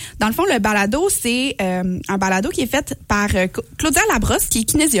conscience. Dans le fond, le balado, c'est un balado qui est fait par Claudia Labrosse, qui est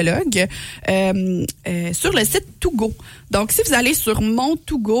kinésiologue, sur le site Tougo. Donc, si vous allez sur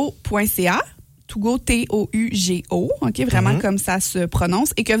montougo.ca, Tougo, T-O-U-G-O, vraiment comme ça se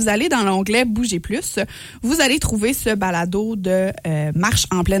prononce, et que vous allez dans l'onglet « Bougez plus », vous allez trouver ce balado de marche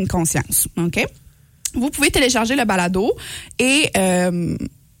en pleine conscience. Vous pouvez télécharger le balado et...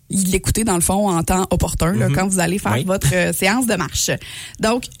 l'écouter dans le fond en temps opportun quand vous allez faire votre séance de marche.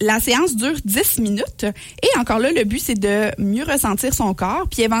 Donc, la séance dure 10 minutes et encore là, le but, c'est de mieux ressentir son corps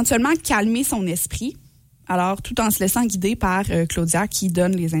puis éventuellement calmer son esprit. Alors, tout en se laissant guider par Claudia qui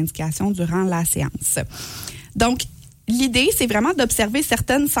donne les indications durant la séance. Donc, l'idée, c'est vraiment d'observer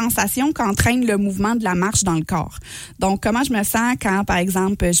certaines sensations qu'entraîne le mouvement de la marche dans le corps. Donc, comment je me sens quand, par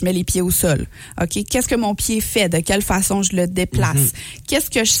exemple, je mets les pieds au sol? Qu'est-ce que mon pied fait? De quelle façon je le déplace? Qu'est-ce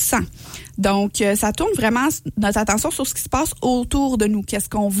que je sens? Donc, ça tourne vraiment notre attention sur ce qui se passe autour de nous. Qu'est-ce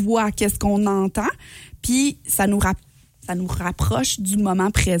qu'on voit? Qu'est-ce qu'on entend? Puis, ça nous rapproche du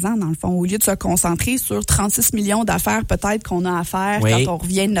moment présent, dans le fond. Au lieu de se concentrer sur 36 millions d'affaires peut-être qu'on a à faire quand on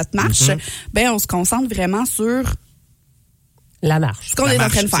revient de notre marche, on se concentre vraiment sur... la marche. Ce qu'on est en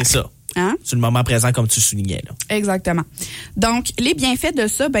train de faire. C'est ça. C'est le moment présent, comme tu soulignais. Là. Exactement. Donc, les bienfaits de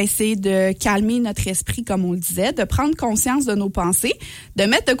ça, c'est de calmer notre esprit, comme on le disait, de prendre conscience de nos pensées, de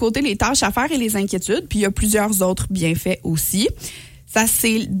mettre de côté les tâches à faire et les inquiétudes. Puis, il y a plusieurs autres bienfaits aussi. Ça,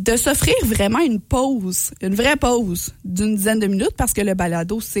 c'est de s'offrir vraiment une pause, une vraie pause d'une dizaine de minutes, parce que le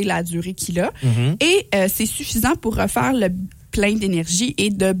balado, c'est la durée qu'il a. Et c'est suffisant pour refaire le plein d'énergie et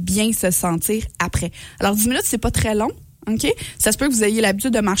de bien se sentir après. Alors, 10 minutes, c'est pas très long. Ça se peut que vous ayez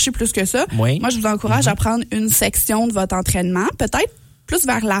l'habitude de marcher plus que ça. Moi, je vous encourage à prendre une section de votre entraînement, peut-être plus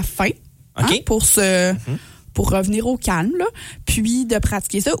vers la fin, pour revenir au calme, là, puis de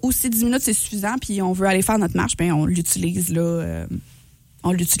pratiquer ça. Ou si 10 minutes, c'est suffisant, puis on veut aller faire notre marche, on l'utilise là,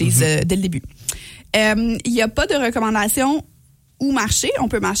 dès le début. Il n'y a pas de recommandation où marcher. On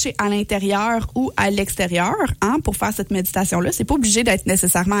peut marcher à l'intérieur ou à l'extérieur pour faire cette méditation-là. C'est pas obligé d'être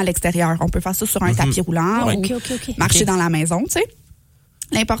nécessairement à l'extérieur. On peut faire ça sur un tapis roulant ou marcher dans la maison, tu sais.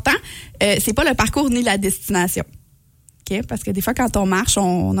 L'important, c'est pas le parcours ni la destination. Okay? Parce que des fois, quand on marche,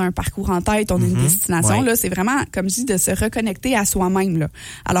 on a un parcours en tête, on a une destination. Là, c'est vraiment, comme je dis, de se reconnecter à soi-même. Là.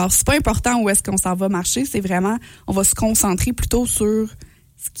 Alors, c'est pas important où est-ce qu'on s'en va marcher. C'est vraiment, on va se concentrer plutôt sur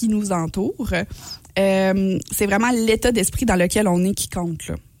ce qui nous entoure. C'est vraiment l'état d'esprit dans lequel on est qui compte,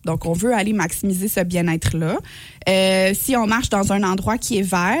 là. Donc, on veut aller maximiser ce bien-être-là. Si on marche dans un endroit qui est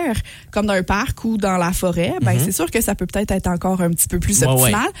vert, comme dans un parc ou dans la forêt, ben c'est sûr que ça peut peut-être être encore un petit peu plus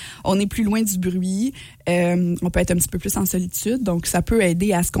optimal. On est plus loin du bruit. On peut être un petit peu plus en solitude. Donc, ça peut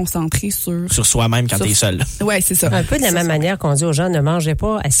aider à se concentrer sur soi-même quand t'es seul. Oui, c'est ça. Un peu de la même manière qu'on dit aux gens, ne mangez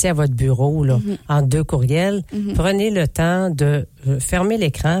pas assis à votre bureau, là, en 2 courriels. Prenez le temps de fermer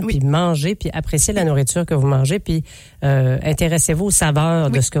l'écran, puis manger, puis apprécier la nourriture que vous mangez, puis intéressez-vous aux saveurs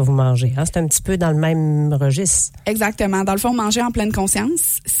de ce que vous mangez. Hein? C'est un petit peu dans le même registre. Exactement. Dans le fond, manger en pleine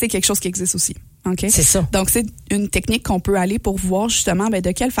conscience, c'est quelque chose qui existe aussi. Okay? C'est ça. Donc, c'est une technique qu'on peut aller pour voir justement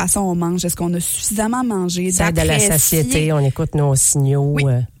de quelle façon on mange. Est-ce qu'on a suffisamment mangé? Ça aide à la satiété, on écoute nos signaux.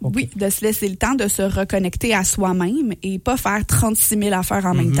 Oui, de se laisser le temps de se reconnecter à soi-même et pas faire 36 000 affaires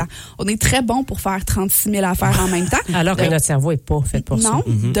en même temps. On est très bon pour faire 36 000 affaires en même temps. Alors que notre cerveau n'est pas fait pour ça. Non,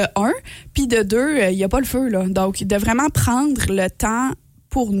 de un. Puis de deux, il n'y a pas le feu, là. Donc, de vraiment prendre le temps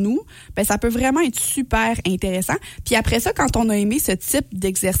pour nous, ben ça peut vraiment être super intéressant. Puis après ça, quand on a aimé ce type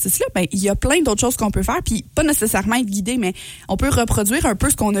d'exercice-là, ben il y a plein d'autres choses qu'on peut faire, puis pas nécessairement être guidé, mais on peut reproduire un peu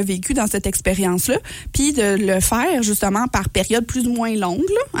ce qu'on a vécu dans cette expérience-là, puis de le faire justement par période plus ou moins longue.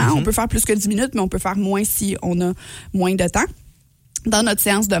 Là, On peut faire plus que 10 minutes, mais on peut faire moins si on a moins de temps dans notre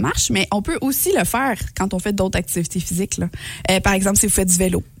séance de marche, mais on peut aussi le faire quand on fait d'autres activités physiques. Là. Par exemple, si vous faites du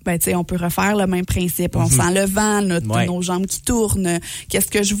vélo, ben on peut refaire le même principe. On sent le vent, nos jambes qui tournent, qu'est-ce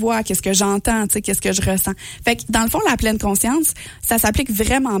que je vois, qu'est-ce que j'entends, qu'est-ce que je ressens. Fait que dans le fond, la pleine conscience, ça s'applique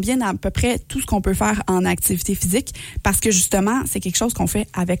vraiment bien à peu près tout ce qu'on peut faire en activité physique, parce que justement, c'est quelque chose qu'on fait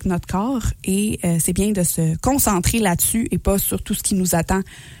avec notre corps et c'est bien de se concentrer là-dessus et pas sur tout ce qui nous attend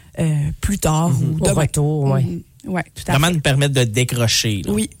plus tard ou demain. Au retour, Oui, tout à fait. Vraiment nous permettre de décrocher.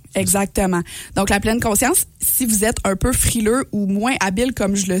 Là. Oui, exactement. Donc, la pleine conscience, si vous êtes un peu frileux ou moins habile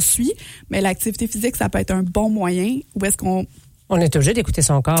comme je le suis, mais l'activité physique, ça peut être un bon moyen. Où est-ce qu'on... On est obligé d'écouter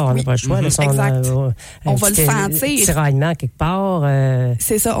son corps, on n'a pas le choix. Exact. On va le sentir. Tiraillement quelque part.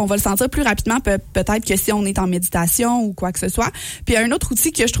 C'est ça, on va le sentir plus rapidement peut-être que si on est en méditation ou quoi que ce soit. Puis un autre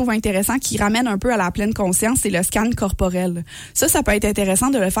outil que je trouve intéressant qui ramène un peu à la pleine conscience, c'est le scan corporel. Ça peut être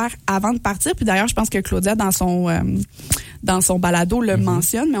intéressant de le faire avant de partir. Puis d'ailleurs, je pense que Claudia, dans son balado, le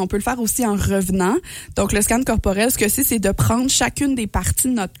mentionne, mais on peut le faire aussi en revenant. Donc le scan corporel, ce que c'est de prendre chacune des parties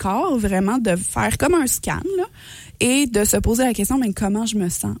de notre corps, vraiment de faire comme un scan, là, et de se poser la question, mais comment je me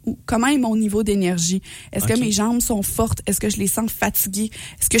sens? Ou comment est mon niveau d'énergie? Est-ce que mes jambes sont fortes? Est-ce que je les sens fatiguées?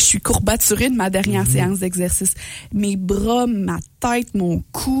 Est-ce que je suis courbaturée de ma dernière séance d'exercice? Mes bras, ma tête, mon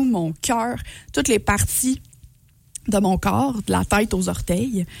cou, mon cœur, toutes les parties de mon corps, de la tête aux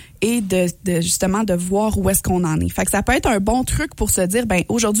orteils, et de justement de voir où est-ce qu'on en est. Fait que ça peut être un bon truc pour se dire, ben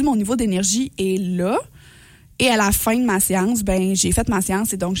aujourd'hui, mon niveau d'énergie est là, et à la fin de ma séance, ben j'ai fait ma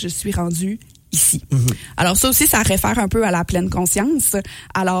séance et donc je suis rendue ici. Alors ça aussi, ça réfère un peu à la pleine conscience.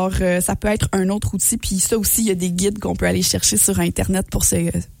 Alors ça peut être un autre outil. Puis ça aussi, il y a des guides qu'on peut aller chercher sur Internet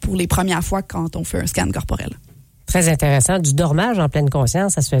pour les premières fois quand on fait un scan corporel. Très intéressant. Du dormage en pleine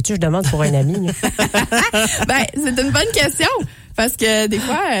conscience, ça se fait-tu? Je demande pour un ami. Ben, c'est une bonne question. Parce que des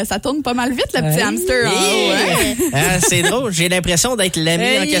fois, ça tourne pas mal vite, le petit hamster. C'est drôle. J'ai l'impression d'être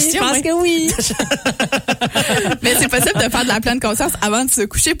l'ami en question. Je pense que oui. Mais c'est possible de faire de la pleine conscience avant de se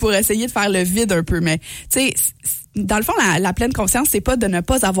coucher pour essayer de faire le vide un peu. Mais, tu sais, dans le fond, la pleine conscience, c'est pas de ne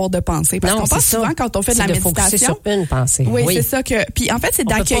pas avoir de pensée. Parce qu'on pense souvent quand on fait de la méditation. C'est sur une pensée. Oui, c'est ça que. Puis en fait, c'est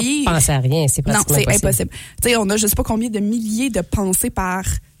d'accueillir. On peut pas penser à rien, c'est pratiquement impossible. Non, c'est impossible. Tu sais, on a je sais pas combien de milliers de pensées par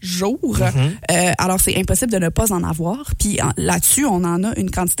jour. Alors, c'est impossible de ne pas en avoir. Puis là-dessus, on en a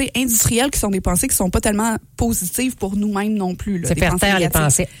une quantité industrielle qui sont des pensées qui sont pas tellement positives pour nous-mêmes non plus. Là, c'est faire taire les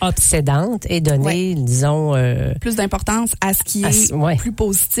pensées obsédantes et donner, disons... plus d'importance à ce qui est plus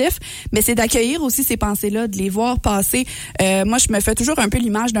positif. Mais c'est d'accueillir aussi ces pensées-là, de les voir passer. Moi, je me fais toujours un peu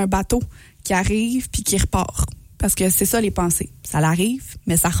l'image d'un bateau qui arrive puis qui repart. Parce que c'est ça les pensées. Ça l'arrive,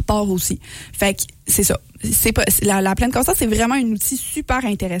 mais ça repart aussi. Fait que c'est ça. C'est pas la pleine conscience, c'est vraiment un outil super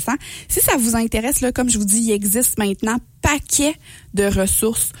intéressant. Si ça vous intéresse, là, comme je vous dis, il existe maintenant paquet de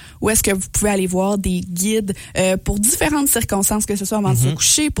ressources où est-ce que vous pouvez aller voir des guides pour différentes circonstances, que ce soit avant de se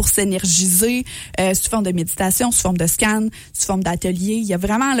coucher, pour s'énergiser, sous forme de méditation, sous forme de scan, sous forme d'atelier. Il y a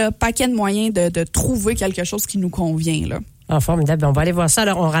vraiment là paquet de moyens de trouver quelque chose qui nous convient là. Ah, formidable. On va aller voir ça.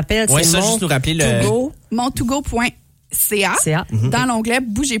 Alors, on rappelle, Ouais, c'est ça, juste nous rappeler le... montogo.ca. Dans l'onglet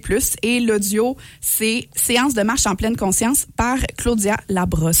Bougez plus. Et l'audio, c'est Séance de marche en pleine conscience par Claudia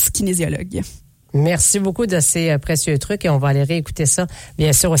Labrosse, kinésiologue. Merci beaucoup de ces précieux trucs et on va aller réécouter ça,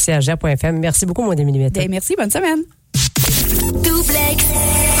 bien sûr, au CHG.fm. Merci beaucoup, mon Démillimètre. Merci, bonne semaine. Double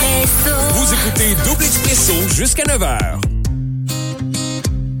Expresso. Vous écoutez Double Expresso jusqu'à 9h.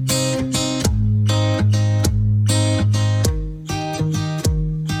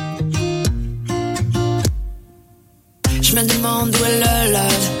 Je me demande où est le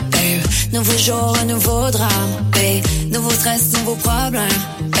love, babe. Nouveau jour, un nouveau drame, babe. Nouveau stress, nouveau problème,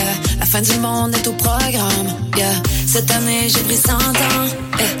 yeah. La fin du monde est au programme, yeah. Cette année, j'ai pris 100 ans,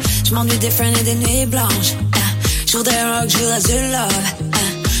 yeah. Je m'ennuie des friends et des nuits blanches, yeah. Je veux des rock, je veux la love, yeah.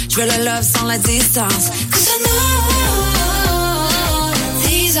 Je veux le love sans la distance. 'Cause I know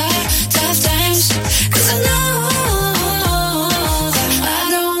these are tough times. 'Cause I know I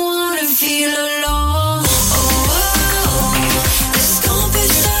don't wanna feel alone.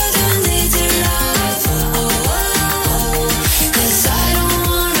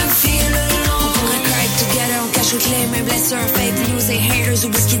 Toutes les mes blessures, fake news et haters,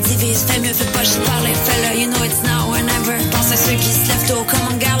 ou ce qui divise, fait mieux, fait pas juste parler, fais-le, you know it's now or never. Pense à ceux qui se lèvent tôt, comme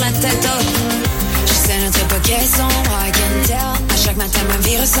on garde la tête haute. Je sais notre époque est sombre, I can tell. À chaque matin, ma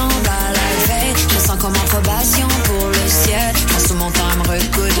vie ressemble à la veille. Je me sens comme en probation pour le ciel. Quand sous mon temps, me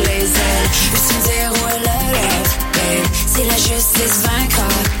recoudre les ailes. Peux-tu me dire où est le love, babe? Si la justice vaincra,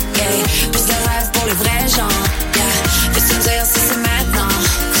 yeah. Plus de rêves pour les vrais gens, yeah. Peux-tu me dire si c'est maintenant?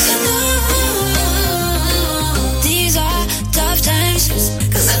 Times,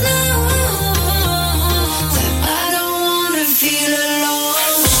 'cause I know that I don't wanna feel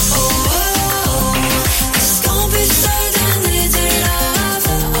alone. Oh, oh, oh. Est-ce qu'on peut se donner de love?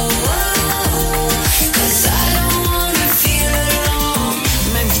 Oh, oh, oh. 'Cause I don't wanna feel alone.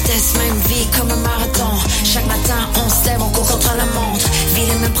 Même vitesse, même vie, comme un marathon. Chaque matin, on se lève, on court contre la montre. Vis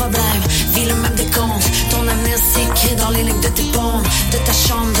les mêmes problèmes, vis le même décompte. Ton avenir s'écrit dans les lignes de tes paumes. De ta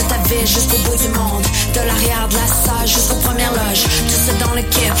chambre, de ta vie, jusqu'au bout du monde. De l'arrière de la salle jusqu'aux premières loges. Tout ceux dans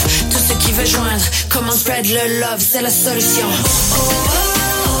l'équipe, tout ceux qui veulent joindre. Comment spread le love, c'est la solution. Oh, oh,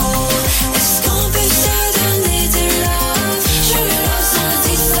 oh. Est-ce qu'on peut se donner du love? Je le love sans la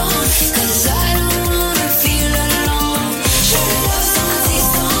distance. 'Cause I don't wanna feel alone. Je le love sans la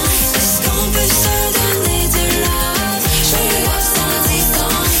distance. Est-ce qu'on peut se donner du love? Je le love sans la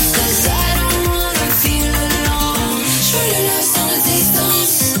distance. 'Cause I don't wanna feel alone. Je le love sans la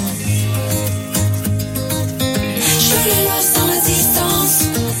distance. Je le love sans la distance.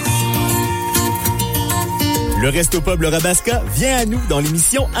 Le Resto Pub Le Rabasca vient à nous dans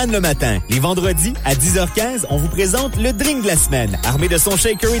l'émission Anne le matin. Les vendredis, à 10h15, on vous présente le drink de la semaine. Armé de son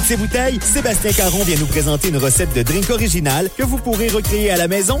shaker et de ses bouteilles, Sébastien Caron vient nous présenter une recette de drink originale que vous pourrez recréer à la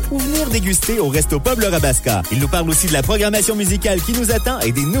maison ou venir déguster au Resto Pub Le Rabasca. Il nous parle aussi de la programmation musicale qui nous attend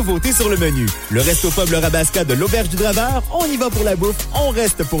et des nouveautés sur le menu. Le Resto Pub Le Rabasca de l'Auberge du Draveur, on y va pour la bouffe, on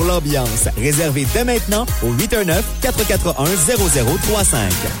reste pour l'ambiance. Réservé dès maintenant au 819-441-0035.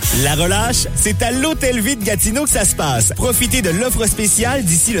 La relâche, c'est à l'Hôtel Ville de Gatineau que ça se passe. Profitez de l'offre spéciale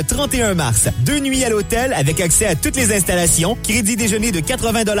d'ici le 31 mars. 2 nuits à l'hôtel avec accès à toutes les installations, crédit déjeuner de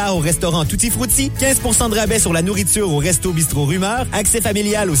 80$ au restaurant Tutti Frutti, 15% de rabais sur la nourriture au Resto Bistrot Rumeur, accès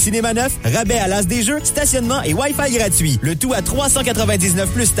familial au cinéma neuf, rabais à l'As des Jeux, stationnement et Wi-Fi gratuit. Le tout à 399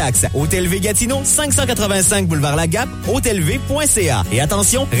 plus taxes. Hôtel V Gatineau, 585 boulevard Lagap, hôtelv.ca. Et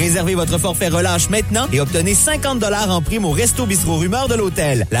attention, réservez votre forfait relâche maintenant et obtenez 50$ en prime au Resto Bistrot Rumeur de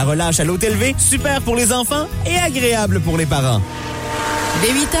l'hôtel. La relâche à l'Hôtel V, super pour les enfants et agréable pour les parents. Dès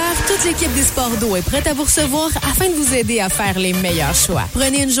 8h, toute l'équipe des Sports d'eau est prête à vous recevoir afin de vous aider à faire les meilleurs choix.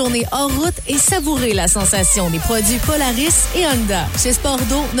 Prenez une journée hors route et savourez la sensation des produits Polaris et Honda. Chez Sports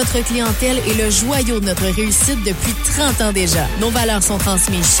d'eau, notre clientèle est le joyau de notre réussite depuis 30 ans déjà. Nos valeurs sont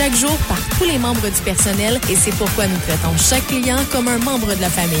transmises chaque jour par tous les membres du personnel et c'est pourquoi nous traitons chaque client comme un membre de la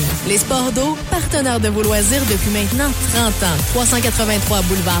famille. Les Sports d'eau, partenaires de vos loisirs depuis maintenant 30 ans. 383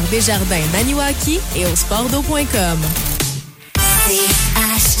 boulevard Desjardins, Maniwaki et au sportdeau.com.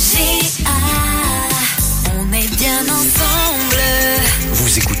 CHGA, on est bien ensemble.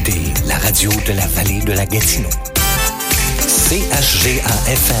 Vous écoutez la radio de la vallée de la Gatineau. CHGA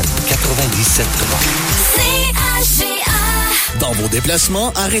FM 97.3. CHGA. Dans vos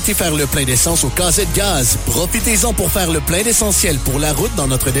déplacements, arrêtez faire le plein d'essence au Cazette Gaz. Profitez-en pour faire le plein d'essentiel pour la route dans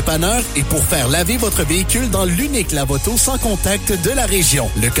notre dépanneur et pour faire laver votre véhicule dans l'unique lave-auto sans contact de la région.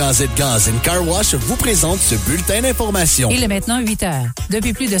 Le Cazette Gaz & Car Wash vous présente ce bulletin d'information. Il est maintenant 8 heures.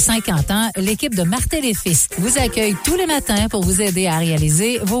 Depuis plus de 50 ans, l'équipe de Martel et Fils vous accueille tous les matins pour vous aider à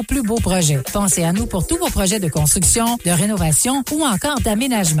réaliser vos plus beaux projets. Pensez à nous pour tous vos projets de construction, de rénovation ou encore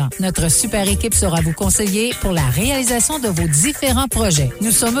d'aménagement. Notre super équipe sera vous conseiller pour la réalisation de vos différents projets.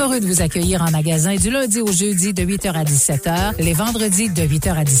 Nous sommes heureux de vous accueillir en magasin du lundi au jeudi de 8h à 17h, les vendredis de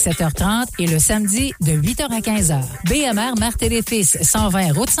 8h à 17h30 et le samedi de 8h à 15h. BMR Martel et Fils,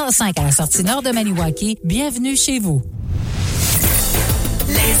 120 route 105 à la sortie nord de Maniwaki. Bienvenue chez vous.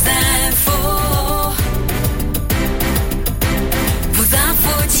 Les infos. Vos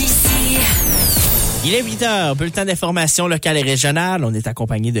infos d'ici. Il est 8h, bulletin d'information locale et régionale. On est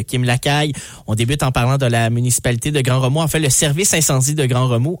accompagné de Kim Lacaille. On débute en parlant de la municipalité de Grand-Remous. En fait, le service incendie de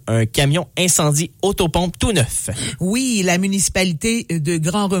Grand-Remous, un camion incendie autopompe tout neuf. Oui, la municipalité de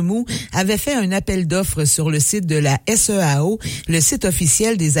Grand-Remous avait fait un appel d'offres sur le site de la SEAO, le site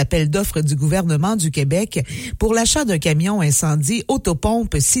officiel des appels d'offres du gouvernement du Québec, pour l'achat d'un camion incendie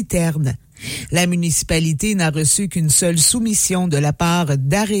autopompe citerne. La municipalité n'a reçu qu'une seule soumission de la part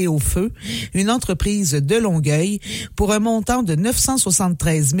d'Arrêt au Feu, une entreprise de Longueuil, pour un montant de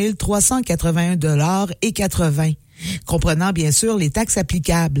 973 381 $80, comprenant bien sûr les taxes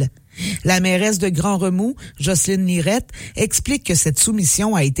applicables. La mairesse de Grand-Remous, Jocelyne Lirette, explique que cette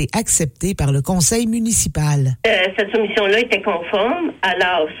soumission a été acceptée par le conseil municipal. Cette soumission-là était conforme,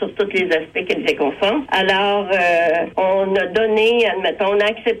 alors sur tous les aspects qu'elle était conforme. Alors, on a donné, admettons, on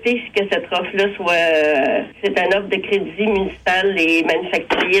a accepté que cette offre-là soit, c'est un offre de crédit municipal et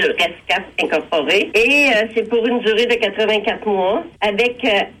manufacturier, le RESCAP incorporé. Et c'est pour une durée de 84 mois, avec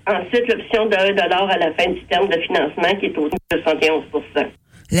ensuite l'option de 1 $ à la fin du terme de financement qui est au 71%.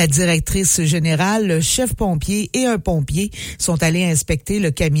 La directrice générale, le chef pompier et un pompier sont allés inspecter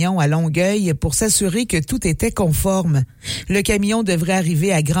le camion à Longueuil pour s'assurer que tout était conforme. Le camion devrait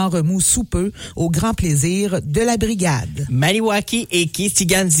arriver à Grand-Remous sous peu, au grand plaisir de la brigade. Maniwaki et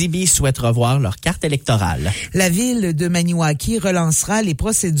Kitigan-Zibi souhaitent revoir leur carte électorale. La ville de Maniwaki relancera les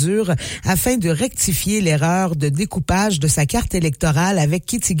procédures afin de rectifier l'erreur de découpage de sa carte électorale avec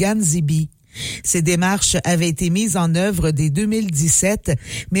Kitigan-Zibi. Ces démarches avaient été mises en œuvre dès 2017,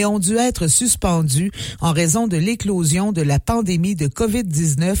 mais ont dû être suspendues en raison de l'éclosion de la pandémie de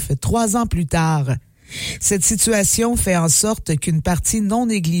COVID-19 3 ans plus tard. Cette situation fait en sorte qu'une partie non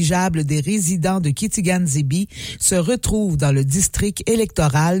négligeable des résidents de Kitigan-Zibi se retrouve dans le district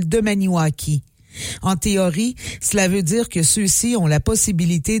électoral de Maniwaki. En théorie, cela veut dire que ceux-ci ont la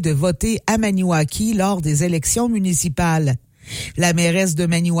possibilité de voter à Maniwaki lors des élections municipales. La mairesse de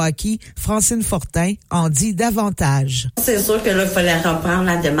Maniwaki, Francine Fortin, en dit davantage. C'est sûr que là, il fallait reprendre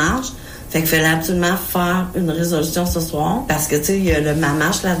la démarche. Fait qu'il fallait absolument faire une résolution ce soir. Parce que, tu sais, il y a le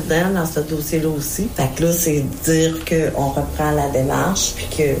MAMACH là-dedans, dans ce dossier-là aussi. Fait que là, c'est dire qu'on reprend la démarche puis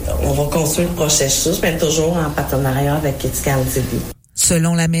qu'on va construire le processus, mais toujours en partenariat avec Kitigan-Zibi.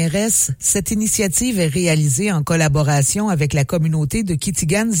 Selon la mairesse, cette initiative est réalisée en collaboration avec la communauté de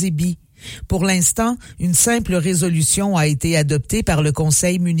Kitigan-Zibi. Pour l'instant, une simple résolution a été adoptée par le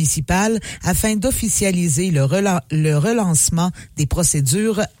conseil municipal afin d'officialiser le relancement des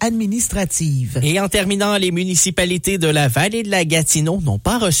procédures administratives. Et en terminant, les municipalités de la vallée de la Gatineau n'ont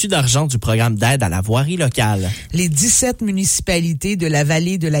pas reçu d'argent du programme d'aide à la voirie locale. Les 17 municipalités de la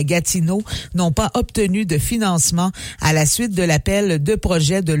vallée de la Gatineau n'ont pas obtenu de financement à la suite de l'appel de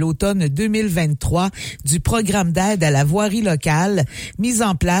projet de l'automne 2023 du programme d'aide à la voirie locale mis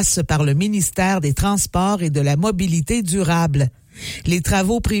en place par le ministère des Transports et de la Mobilité durable. Les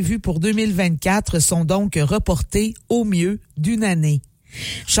travaux prévus pour 2024 sont donc reportés au mieux d'une année.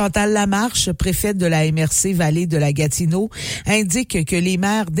 Chantal Lamarche, préfète de la MRC Vallée de la Gatineau, indique que les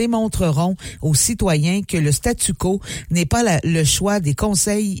maires démontreront aux citoyens que le statu quo n'est pas le choix des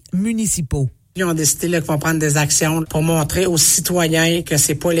conseils municipaux. Ils ont décidé qu'ils vont prendre des actions pour montrer aux citoyens que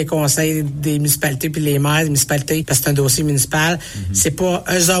c'est pas les conseils des municipalités puis les maires des municipalités parce que c'est un dossier municipal. C'est pas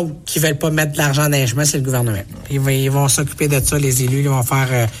eux autres qui veulent pas mettre de l'argent dans les chemins, c'est le gouvernement. Ils vont s'occuper de ça, les élus, ils vont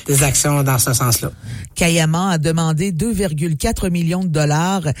faire des actions dans ce sens-là. Caillaman a demandé 2,4 millions de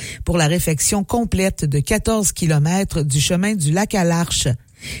dollars pour la réfection complète de 14 kilomètres du chemin du lac à l'Arche.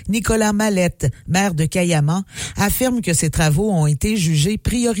 Nicolas Mallette, maire de Caillaman, affirme que ces travaux ont été jugés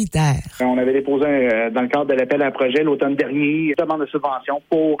prioritaires. On avait déposé, dans le cadre de l'appel à projet l'automne dernier, une demande de subvention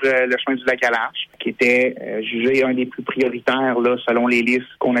pour le chemin du Lac-à-Larche, qui était jugé un des plus prioritaires là, selon les listes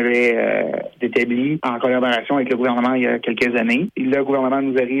qu'on avait établies en collaboration avec le gouvernement il y a quelques années. Et le gouvernement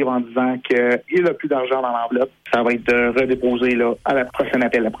nous arrive en disant qu'il n'a plus d'argent dans l'enveloppe. Ça va être redéposé là, à la prochaine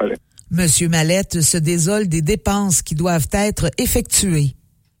appel à projet. Monsieur Mallette se désole des dépenses qui doivent être effectuées.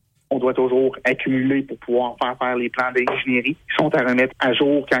 On doit toujours accumuler pour pouvoir faire les plans d'ingénierie qui sont à remettre à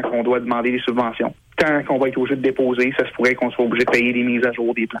jour quand on doit demander des subventions. Tant qu'on va être obligé de déposer, ça se pourrait qu'on soit obligé de payer des mises à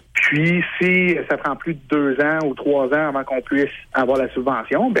jour des plans. Puis, si ça prend plus de 2 ans ou 3 ans avant qu'on puisse avoir la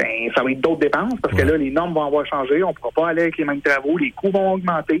subvention, ben ça va être d'autres dépenses parce que là, les normes vont avoir changé. On ne pourra pas aller avec les mêmes travaux. Les coûts vont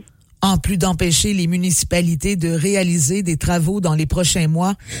augmenter. En plus d'empêcher les municipalités de réaliser des travaux dans les prochains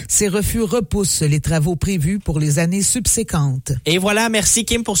mois, ces refus repoussent les travaux prévus pour les années subséquentes. Et voilà, merci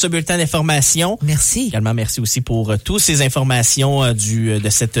Kim pour ce bulletin d'information. Merci. Également, merci aussi pour toutes ces informations de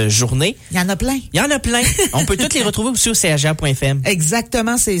cette journée. Il y en a plein. Il y en a plein. On peut toutes les retrouver aussi au CHA.fm.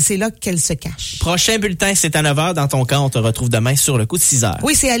 Exactement, c'est là qu'elles se cachent. Prochain bulletin, c'est à 9h. Dans ton cas, on te retrouve demain sur le coup de 6h.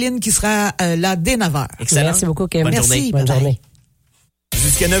 Oui, c'est Aline qui sera là dès 9h. Excellent. Merci beaucoup, Kim. Bonne Bonne journée.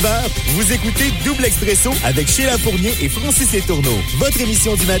 Jusqu'à 9h, vous écoutez Double Expresso avec Sheila Fournier et Francis Letourneau. Votre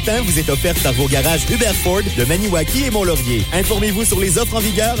émission du matin vous est offerte par vos garages Hubert Ford de Maniwaki et Mont-Laurier. Informez-vous sur les offres en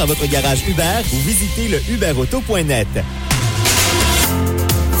vigueur à votre garage Hubert ou visitez le hubertauto.net.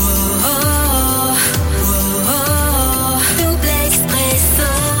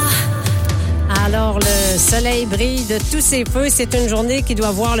 Alors, le soleil brille de tous ses feux. C'est une journée qui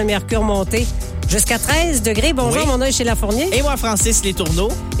doit voir le mercure monter jusqu'à 13 degrés. Bonjour, mon œil chez La Fournier. Et moi, Francis Letourneau.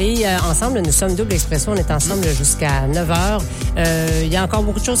 Et ensemble, nous sommes Double Expresso. On est ensemble jusqu'à 9h. Il y a encore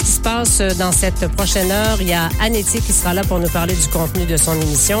beaucoup de choses qui se passent dans cette prochaine heure. Il y a Anétier qui sera là pour nous parler du contenu de son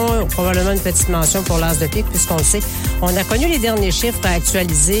émission. Probablement une petite mention pour l'As de pique, puisqu'on le sait. On a connu les derniers chiffres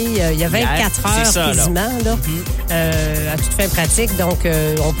actualisés il y a 24 heures quasiment, là, à toute fin pratique. Donc,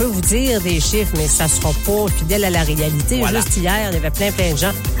 on peut vous dire des chiffres, mais ça sera pas fidèle à la réalité. Voilà. Juste hier, il y avait plein de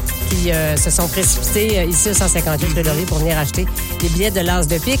gens qui se sont précipités ici au 158 rue Laurier pour venir acheter les billets de l'As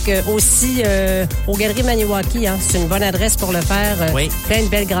de pique. Aussi, aux Galeries Maniwaki, hein, c'est une bonne adresse pour le faire. Oui. Plein de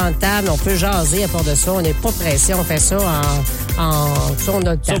belles grandes tables. On peut jaser à part de ça. On n'est pas pressé. On fait ça sur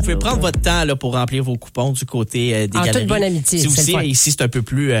notre table. Vous pouvez prendre votre temps là, pour remplir vos coupons du côté des en galeries. toute bonne amitié. C'est c'est aussi, le fun. ici, c'est un peu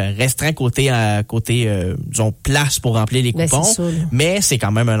plus restreint côté disons, place pour remplir les Ben, coupons. c'est ça, là. Mais c'est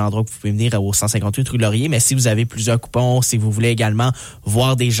quand même un endroit que vous pouvez venir au 158 rue Laurier. Mais si vous avez plusieurs coupons, si vous voulez également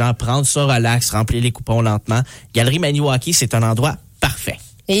voir des gens prendre ça relax, remplir les coupons lentement, Galerie Maniwaki, c'est un endroit parfait.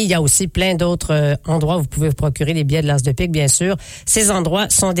 Et il y a aussi plein d'autres endroits où vous pouvez vous procurer les billets de l'As de pique, bien sûr. Ces endroits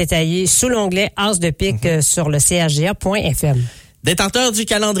sont détaillés sous l'onglet As de pique sur le chga.fm. Détenteur du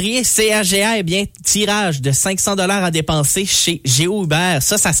calendrier CHGA, eh bien, tirage de 500 $ à dépenser chez Géo Hubert.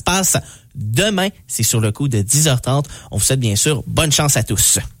 Ça se passe demain. C'est sur le coup de 10h30. On vous souhaite bien sûr bonne chance à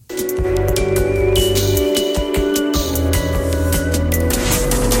tous.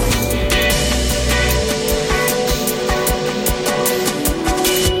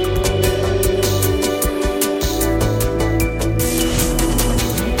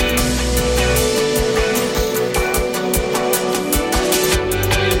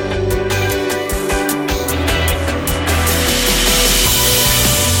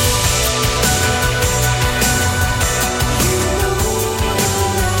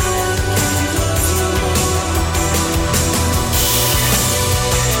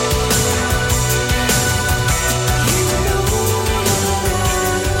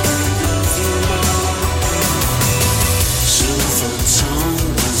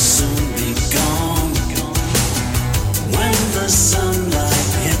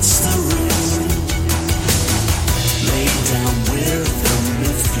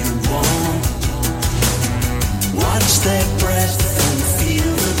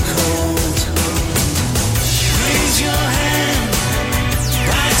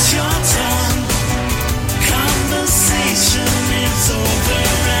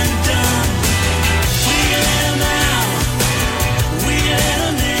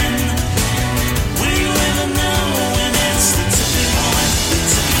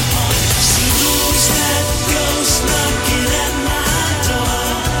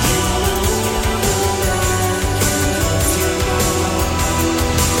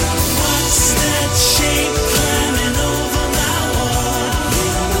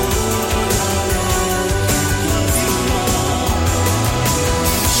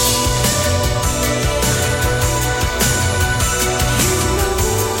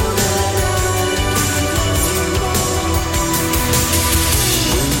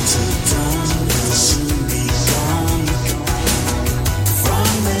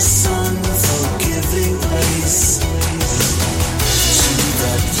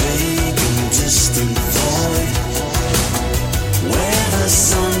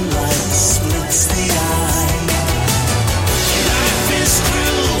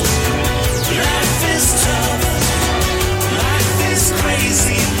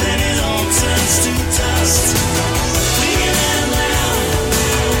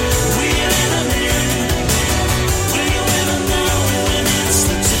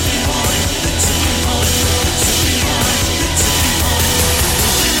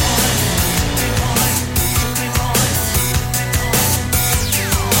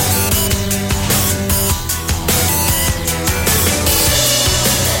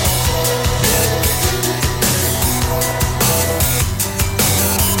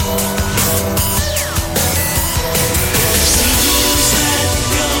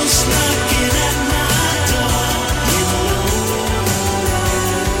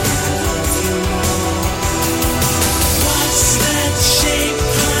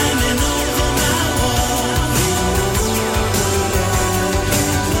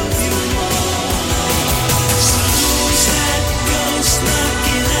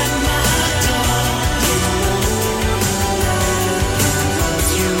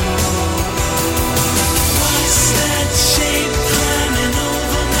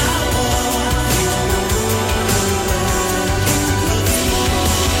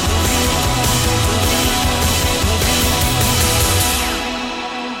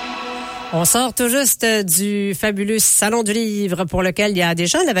 On sort tout juste du fabuleux Salon du Livre pour lequel il y a des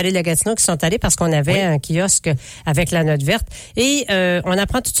gens de la vallée de la Gatineau qui sont allés parce qu'on avait un kiosque avec la note verte. Et on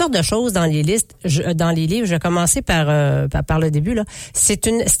apprend toutes sortes de choses dans les listes, dans les livres. Je vais commencer par le début. Là. C'est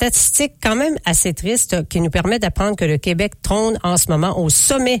une statistique quand même assez triste qui nous permet d'apprendre que le Québec trône en ce moment au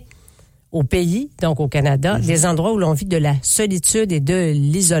sommet au pays, donc au Canada, des endroits où l'on vit de la solitude et de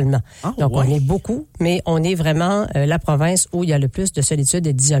l'isolement. Donc, on est beaucoup, mais on est vraiment la province où il y a le plus de solitude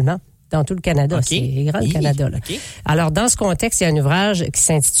et d'isolement dans tout le Canada. C'est grand, le Canada. Là. Alors, dans ce contexte, il y a un ouvrage qui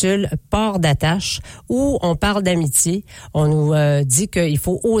s'intitule « Port d'attache » où on parle d'amitié. On nous dit qu'il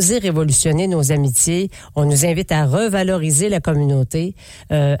faut oser révolutionner nos amitiés. On nous invite à revaloriser la communauté,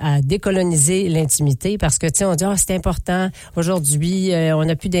 à décoloniser l'intimité parce que, tu sais, on dit « Ah, c'est important. Aujourd'hui, on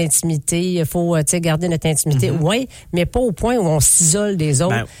n'a plus d'intimité. Il faut, tu sais, garder notre intimité. Oui, mais pas au point où on s'isole des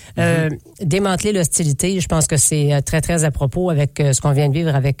autres. Démanteler l'hostilité, je pense que c'est très, très à propos avec ce qu'on vient de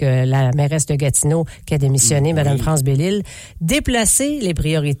vivre avec la mairesse de Gatineau qui a démissionné, Mme France Bellil. Déplacer les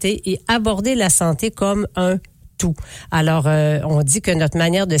priorités et aborder la santé comme un tout. Alors, on dit que notre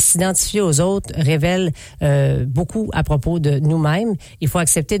manière de s'identifier aux autres révèle beaucoup à propos de nous-mêmes. Il faut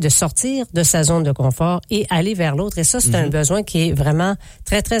accepter de sortir de sa zone de confort et aller vers l'autre. Et ça, c'est un besoin qui est vraiment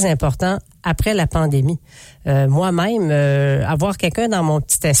très, très important après la pandémie. Moi-même, avoir quelqu'un dans mon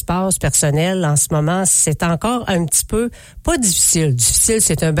petit espace personnel en ce moment, c'est encore un petit peu, pas difficile. Difficile,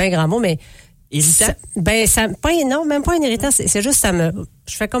 c'est un bien grand mot, mais irritant? Non, même pas un irritant. C'est juste,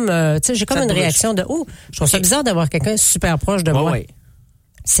 je fais comme, tu sais, j'ai comme une réaction de, je trouve ça bizarre d'avoir quelqu'un super proche de moi.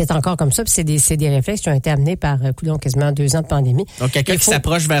 C'est encore comme ça, puis c'est des réflexes qui ont été amenés par, quasiment 2 ans de pandémie. Donc, quelqu'un qui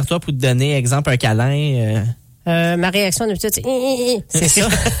s'approche vers toi pour te donner, exemple, un câlin, ma réaction d'habitude, c'est ça.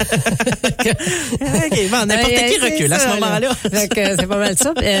 N'importe qui recule à ce moment-là. C'est pas mal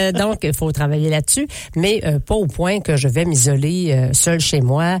ça. Donc, il faut travailler là-dessus, mais pas au point que je vais m'isoler seule chez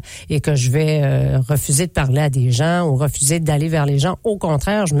moi et que je vais refuser de parler à des gens ou refuser d'aller vers les gens. Au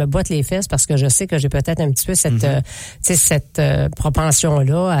contraire, je me botte les fesses parce que je sais que j'ai peut-être un petit peu cette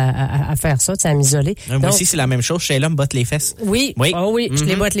propension-là à faire ça, à m'isoler. Moi aussi, c'est la même chose. Chez l'homme, botte les fesses. Oui. Je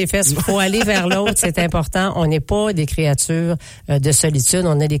les botte les fesses. Il faut aller vers l'autre, c'est important. On n'est pas des créatures de solitude.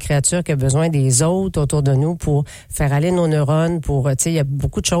 On est des créatures qui ont besoin des autres autour de nous pour faire aller nos neurones, pour, tu sais, il y a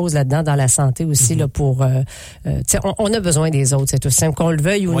beaucoup de choses là-dedans dans la santé aussi, là, pour, tu sais, on a besoin des autres. C'est tout simple. Qu'on le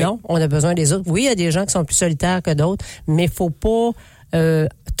veuille ou non, on a besoin des autres. Oui, il y a des gens qui sont plus solitaires que d'autres, mais faut pas,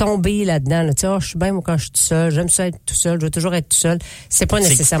 tomber là-dedans. Là. Tu sais, je suis bien, moi, quand je suis tout seul. J'aime ça être tout seul. Je veux toujours être tout seul. C'est pas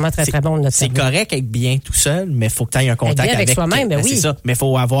nécessairement très, très bon de notre cerveau. C'est correct être bien tout seul, mais il faut que tu aies un contact avec soi-même. Oui. C'est ça. Mais il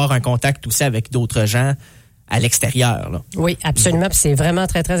faut avoir un contact aussi avec d'autres gens à l'extérieur. Là. Oui, absolument. Puis c'est vraiment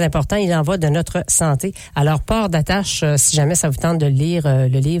très, très important. Il en va de notre santé. Alors, Port d'attache, si jamais ça vous tente de lire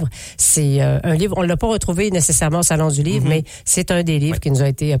le livre, c'est un livre, on ne l'a pas retrouvé nécessairement au Salon du Livre, mais c'est un des livres qui nous a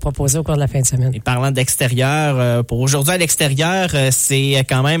été proposé au cours de la fin de semaine. Et parlant d'extérieur, pour aujourd'hui à l'extérieur, c'est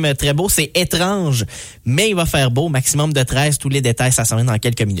quand même très beau. C'est étrange, mais il va faire beau. Maximum de 13. Tous les détails, ça s'en vient dans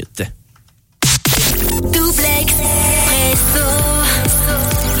quelques minutes.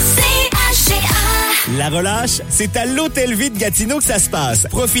 La relâche, c'est à l'Hôtel Vie de Gatineau que ça se passe.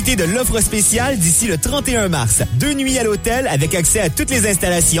 Profitez de l'offre spéciale d'ici le 31 mars. 2 nuits à l'hôtel avec accès à toutes les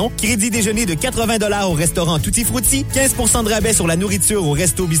installations, crédit déjeuner de 80 $ au restaurant Tutti Frutti, 15% de rabais sur la nourriture au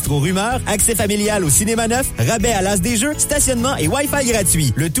Resto Bistrot Rumeur, accès familial au cinéma neuf, rabais à l'As des Jeux, stationnement et Wi-Fi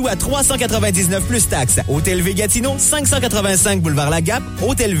gratuit. Le tout à 399 plus taxes. Hôtel V Gatineau, 585 boulevard Lagap,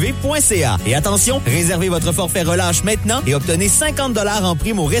 hôtelv.ca. Et attention, réservez votre forfait relâche maintenant et obtenez 50 $ en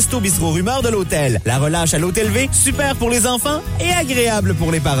prime au Resto Bistrot Rumeur de l'hôtel. La relâche à l'Hôtel V, super pour les enfants et agréable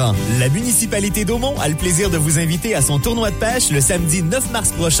pour les parents. La municipalité d'Aumont a le plaisir de vous inviter à son tournoi de pêche le samedi 9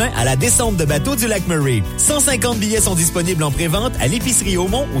 mars prochain à la descente de bateau du lac Murray. 150 billets sont disponibles en pré-vente à l'épicerie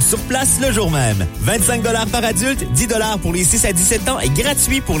Aumont ou sur place le jour même. 25 $ par adulte, 10 $ pour les 6 à 17 ans et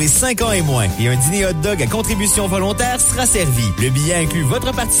gratuit pour les 5 ans et moins. Et un dîner hot dog à contribution volontaire sera servi. Le billet inclut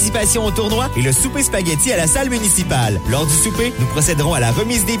votre participation au tournoi et le souper spaghetti à la salle municipale. Lors du souper, nous procéderons à la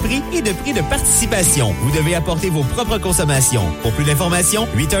remise des prix et de prix de participation. Vous devez apporter vos propres consommations. Pour plus d'informations,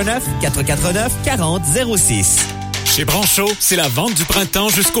 819-449-4006. Chez Brancho, c'est la vente du printemps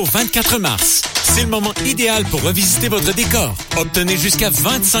jusqu'au 24 mars. C'est le moment idéal pour revisiter votre décor. Obtenez jusqu'à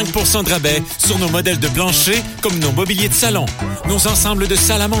 25% de rabais sur nos modèles de plancher comme nos mobiliers de salon, nos ensembles de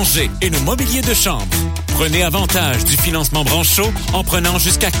salle à manger et nos mobiliers de chambre. Prenez avantage du financement Brancho en prenant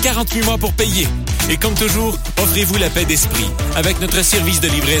jusqu'à 48 mois pour payer. Et comme toujours, offrez-vous la paix d'esprit avec notre service de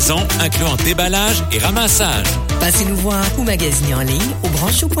livraison incluant déballage et ramassage. Passez nous voir ou magasinez en ligne au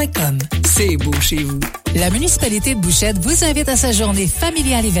brancho.com. C'est beau chez vous. La municipalité de Bouchette vous invite à sa journée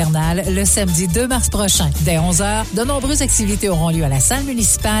familiale hivernale le samedi 2 mars prochain. Dès 11h, de nombreuses activités auront lieu à la salle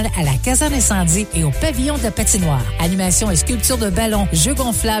municipale, à la caserne incendie et au pavillon de la patinoire. Animation et sculpture de ballons, jeux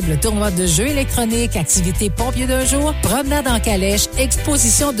gonflables, tournois de jeux électroniques, activités pompiers d'un jour, promenade en calèche,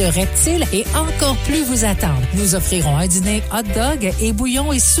 exposition de reptiles et encore plus vous attendent. Nous offrirons un dîner hot dog et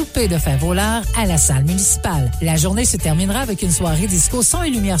bouillon et souper de fèves au lard à la salle municipale. La journée se terminera avec une soirée disco son et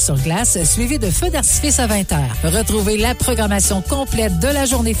lumière sur glace, suivie de feux d'artifice à 20h. Retrouvez la programmation complète de la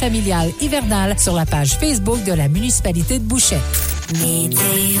journée familiale hivernale sur la page Facebook de la municipalité de Bouchette. Météo,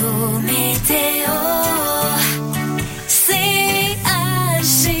 C-A-G-A.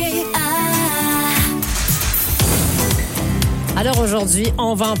 Alors aujourd'hui,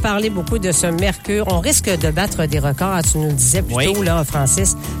 on va en parler beaucoup de ce mercure. On risque de battre des records. Tu nous le disais plus tôt, là,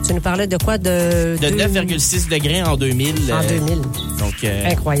 Francis. Tu nous parlais de quoi? De 9,6 degrés en 2000. En 2000. Donc,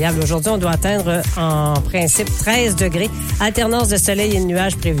 incroyable. Aujourd'hui, on doit atteindre en principe 13 degrés. Alternance de soleil et de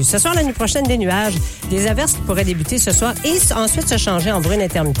nuages prévus. Ce soir, la nuit prochaine, des nuages. Des averses qui pourraient débuter ce soir et ensuite se changer en bruine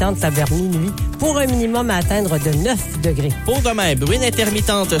intermittente vers minuit pour un minimum à atteindre de 9 degrés. Pour demain, bruine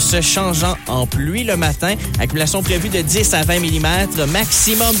intermittente se changeant en pluie le matin. Accumulation prévue de 10 à 20 mm.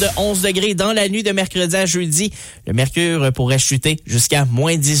 Maximum de 11 degrés dans la nuit de mercredi à jeudi. Le mercure pourrait chuter jusqu'à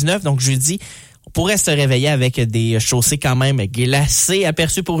moins 19. Donc jeudi, on pourrait se réveiller avec des chaussées quand même glacées.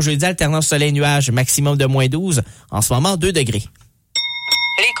 Aperçu pour jeudi, alternance soleil-nuage, maximum de moins 12. En ce moment, 2 degrés.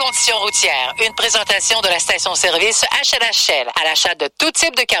 Les conditions routières. Une présentation de la station-service HLHL. À l'achat de tout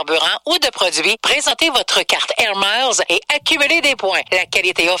type de carburant ou de produits, présentez votre carte Air Miles et accumulez des points. La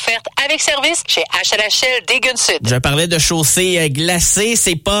qualité offerte avec service chez HLHL Dégun Sud. Je parlais de chaussées glacées.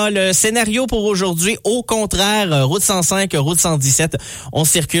 C'est pas le scénario pour aujourd'hui. Au contraire, route 105, route 117, on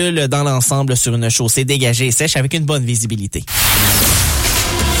circule dans l'ensemble sur une chaussée dégagée et sèche avec une bonne visibilité.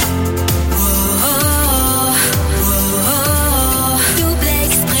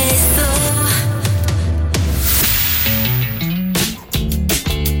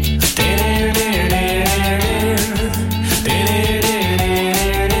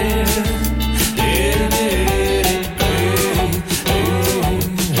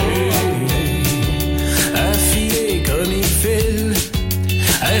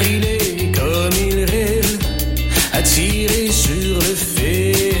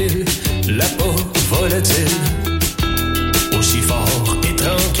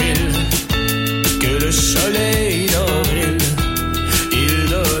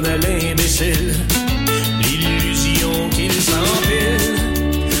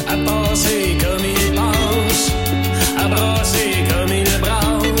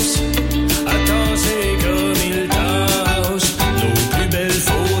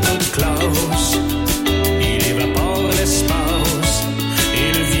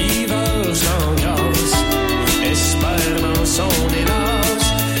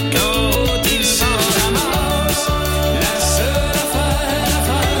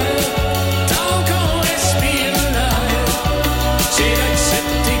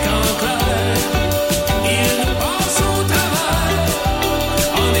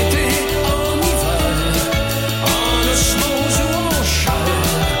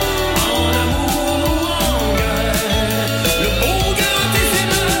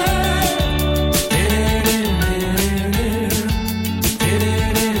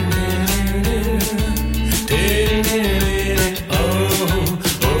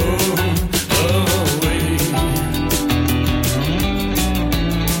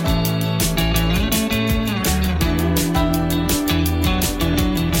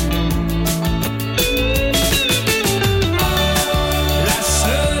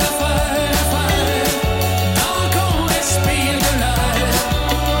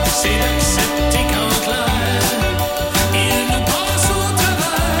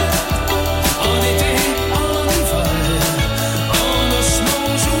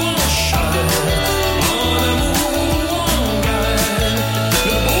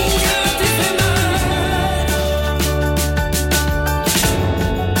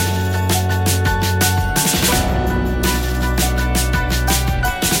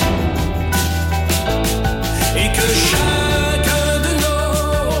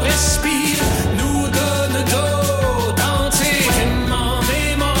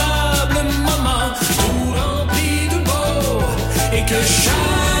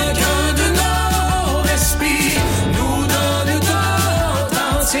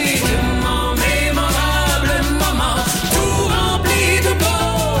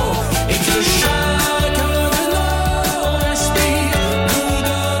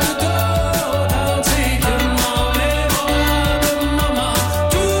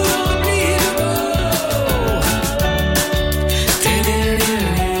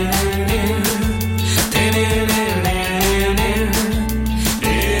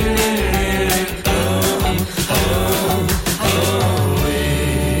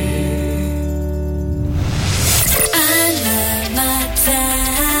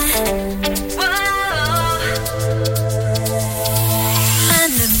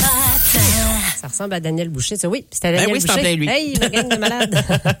 ressemble à Daniel Boucher. Oui, c'était Daniel oui, Boucher. c'est en plein lui. Hey, la gang de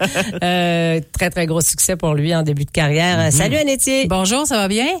malades. Très, très gros succès pour lui en début de carrière. Salut, Anétier. Bonjour, ça va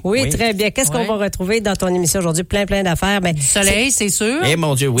bien? Oui, très bien. Qu'est-ce qu'on va retrouver dans ton émission aujourd'hui? Plein d'affaires. Ben, du soleil, c'est sûr. Eh,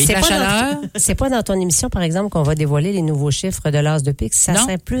 mon Dieu, oui. C'est la chaleur. C'est pas dans ton émission, par exemple, qu'on va dévoiler les nouveaux chiffres de l'As de pique. Ça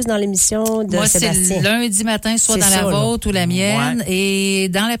serait plus dans l'émission de Moi, Sébastien. c'est lundi matin, soit dans la vôtre ou la mienne. Ouais. Et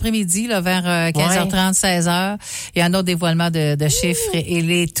dans l'après-midi, là, vers 15h30, 16h, il y a un autre dévoilement de chiffres. Et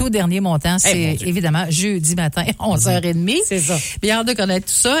les tout derniers montants, c'est évidemment jeudi matin, 11h30. C'est ça. Bien hâte de connaître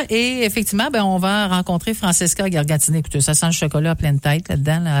tout ça. Et effectivement, on va rencontrer Francesca Gargatini. Écoutez, ça sent le chocolat à pleine tête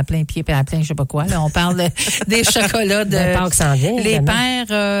là-dedans, là, à plein pied et à plein je sais pas quoi. Là, on parle des chocolats de les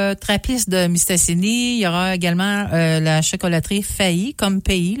pères Trappistes de Mistassini. Il y aura également la chocolaterie Failly comme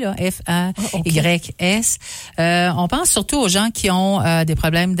pays, là, F-A-Y-S. On pense surtout aux gens qui ont des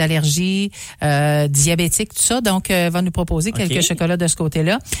problèmes d'allergie, diabétiques, tout ça. Donc, va nous proposer quelques chocolats de ce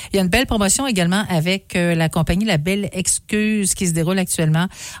côté-là. Il y a une belle promotion également avec la compagnie La Belle Excuse qui se déroule actuellement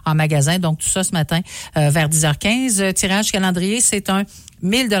en magasin. Donc, tout ça ce matin vers 10h15. Tirage calendrier, c'est un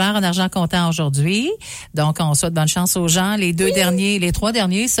 1 000 $ en argent comptant aujourd'hui. Donc, on souhaite bonne chance aux gens. Les les 3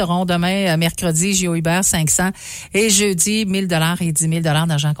 derniers seront demain, mercredi, J.O. Hubert, 500. Et jeudi, 1 000 $ et 10 000 $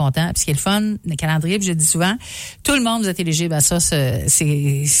 d'argent comptant. Puis ce qui est le fun, le calendrier, puis je le dis souvent, tout le monde vous est éligible à ça.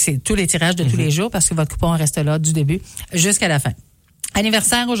 C'est tous les tirages de tous les jours parce que votre coupon reste là du début jusqu'à la fin.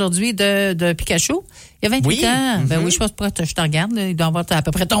 Anniversaire aujourd'hui de Pikachu. Il y a 28 ans. Ben oui, je sais pas pourquoi je te regarde. Là. Il doit avoir à peu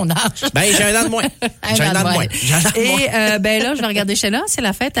près ton âge. Ben, j'ai un an de moins. J'ai un an de moins. Et là, je vais regarder chez là. C'est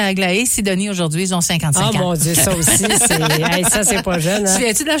la fête à Aglaé, Sidonie aujourd'hui. Ils ont 55 ans. Oh mon Dieu, ça aussi, ça, c'est pas jeune. Hein? Tu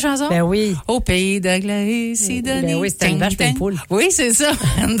viens-tu de la chanson? Ben oui. Au pays d'Aglaé, Sidonie. Ben oui, c'était une vache et une poule. Oui, c'est ça.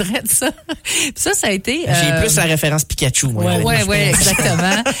 ça. Ça a été... J'ai plus la référence Pikachu, moi. Oui,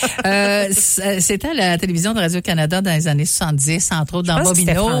 exactement. C'était à la télévision de Radio-Canada dans les années 70, entre autres, dans Bobino.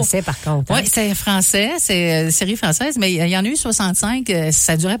 C'était français, par contre. Oui, c'était français. C'est une série française, mais il y en a eu 65.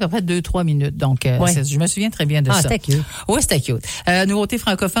 Ça durait à peu près 2-3 minutes. Donc, je me souviens très bien de ça. C'était cute. Oui, c'était cute. Nouveauté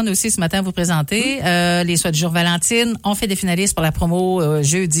francophone aussi ce matin à vous présenter. Les souhaits du jour Valentine. On fait des finalistes pour la promo.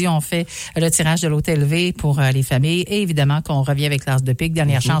 Jeudi, on fait le tirage de l'Hôtel V pour les familles. Et évidemment qu'on revient avec l'As de pique.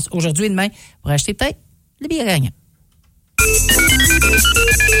 Dernière chance aujourd'hui et demain pour acheter peut-être le billet gagnant.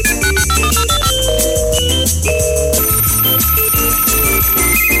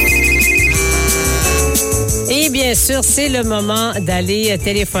 Et bien sûr, c'est le moment d'aller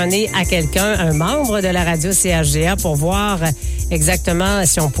téléphoner à quelqu'un, un membre de la radio CHGA, pour voir exactement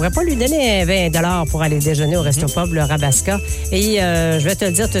si on pourrait pas lui donner 20 $ pour aller déjeuner au Resto Pub Le Rabasca. Et je vais te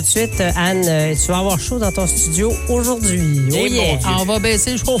le dire tout de suite, Anne, tu vas avoir chaud dans ton studio aujourd'hui. Oh yeah. On va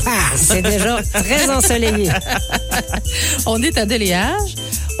baisser le chauffage. C'est déjà très ensoleillé. On est à Déliage.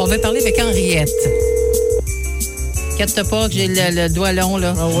 On va parler avec Henriette. Inquiète pas que j'ai le doigt long,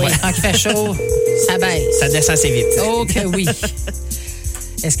 là. Oh oui. Quand il fait chaud, ça baisse. Ça descend assez vite. Oh que oui.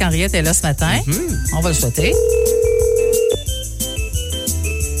 Est-ce qu'Henriette est là ce matin? On va le souhaiter.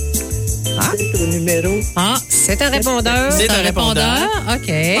 C'est au numéro. Ah, c'est un répondeur. C'est un répondeur.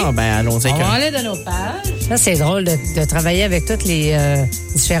 OK. Ah, ben, allons-y. On va aller de notre page. Ça, c'est drôle de travailler avec toutes les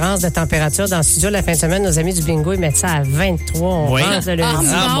différences de température dans le studio la fin de semaine. Nos amis du bingo, ils mettent ça à 23. On pense le lundi.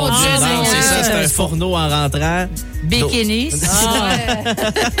 Ah, mon Dieu, non, c'est ça, c'est un fourneau en rentrant. Bikini.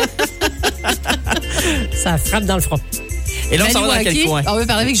 Ça frappe dans le front. Et là, on s'en va dans quel coin? On veut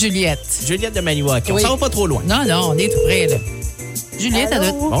parler avec Juliette. Juliette de Maniwaki. On s'en va pas trop loin. Non, on est tout près, là. Juliette,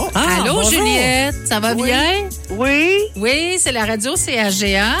 allô, bonjour. Juliette, ça va bien? Oui. Oui, c'est la radio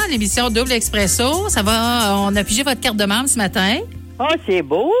CHGA, l'émission Double Expresso. Ça va, on a pigé votre carte de membre ce matin. Ah, c'est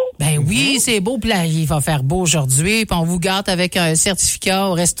beau. Ben oui, c'est beau. Puis là, il va faire beau aujourd'hui. Puis on vous gâte avec un certificat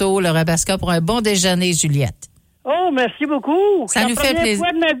au resto Le Rabasca pour un bon déjeuner, Juliette. Oh, merci beaucoup. Ça nous fait plaisir. La première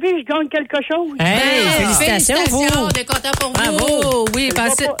fois de ma vie, je gagne quelque chose. Hey, félicitations, vous. On est contents pour vous. Oui,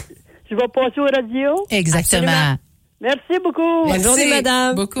 passez. Tu vas passer aux radios? Exactement. Absolument. Merci beaucoup. Bonne journée,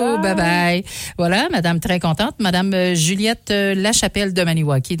 madame. Beaucoup. Bye-bye. Voilà, madame très contente. Madame Juliette Lachapelle de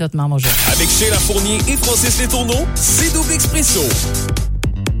Maniwaki, notre membre aujourd'hui. Avec Sheila Fournier et Francis Letourneau, c'est Double Expresso.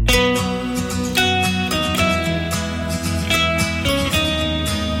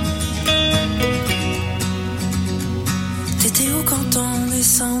 T'étais où quand on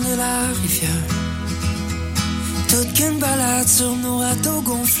descend de la rivière? Toute qu'une balade sur nos radeaux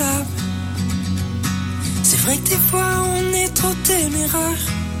gonflables. C'est vrai que des fois on est trop téméraire.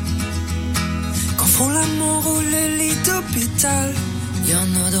 Confond l'amour ou le lit d'hôpital. Y'en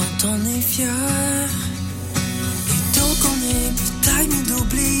a dont on est fier. Et donc on est plus timé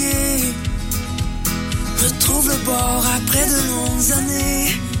d'oublier. Retrouve le bord après de longues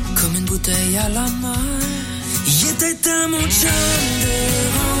années. Comme une bouteille à la mer. Il était temps mon chum de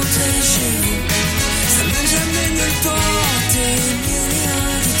rentrer chez vous. jamais nulle part, des mille et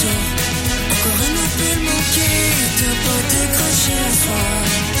un détours. Encore un appel manqué, t'as pas décroché à soir.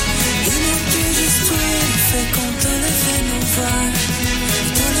 Il manquait juste toi, le fait qu'on te le fait nos verres.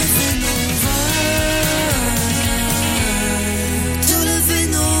 Te le fait nos verres. Te le fait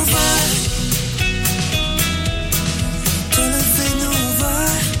nos verres. Te le fait nos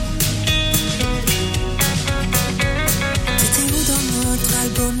verres. T'étais où dans notre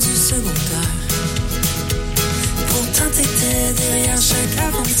album du secondaire? Pourtant t'étais derrière chaque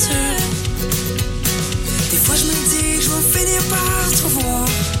aventure. Des fois je me dis que je vais finir par te revoir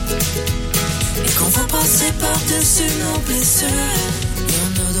et qu'on va passer par-dessus nos blessures.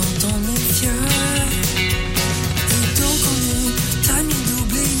 Y'en a dont on est fiers et donc on est tanné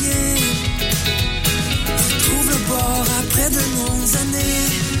d'oublier. Retrouve le bord après de longues années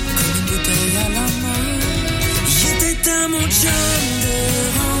comme une bouteille à la main. J'étais à mon chum de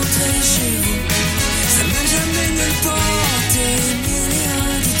rentrer chez vous. Ça m'a jamais nulle part, des mille et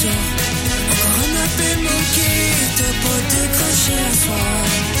un détours. Encore un appel manqué, t'as pas décroché à soir.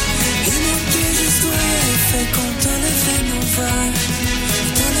 Il manquait juste toi, le fait qu'on te le fait nos verres.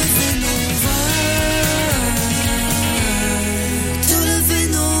 Te le fait nos verres. Te le fait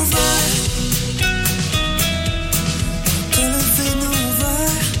nos verres. Te le fait nos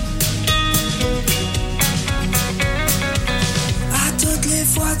verres. À toutes les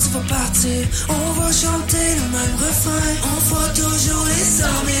fois tu vas partir, on va chanter le même refrain. On fera toujours les 100 000.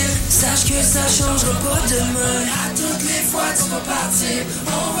 Sache que ça changera pas demain. À toutes les fois tu vas partir,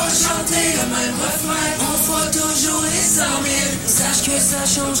 on va chanter le même refrain. On fera toujours les 100 000. Sache que ça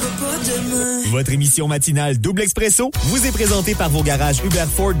changera pas demain. Votre émission matinale Double Expresso vous est présentée par vos garages Hubert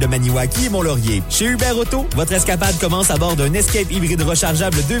Ford de Maniwaki et Mont-Laurier. Chez Hubert Auto, votre escapade commence à bord d'un Escape hybride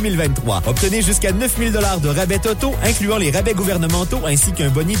rechargeable 2023. Obtenez jusqu'à 9 000 $ de rabais totaux, incluant les rabais gouvernementaux ainsi qu'un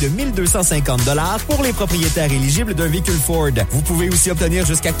boni de 1 250 $ pour les propriétaires éligibles d'un véhicule Ford. Vous pouvez aussi obtenir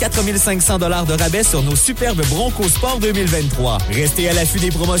jusqu'à 4 500 $ de rabais sur nos superbes Bronco Sport 2023. Restez à l'affût des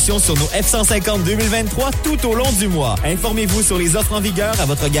promotions sur nos F-150 2023 tout au long du mois. Informez-vous sur les offres en vigueur à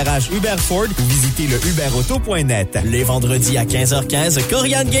votre garage Hubert Ford ou visitez le hubertauto.net. Les vendredis à 15h15,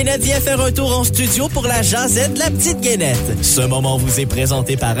 Corianne Guénette vient faire un tour en studio pour la jasette de la petite Guénette. Ce moment vous est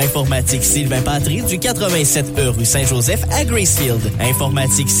présenté par Informatique Sylvain Patry du 87E rue Saint-Joseph à Gracefield.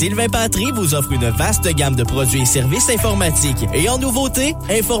 Informatique Sylvain Patry vous offre une vaste gamme de produits et services informatiques. Et en nouveauté,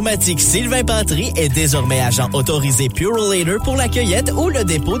 Informatique Sylvain Patry est désormais agent autorisé Purolator pour la cueillette ou le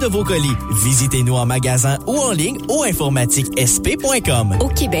dépôt de vos colis. Visitez-nous en magasin ou en ligne au informatiquesp.com. Au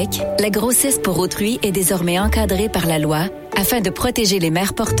Québec, la grossesse pour autrui est désormais encadrée par la loi afin de protéger les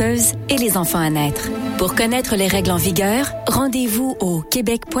mères porteuses et les enfants à naître. Pour connaître les règles en vigueur, rendez-vous au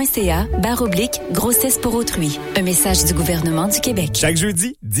québec.ca/grossesse pour autrui. Un message du gouvernement du Québec. Chaque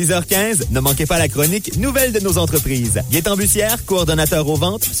jeudi, 10h15, ne manquez pas la chronique Nouvelles de nos entreprises. Gaétan Bussière, coordonnateur aux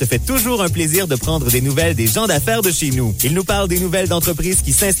ventes, se fait toujours un plaisir de prendre des nouvelles des gens d'affaires de chez nous. Il nous parle des nouvelles d'entreprises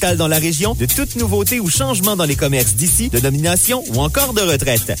qui s'installent dans la région, de toutes nouveautés ou changements dans les commerces d'ici, de nominations ou encore de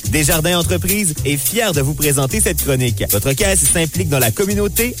retraite. Desjardins Entreprises est fier de vous présenter cette chronique. Votre caisse s'implique dans la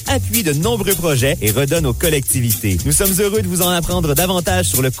communauté, appuie de nombreux projets et redonne aux collectivités. Nous sommes heureux de vous en apprendre davantage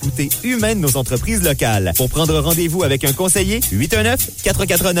sur le côté humain de nos entreprises locales. Pour prendre rendez-vous avec un conseiller,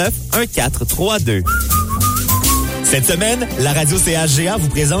 819-449-1432. Cette semaine, la radio CHGA vous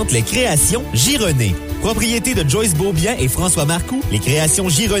présente les créations Gironnet. Propriété de Joyce Beaubien et François Marcoux, les créations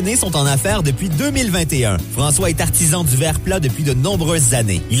Gironnet sont en affaires depuis 2021. François est artisan du verre plat depuis de nombreuses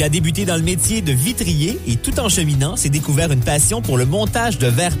années. Il a débuté dans le métier de vitrier et tout en cheminant, s'est découvert une passion pour le montage de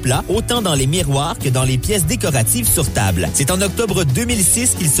verre plat, autant dans les miroirs que dans les pièces décoratives sur table. C'est en octobre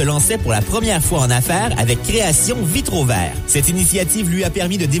 2006 qu'il se lançait pour la première fois en affaires avec Création Vitro-Verre. Cette initiative lui a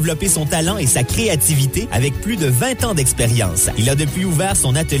permis de développer son talent et sa créativité avec plus de 20 ans d'expérience. Il a depuis ouvert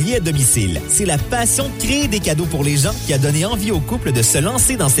son atelier à domicile. C'est la passion de créer des cadeaux pour les gens qui a donné envie aux couples de se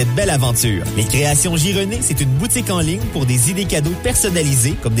lancer dans cette belle aventure. Les créations Gironnet, c'est une boutique en ligne pour des idées cadeaux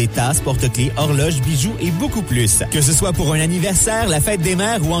personnalisées comme des tasses, porte-clés, horloges, bijoux et beaucoup plus. Que ce soit pour un anniversaire, la fête des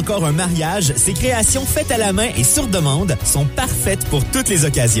mères ou encore un mariage, ces créations faites à la main et sur demande sont parfaites pour toutes les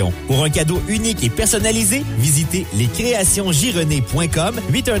occasions. Pour un cadeau unique et personnalisé, visitez lescréationsgironnet.com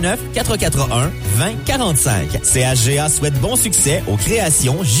 819-441-2045. CHGA souhaite bon succès aux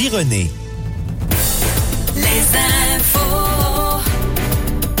créations Gironnet. Les infos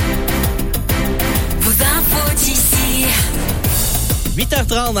vous infos d'ici.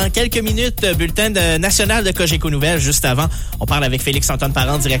 8h30, dans quelques minutes, bulletin national de Cogeco Nouvelles. Juste avant, on parle avec Félix-Antoine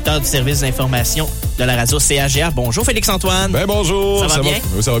Parent, directeur du service d'information de la radio CHGA. Bonjour Félix-Antoine. Ben bonjour. Ça va bien?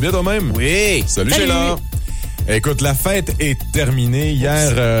 Ça va bien toi-même? Oui. Salut Sheila. Écoute, la fête est terminée.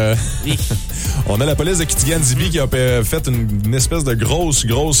 Hier, on a la police de Kitigan-Zibi qui a fait une espèce de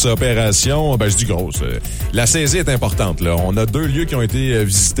grosse opération. Ben, je dis grosse. La saisie est importante, là. On a 2 lieux qui ont été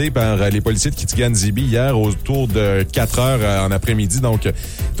visités par les policiers de Kitigan-Zibi hier autour de 4 heures en après-midi. Donc,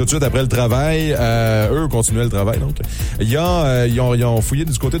 tout de suite après le travail, eux continuaient le travail. Donc, ils ont fouillé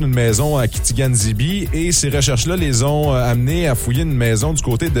du côté d'une maison à Kitigan-Zibi et ces recherches-là les ont amenés à fouiller une maison du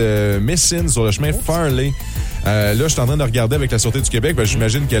côté de Messine sur le chemin Farley. Là, je suis en train de regarder avec la Sûreté du Québec. Ben,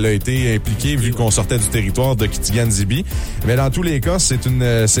 j'imagine qu'elle a été impliquée vu qu'on sortait du territoire de Kitigan-Zibi. Mais dans tous les cas, c'est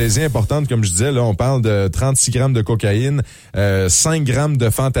une saisie importante. Comme je disais, là, on parle de 36 grammes de cocaïne, 5 grammes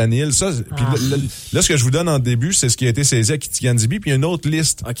de fentanyl. Ça, puis là, ce que je vous donne en début, c'est ce qui a été saisi à Kitigan-Zibi. Puis il y a une autre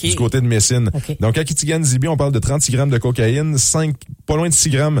liste du côté de Messine. Donc, à Kitigan-Zibi, on parle de 36 grammes de cocaïne, pas loin de 6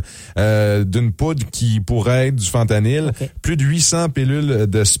 grammes d'une poudre qui pourrait être du fentanyl, plus de 800 pilules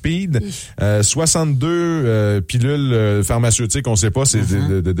de speed, 62 pilules pharmaceutiques, on sait pas, c'est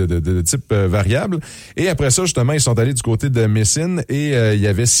de type variable. Et après ça, justement, ils sont allés du côté de Messine et il y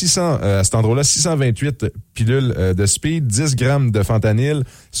avait 600, à cet endroit-là, 628 pilules de speed, 10 grammes de fentanyl,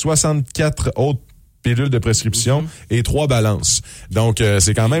 64 autres pilules de prescription et 3 balances. Donc,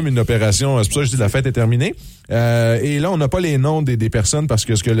 c'est quand même une opération, c'est pour ça que je dis la fête est terminée. Et là, on n'a pas les noms des personnes parce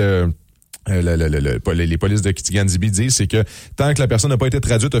que ce que les polices de Kitigan-Zibi disent, c'est que tant que la personne n'a pas été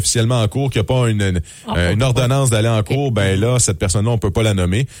traduite officiellement en cours, qu'il n'y a pas une ordonnance d'aller en cours, ben là, cette personne-là, on peut pas la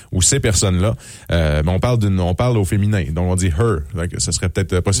nommer, ou ces personnes-là. Mais on parle au féminin, donc on dit her. Donc, ce serait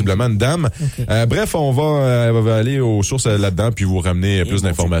peut-être possiblement une dame. Bref, on va aller aux sources là-dedans, puis vous ramener plus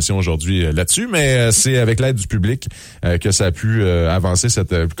d'informations aujourd'hui là-dessus. Mais c'est avec l'aide du public que ça a pu avancer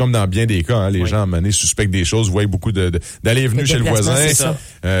comme dans bien des cas, hein, les gens à un moment donné suspectent des choses, voient beaucoup d'aller et venir chez le voisin,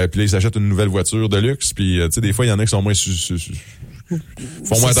 puis là, ils s'achètent une nouvelle voiture de luxe, puis tu sais, des fois, il y en a qui sont moins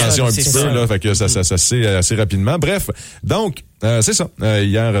font moins attention un petit peu, là, fait que ça se sait assez rapidement. Bref, donc, c'est ça.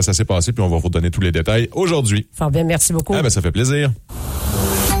 Hier, ça s'est passé, puis on va vous donner tous les détails aujourd'hui. Fort bien, merci beaucoup. Ah ben, ça fait plaisir.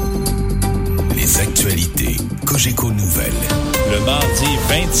 Les actualités Cogeco Nouvelles. Le mardi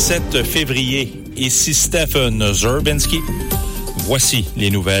 27 février, ici Stephen Zerbinski. Voici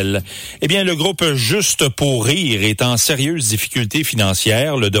les nouvelles. Eh bien, le groupe Juste pour rire est en sérieuse difficulté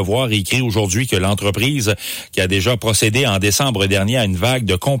financière. Le Devoir écrit aujourd'hui que l'entreprise, qui a déjà procédé en décembre dernier à une vague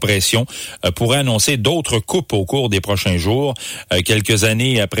de compression, pourrait annoncer d'autres coupes au cours des prochains jours. Quelques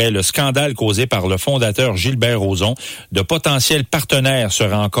années après le scandale causé par le fondateur Gilbert Rozon, de potentiels partenaires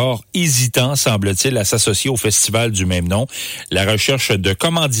seraient encore hésitants, semble-t-il, à s'associer au festival du même nom. La recherche de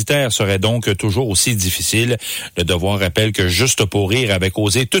commanditaires serait donc toujours aussi difficile. Le Devoir rappelle que Juste pour rire avait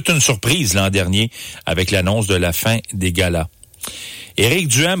causé toute une surprise l'an dernier avec l'annonce de la fin des galas. Éric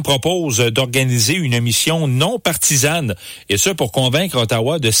Duhaime propose d'organiser une émission non partisane, et ce pour convaincre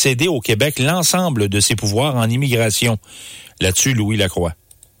Ottawa de céder au Québec l'ensemble de ses pouvoirs en immigration. Là-dessus, Louis Lacroix.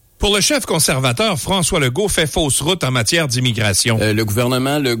 Pour le chef conservateur, François Legault fait fausse route en matière d'immigration. Le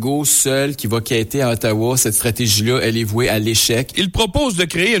gouvernement Legault seul qui va quêter à Ottawa, cette stratégie-là, elle est vouée à l'échec. Il propose de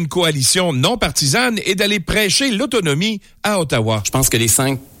créer une coalition non partisane et d'aller prêcher l'autonomie à Ottawa. Je pense que les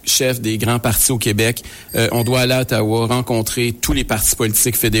 5 chefs des grands partis au Québec, on doit aller à Ottawa, rencontrer tous les partis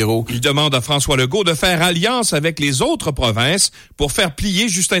politiques fédéraux. Il demande à François Legault de faire alliance avec les autres provinces pour faire plier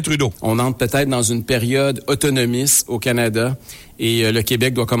Justin Trudeau. On entre peut-être dans une période autonomiste au Canada et le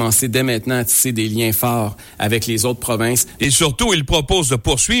Québec doit commencer dès maintenant à tisser des liens forts avec les autres provinces. Et surtout, il propose de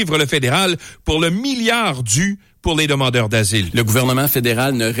poursuivre le fédéral pour le milliard dû pour les demandeurs d'asile. Le gouvernement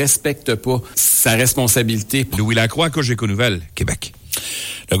fédéral ne respecte pas sa responsabilité. Louis Lacroix, Cogeco Nouvelles, Québec.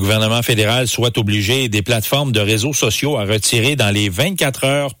 Le gouvernement fédéral souhaite obliger des plateformes de réseaux sociaux à retirer dans les 24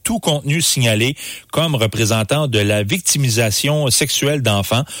 heures tout contenu signalé comme représentant de la victimisation sexuelle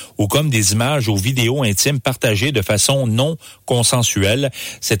d'enfants ou comme des images ou vidéos intimes partagées de façon non consensuelle.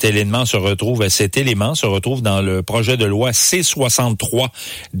 Cet élément se retrouve dans le projet de loi C-63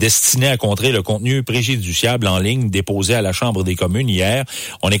 destiné à contrer le contenu préjudiciable en ligne déposé à la Chambre des communes hier.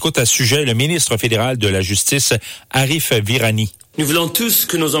 On écoute à ce sujet le ministre fédéral de la Justice, Arif Virani. Nous voulons tous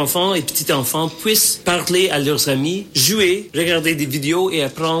que nos enfants et petits-enfants puissent parler à leurs amis, jouer, regarder des vidéos et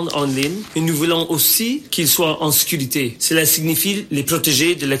apprendre en ligne. Et nous voulons aussi qu'ils soient en sécurité. Cela signifie les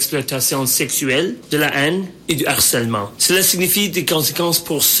protéger de l'exploitation sexuelle, de la haine et du harcèlement. Cela signifie des conséquences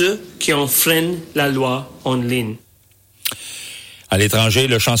pour ceux qui enfreignent la loi en ligne. À l'étranger,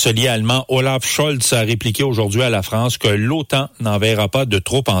 le chancelier allemand Olaf Scholz a répliqué aujourd'hui à la France que l'OTAN n'enverra pas de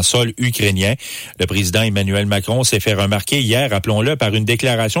troupes en sol ukrainien. Le président Emmanuel Macron s'est fait remarquer hier, rappelons-le, par une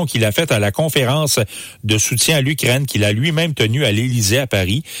déclaration qu'il a faite à la conférence de soutien à l'Ukraine qu'il a lui-même tenue à l'Élysée à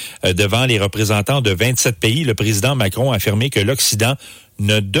Paris. Devant les représentants de 27 pays, le président Macron a affirmé que l'Occident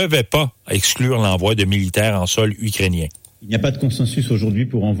ne devait pas exclure l'envoi de militaires en sol ukrainien. Il n'y a pas de consensus aujourd'hui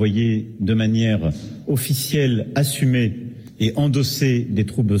pour envoyer de manière officielle, assumée et endossée des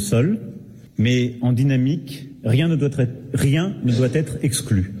troupes au sol, mais en dynamique, rien ne doit être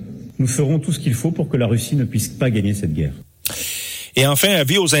exclu. Nous ferons tout ce qu'il faut pour que la Russie ne puisse pas gagner cette guerre. Et enfin,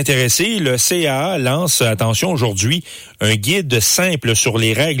 avis aux intéressés, le CAA lance, attention aujourd'hui, un guide simple sur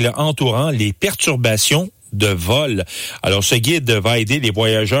les règles entourant les perturbations de vol. Alors, ce guide va aider les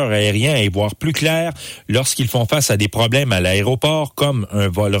voyageurs aériens à y voir plus clair lorsqu'ils font face à des problèmes à l'aéroport, comme un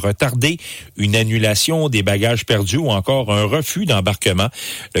vol retardé, une annulation, des bagages perdus ou encore un refus d'embarquement.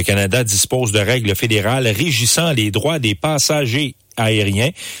 Le Canada dispose de règles fédérales régissant les droits des passagers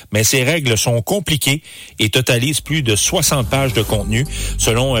aériens, mais ces règles sont compliquées et totalisent plus de 60 pages de contenu.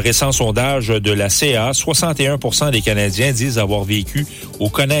 Selon un récent sondage de la CA, 61% des Canadiens disent avoir vécu ou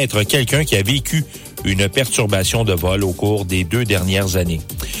connaître quelqu'un qui a vécu une perturbation de vol au cours des 2 dernières années.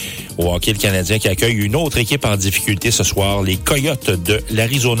 Au hockey, le Canadien qui accueille une autre équipe en difficulté ce soir, les Coyotes de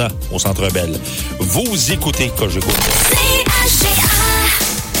l'Arizona au Centre Bell. Vous écoutez Cogeco.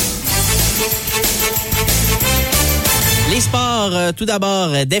 Les sports, tout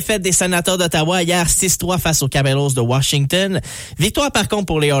d'abord, défaite des Sénateurs d'Ottawa hier 6-3 face aux Capitals de Washington. Victoire par contre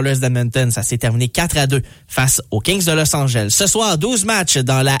pour les Oilers d'Edmonton, ça s'est terminé 4-2 face aux Kings de Los Angeles. Ce soir, 12 matchs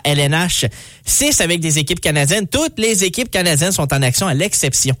dans la LNH, 6 avec des équipes canadiennes. Toutes les équipes canadiennes sont en action à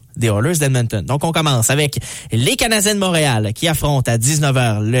l'exception des Oilers d'Edmonton. Donc on commence avec les Canadiens de Montréal qui affrontent à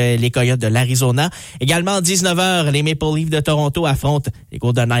 19h les Coyotes de l'Arizona. Également à 19h, les Maple Leafs de Toronto affrontent les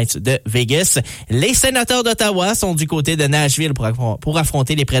Golden Knights de Vegas. Les Sénateurs d'Ottawa sont du côté de Nashville pour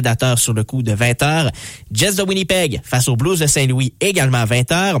affronter les Prédateurs sur le coup de 20h. Jets de Winnipeg face aux Blues de Saint-Louis également à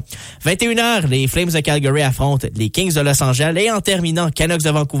 20h. 21h, les Flames de Calgary affrontent les Kings de Los Angeles et en terminant, Canucks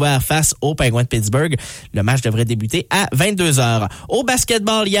de Vancouver face aux Penguins de Pittsburgh. Le match devrait débuter à 22h. Au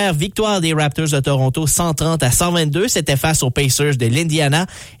basketball hier, victoire des Raptors de Toronto 130-122. C'était face aux Pacers de l'Indiana.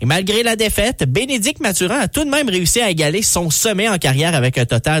 Et malgré la défaite, Bénédicte Mathurin a tout de même réussi à égaler son sommet en carrière avec un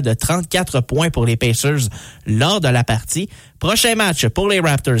total de 34 points pour les Pacers lors de la partie. Prochain match pour les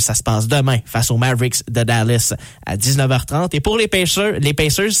Raptors, ça se passe demain face aux Mavericks de Dallas à 19h30. Et pour les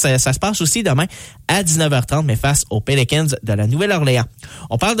Pacers, ça se passe aussi demain à 19h30, mais face aux Pelicans de la Nouvelle-Orléans.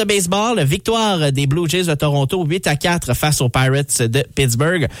 On parle de baseball, victoire des Blue Jays de Toronto 8-4 face aux Pirates de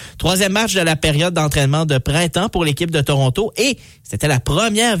Pittsburgh. 3e match de la période d'entraînement de printemps pour l'équipe de Toronto et c'était la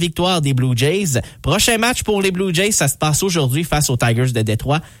première victoire des Blue Jays. Prochain match pour les Blue Jays, ça se passe aujourd'hui face aux Tigers de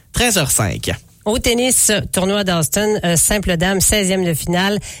Détroit, 13h05. Au tennis, tournoi d'Austin, simple dame, 16e de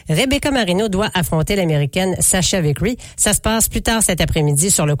finale. Rebecca Marino doit affronter l'Américaine Sasha Vickery. Ça se passe plus tard cet après-midi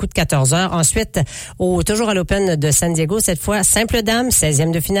sur le coup de 14h. Ensuite, toujours à l'Open de San Diego, cette fois, simple dame,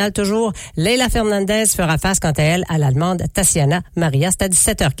 16e de finale toujours. Leila Fernandez fera face quant à elle à l'Allemande Tatiana Maria. C'est à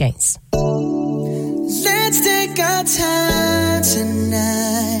 17h15. Let's take our time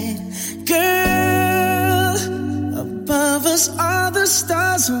tonight, girl. Above us, all the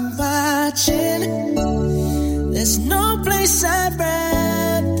stars are watching. There's no place I'd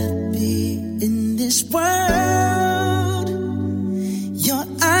rather be in this world. Your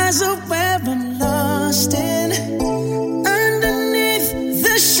eyes are where I'm lost in. Underneath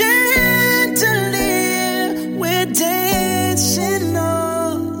the chandelier, we're dancing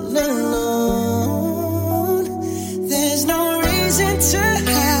all alone. There's no reason to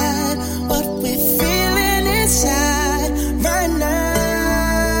hide what we're feeling inside. Right now,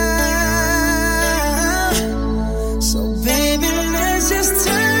 so baby, let's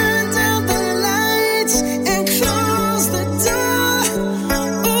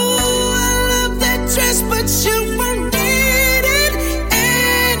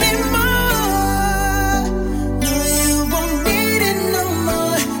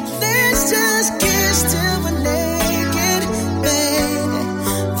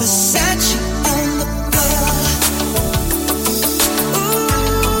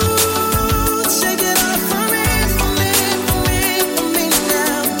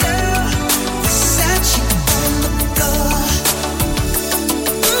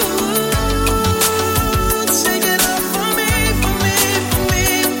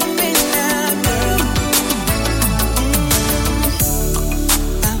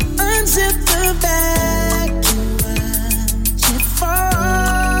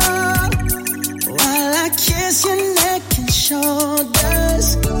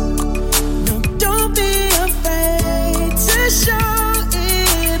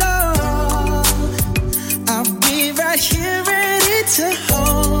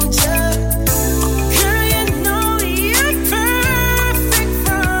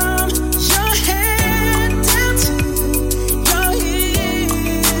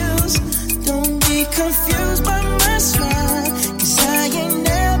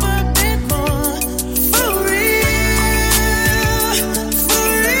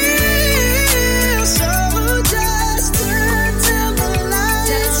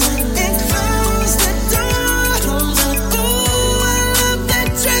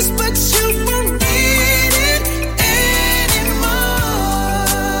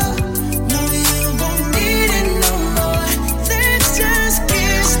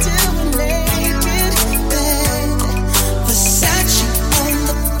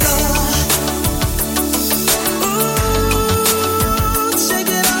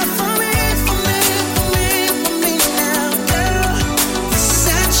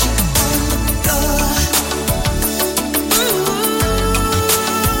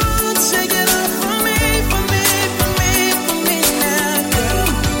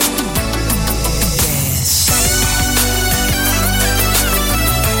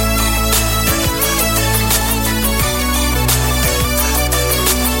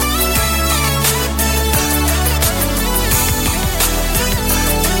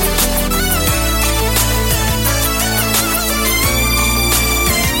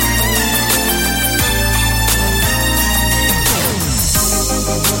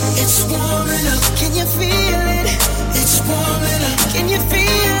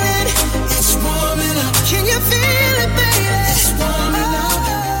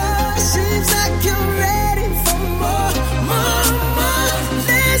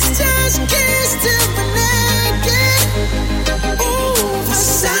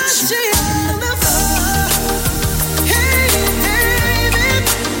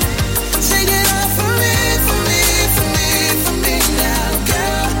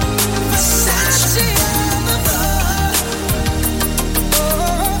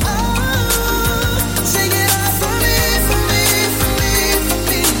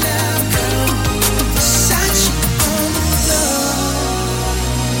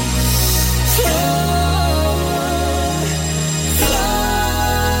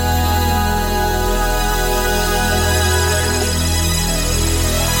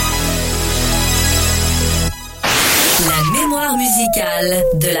musicale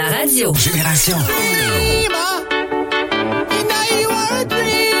de la radio. Génération.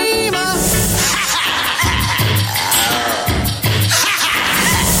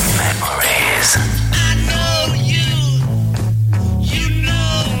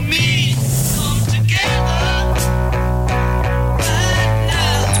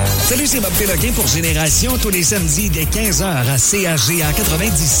 Salut, c'est Bob Péloquin pour Génération, tous les samedis dès 15h à CHGA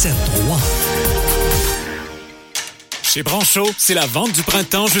 97.3. Chez Brancho, c'est la vente du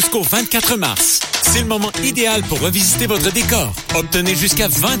printemps jusqu'au 24 mars. C'est le moment idéal pour revisiter votre décor. Obtenez jusqu'à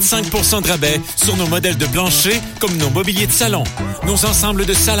 25% de rabais sur nos modèles de plancher comme nos mobiliers de salon, nos ensembles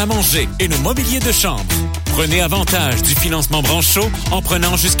de salle à manger et nos mobiliers de chambre. Prenez avantage du financement Brancho en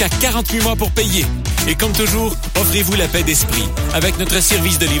prenant jusqu'à 48 mois pour payer. Et comme toujours, offrez-vous la paix d'esprit avec notre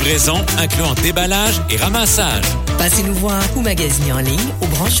service de livraison incluant déballage et ramassage. Passez-nous voir ou magasinez en ligne au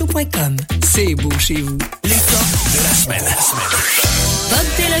brancho.com. C'est beau chez vous. Les tops de la semaine. Bob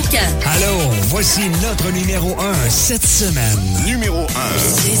Péloquin. Alors, voici notre numéro 1 cette semaine. Numéro 1.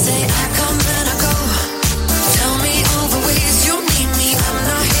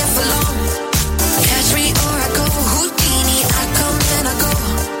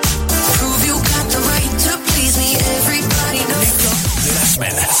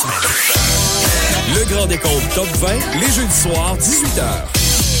 Le grand décompte Top 20, les jeudis soirs, 18h.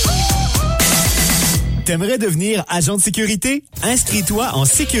 T'aimerais devenir agent de sécurité? Inscris-toi en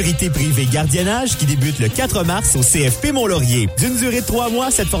sécurité privée gardiennage qui débute le 4 mars au CFP Mont-Laurier. D'une durée de 3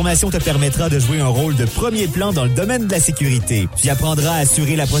 mois, cette formation te permettra de jouer un rôle de premier plan dans le domaine de la sécurité. Tu apprendras à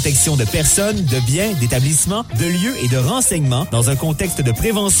assurer la protection de personnes, de biens, d'établissements, de lieux et de renseignements dans un contexte de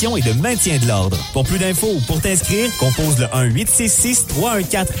prévention et de maintien de l'ordre. Pour plus d'infos ou pour t'inscrire, compose le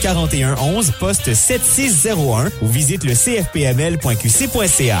 1-866-314-4111, poste 7601 ou visite le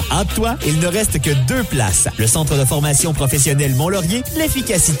cfpml.qc.ca. Entre toi, il ne reste que 2 places. Le Centre de formation professionnelle Mont-Laurier,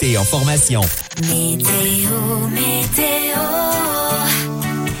 l'efficacité en formation. Météo,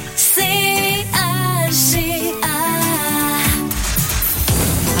 C-H-G-A.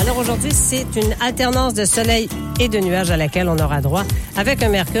 Alors aujourd'hui, c'est une alternance de soleil et de nuages à laquelle on aura droit, avec un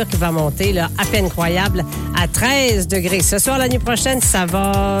mercure qui va monter là, à peine croyable à 13 degrés. Ce soir, la nuit prochaine, ça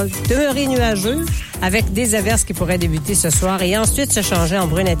va demeurer nuageux, avec des averses qui pourraient débuter ce soir et ensuite se changer en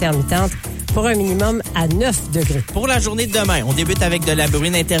bruine intermittente pour un minimum à 9 degrés. Pour la journée de demain, on débute avec de la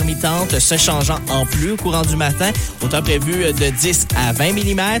bruine intermittente se changeant en pluie au courant du matin. Au temps prévu de 10 à 20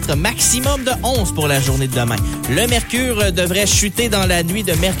 mm, maximum de 11 pour la journée de demain. Le mercure devrait chuter dans la nuit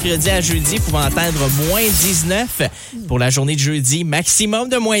de mercredi à jeudi, pouvant atteindre moins 19. Pour la journée de jeudi, maximum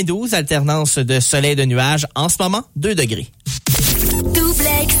de moins 12, alternance de soleil et de nuages. En ce moment, 2 degrés. Double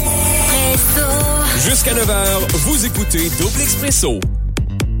Expresso. Jusqu'à 9h, vous écoutez Double Expresso.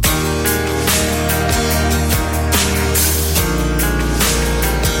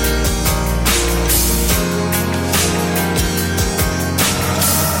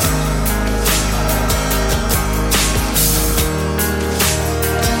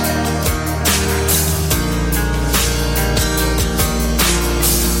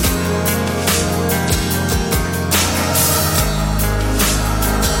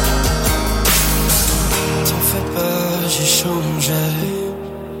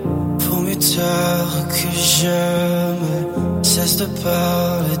 De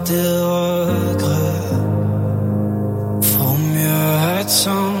parler des regrets, faut mieux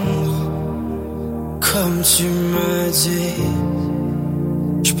attendre. Comme tu m'as dit,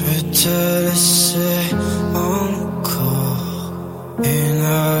 je peux te laisser encore une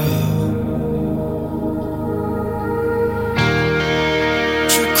heure.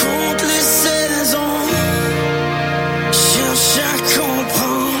 Je compte les saisons, cherche à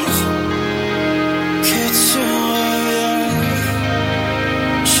comprendre que tu reviens.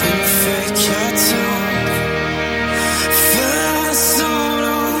 Je ne fais qu'attendre, faire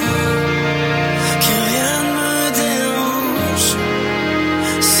semblant que rien ne me dérange.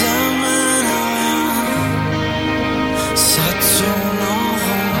 Ça mène à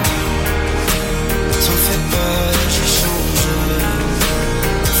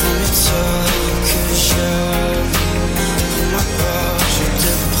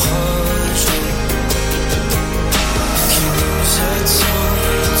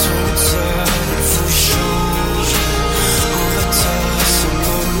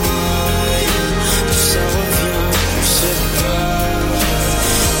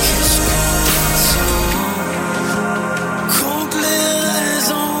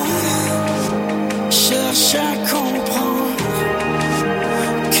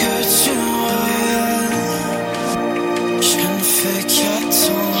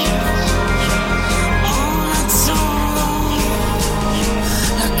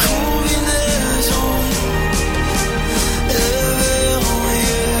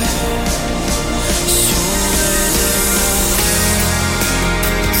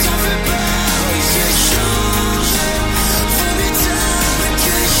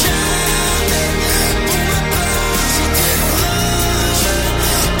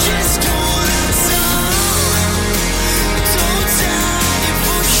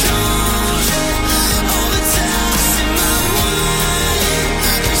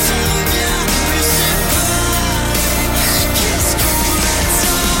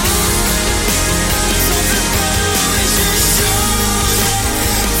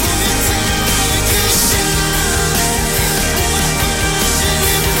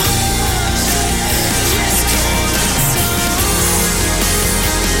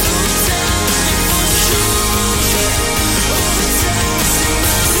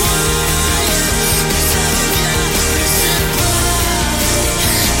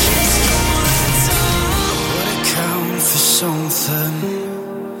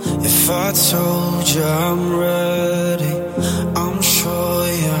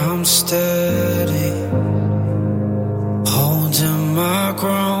steady, holding my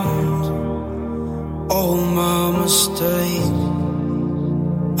ground. Oh, my mistake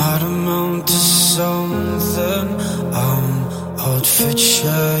might amount to something. I'm out for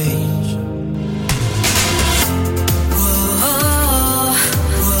change.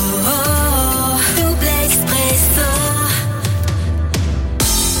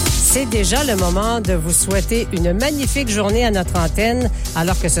 C'est déjà le moment de vous souhaiter une magnifique journée à notre antenne,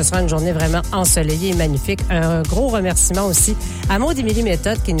 alors que ce sera une journée vraiment ensoleillée et magnifique. Un gros remerciement aussi à Maud-Émilie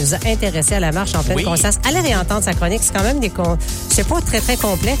Méthode qui nous a intéressés à la marche en pleine conscience. Allez réentendre sa chronique, c'est quand même c'est pas très très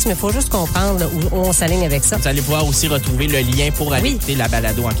complexe, mais il faut juste comprendre où on s'aligne avec ça. Vous allez pouvoir aussi retrouver le lien pour aller écouter la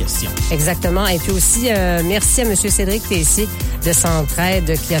balado en question. Exactement. Et puis aussi, merci à M. Cédric Tessier de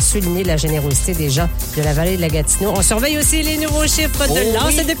Centraide qui a souligné la générosité des gens de la vallée de la Gatineau. On surveille aussi les nouveaux chiffres de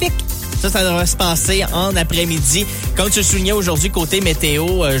l'Anse de Pique. Ça devrait se passer en après-midi. Comme tu le soulignais aujourd'hui, côté météo,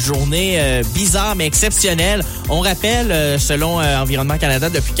 journée bizarre mais exceptionnelle. On rappelle, selon Environnement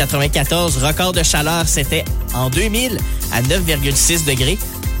Canada, depuis 1994, record de chaleur, c'était en 2000 à 9,6 degrés.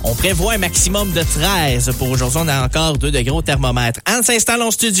 On prévoit un maximum de 13 pour aujourd'hui. On a encore 2 degrés au thermomètre. Anne s'installe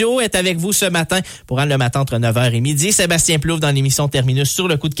en studio, est avec vous ce matin pour Anne le matin entre 9h et midi. Sébastien Plouffe dans l'émission Terminus sur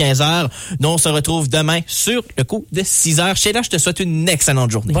le coup de 15h. Nous, on se retrouve demain sur le coup de 6h. Sheila, je te souhaite une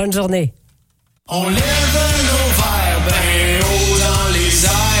excellente journée. Bonne journée. On lève nos verres ben haut dans les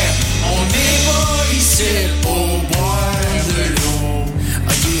airs. On n'est pas ici pour boire de l'eau.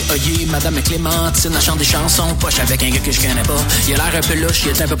 Oyez, Madame Clémentine, elle chante des chansons poche avec un gars que je connais pas. Il a l'air un peu louche,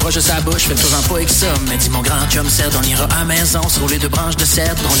 il est un peu proche de sa bouche. Fais-toi-en pas avec ça, mais dis mon grand chum cèdre. On ira à la maison, se rouler 2 branches de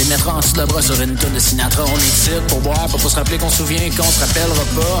cèdre. On les mettra en dessous de le bras sur une tonne de Sinatra. On est ici pour boire, pour se rappeler qu'on se souvient qu'on se rappellera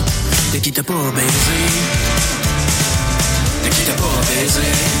pas de qui t'a pas baisé. De qui t'a pas baisé.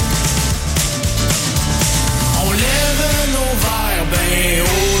 On lève nos verres ben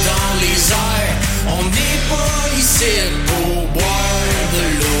haut dans les airs. On n'est pas ici pour boire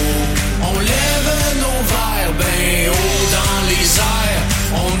de l'eau. On lève nos verres ben haut dans les airs.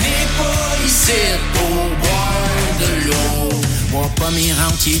 On n'est pas ici pour boire de l'eau. Moi pas mes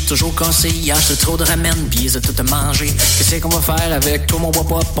rentes qui est toujours cassé. Hier c'est trop de ramen pis ils ont tout à manger. Qu'est-ce qu'on va faire avec toi mon bois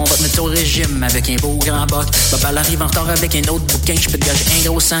pop? On va te mettre au régime avec un beau grand boc. Papa arrive en retard avec un autre bouquin. Je peux te gager un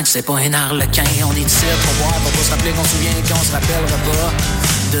gros sang que c'est pas un arlequin. On est ici pour boire, pour pas se rappeler qu'on se souvient qu'on se rappellera pas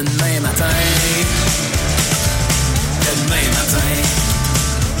de demain matin. De demain matin.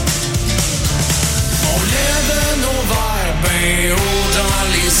 On lève nos verres ben haut dans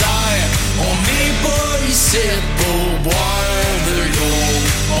les airs. On n'est pas ici pour boire de l'eau.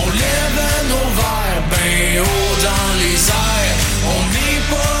 On lève nos verres ben haut dans les airs. On n'est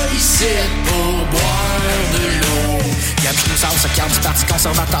pas ici pour boire de l'eau. Gab, je nous sors ce carte du parti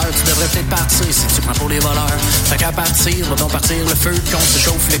conservateur. Tu devrais peut-être partir si tu prends pour les voleurs. Fait qu'à partir, va donc partir le feu qu'on se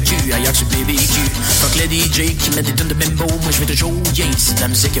chauffe le cul ailleurs sur le BBQ. Fuck le DJ qui met des tunes de bimbo. Moi je vais toujours bien si la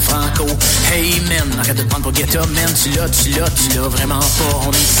musique est franco. Hey man, arrête de te prendre pour Guetta man. Tu l'as vraiment pas.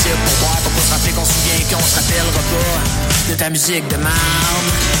 On est ici pour boire, pour pas se rappeler qu'on se souvient qu'on se rappellera pas de ta musique de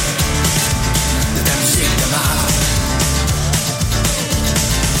marde. De ta musique de marde.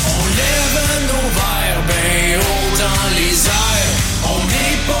 On lève nos verres ben haut dans les airs. On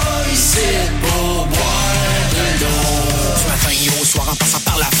n'est pas ici pour boire de l'eau. Du matin au soir en passant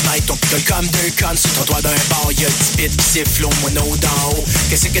par la fenêtre, on picole comme 2 connes sur ton toit d'un bar. Y'a le petit bit qui siffle au moineau d'en haut.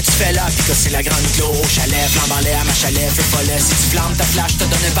 Qu'est-ce que tu fais là? Pis que c'est la grande clos. Au chalet, flambe en l'air, ma chalet, feu follet. Si tu flammes ta flash, te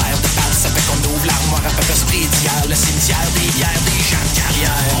donne un verre de pâte. Ça fait qu'on ouvre l'armoire à peu esprit d'hier. Le cimetière des bières, des gens de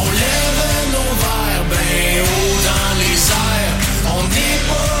carrière. On lève nos verres ben haut dans les airs. On n'est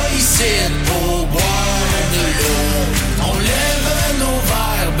pas ici pour boire de l'eau. On lève nos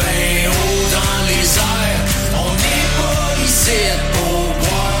verres ben haut dans les airs. On n'est pas ici pour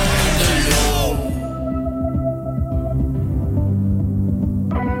boire de l'eau.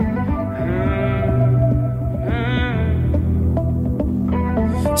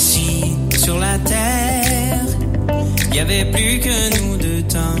 Si sur la terre il y avait plus que nous 2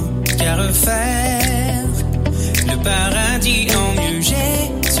 temps qu'à refaire, le paradis en mieux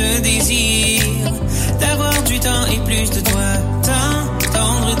j'ai ce désir d'avoir du temps et plus de toi,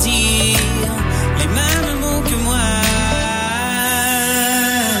 t'entendre dire les mêmes mots que moi.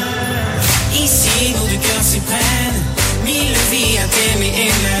 Ici nos 2 cœurs s'y prennent, 1000 vies à t'aimer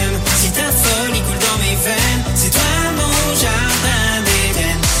et même si ta folie coule dans mes veines, c'est toi mon jardin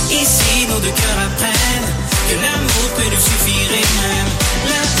d'Éden. Ici nos 2 cœurs apprennent que l'amour peut nous suffire et même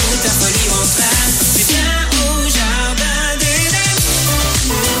là où ta folie m'entraîne, c'est bien au jardin d'Éden.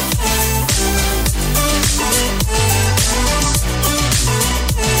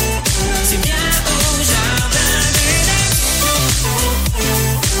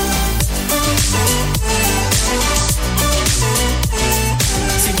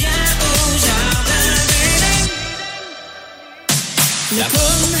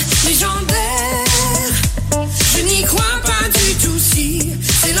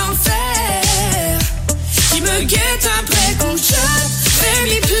 guette après qu'on jette. Fais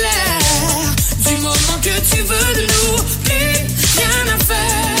m'y plaire. Du moment que tu veux de nous, plus rien à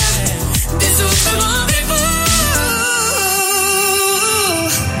faire. Des autres rendez-vous.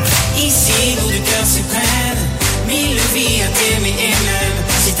 Ici, nous deux cœurs se prennent. Mille vies à t'aimer et même.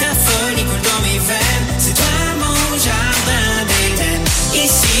 Si ta folie coule dans mes veines, c'est toi mon jardin d'Éden.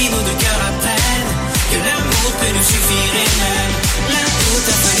 Ici, nos deux cœurs apprennent que l'amour peut nous suffire et même. Là où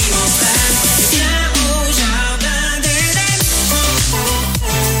ta folie m'entraîne, viens au jardin d'Éden.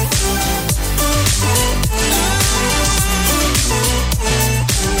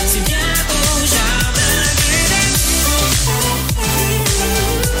 C'est bien au jardin d'Éden.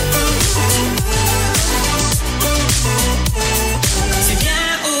 C'est bien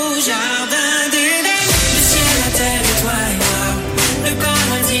au jardin d'Éden. Le ciel, la terre et toi et moi, le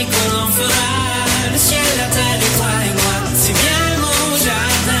paradis qu'on en fera. Le ciel, la terre et toi et moi, c'est bien mon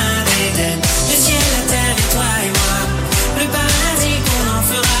jardin d'Éden. Le ciel, la terre et toi et moi, le paradis qu'on en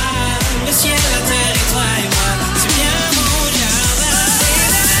fera. Le ciel, la terre et toi et moi, c'est bien mon jardin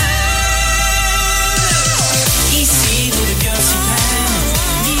d'Éden. Ici, nous deux cœurs s'y prennent.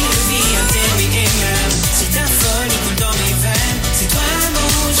 Mille vies à t'aimer et même. Si ta folie coule dans mes veines, c'est toi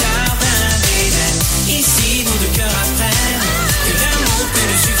mon jardin d'Éden. Ici, nos deux cœurs apprennent que l'amour peut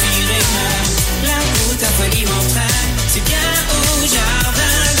nous suffire et même. Là où ta folie m'entraîne, c'est bien au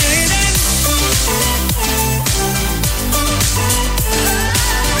jardin d'Éden.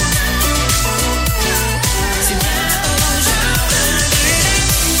 C'est bien au jardin d'Éden.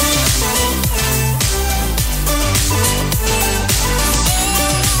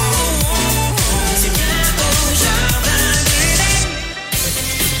 C'est bien au jardin d'Éden.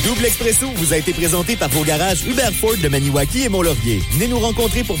 Double Expresso vous a été présenté par vos garages Hubert Ford de Maniwaki et Mont-Laurier. Venez nous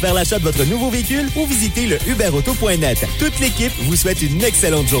rencontrer pour faire l'achat de votre nouveau véhicule ou visiter le hubertauto.net. Toute l'équipe vous souhaite une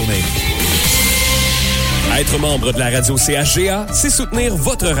excellente journée. Être membre de la radio CHGA, c'est soutenir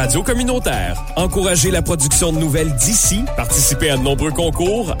votre radio communautaire. Encouragez la production de nouvelles d'ici, participez à de nombreux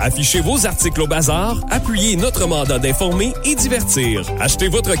concours, affichez vos articles au bazar, appuyez notre mandat d'informer et divertir. Achetez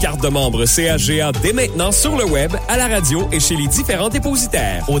votre carte de membre CHGA dès maintenant sur le web, à la radio et chez les différents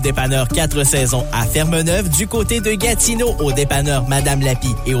dépositaires. Au dépanneur 4 saisons à Fermeneuve, du côté de Gatineau, au dépanneur Madame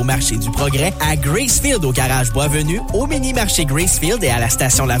Lapie et au marché du Progrès, à Gracefield au garage Boisvenu, au mini-marché Gracefield et à la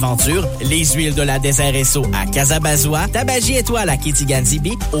station L'Aventure, les huiles de la Désert Esso à Casabazois, Tabagie Étoile à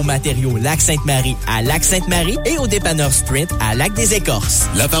Kitigan-Zibi, au matériau Lac-Sainte-Marie à Lac-Sainte-Marie et au dépanneur Sprint à Lac-des-Écorces.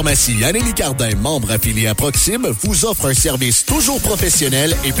 La pharmacie Annélie Cardin, membre affilié à Proxime, vous offre un service toujours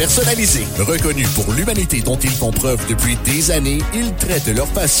professionnel et personnalisé. Reconnu pour l'humanité dont ils font preuve depuis des années, ils traitent leurs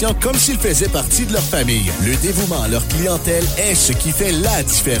patients comme s'ils faisaient partie de leur famille. Le dévouement à leur clientèle est ce qui fait la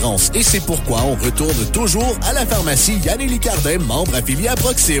différence et c'est pourquoi on retourne toujours à la pharmacie Annélie Cardin, membre affilié à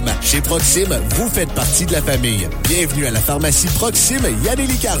Proxime. Chez Proxime, vous faites partie de la famille. Bienvenue à la pharmacie Proxime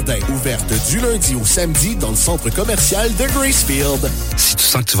Yannélie Cardin, ouverte du lundi au samedi dans le centre commercial de Gracefield. Si tu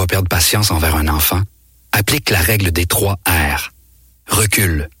sens que tu vas perdre patience envers un enfant, applique la règle des 3 R.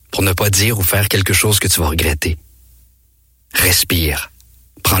 Recule pour ne pas dire ou faire quelque chose que tu vas regretter. Respire.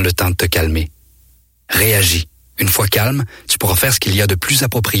 Prends le temps de te calmer. Réagis. Une fois calme, tu pourras faire ce qu'il y a de plus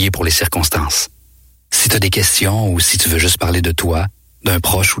approprié pour les circonstances. Si tu as des questions ou si tu veux juste parler de toi, d'un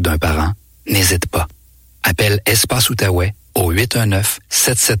proche ou d'un parent, n'hésite pas. Appelle Espace Outaouais au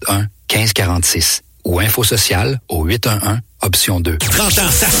 819-771-1546 ou Info Social au 811 option 2. 30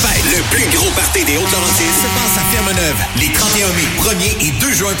 ans, ça fête. Le plus gros party des Hautes-Laurentides se passe à Fermeneuve les 31 mai, 1er et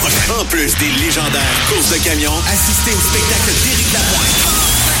 2 juin prochains. En plus des légendaires courses de camions, assistez au spectacle d'Éric Lapointe.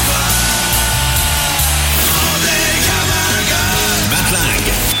 Matt Lang.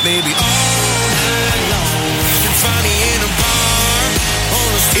 Baby,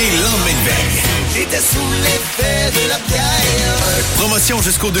 et lendemain de veille. J'étais sous l'effet de la bière. Promotion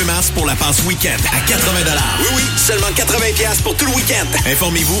jusqu'au 2 mars pour la passe week-end à 80 $. Oui, oui, seulement 80 $ pour tout le week-end.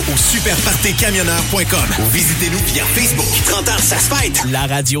 Informez-vous au superpartycamionneur.com ou visitez-nous via Facebook. 30 ans, ça se fête. La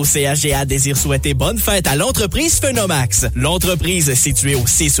radio CHGA désire souhaiter bonne fête à l'entreprise Phenomax. L'entreprise située au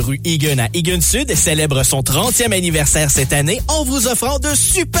 6 rue Egan à Egan Sud célèbre son 30e anniversaire cette année en vous offrant de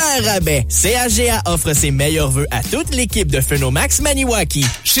super rabais. CHGA offre ses meilleurs vœux à toute l'équipe de Phenomax Maniwaki.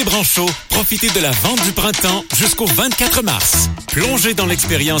 Chez Branchot, profitez de la vente du printemps jusqu'au 24 mars. Plongez dans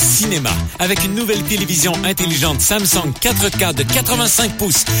l'expérience cinéma avec une nouvelle télévision intelligente Samsung 4K de 85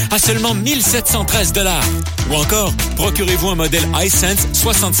 pouces à seulement 1713 $. Ou encore, procurez-vous un modèle iSense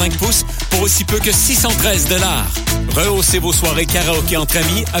 65 pouces pour aussi peu que 613 $. Rehaussez vos soirées karaoké entre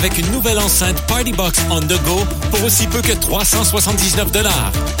amis avec une nouvelle enceinte Party Box on the go pour aussi peu que 379 $.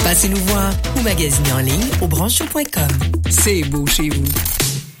 Passez nous voir ou magasinez en ligne au branchot.com. C'est beau chez vous.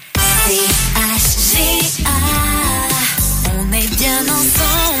 CHGA. bien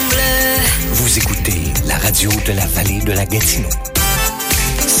ensemble. Vous écoutez la radio de la vallée de la Gatineau.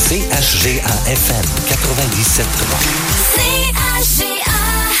 CHGA-FM 97.3.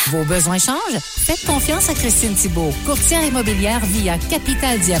 CHGA. Vos besoins changent? Faites confiance à Christine Thibault, courtière immobilière via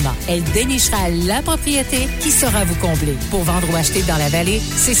Capital Diamant. Elle dénichera la propriété qui saura vous combler. Pour vendre ou acheter dans la vallée,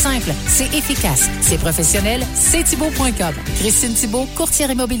 c'est simple, c'est efficace, c'est professionnel, c'est Thibault.com. Christine Thibault, courtière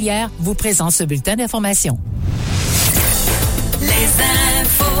immobilière, vous présente ce bulletin d'information. Les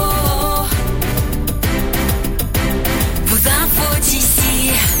infos. Vos infos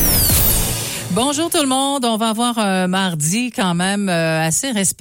d'ici. Bonjour tout le monde. On va avoir un mardi quand même assez respectueux.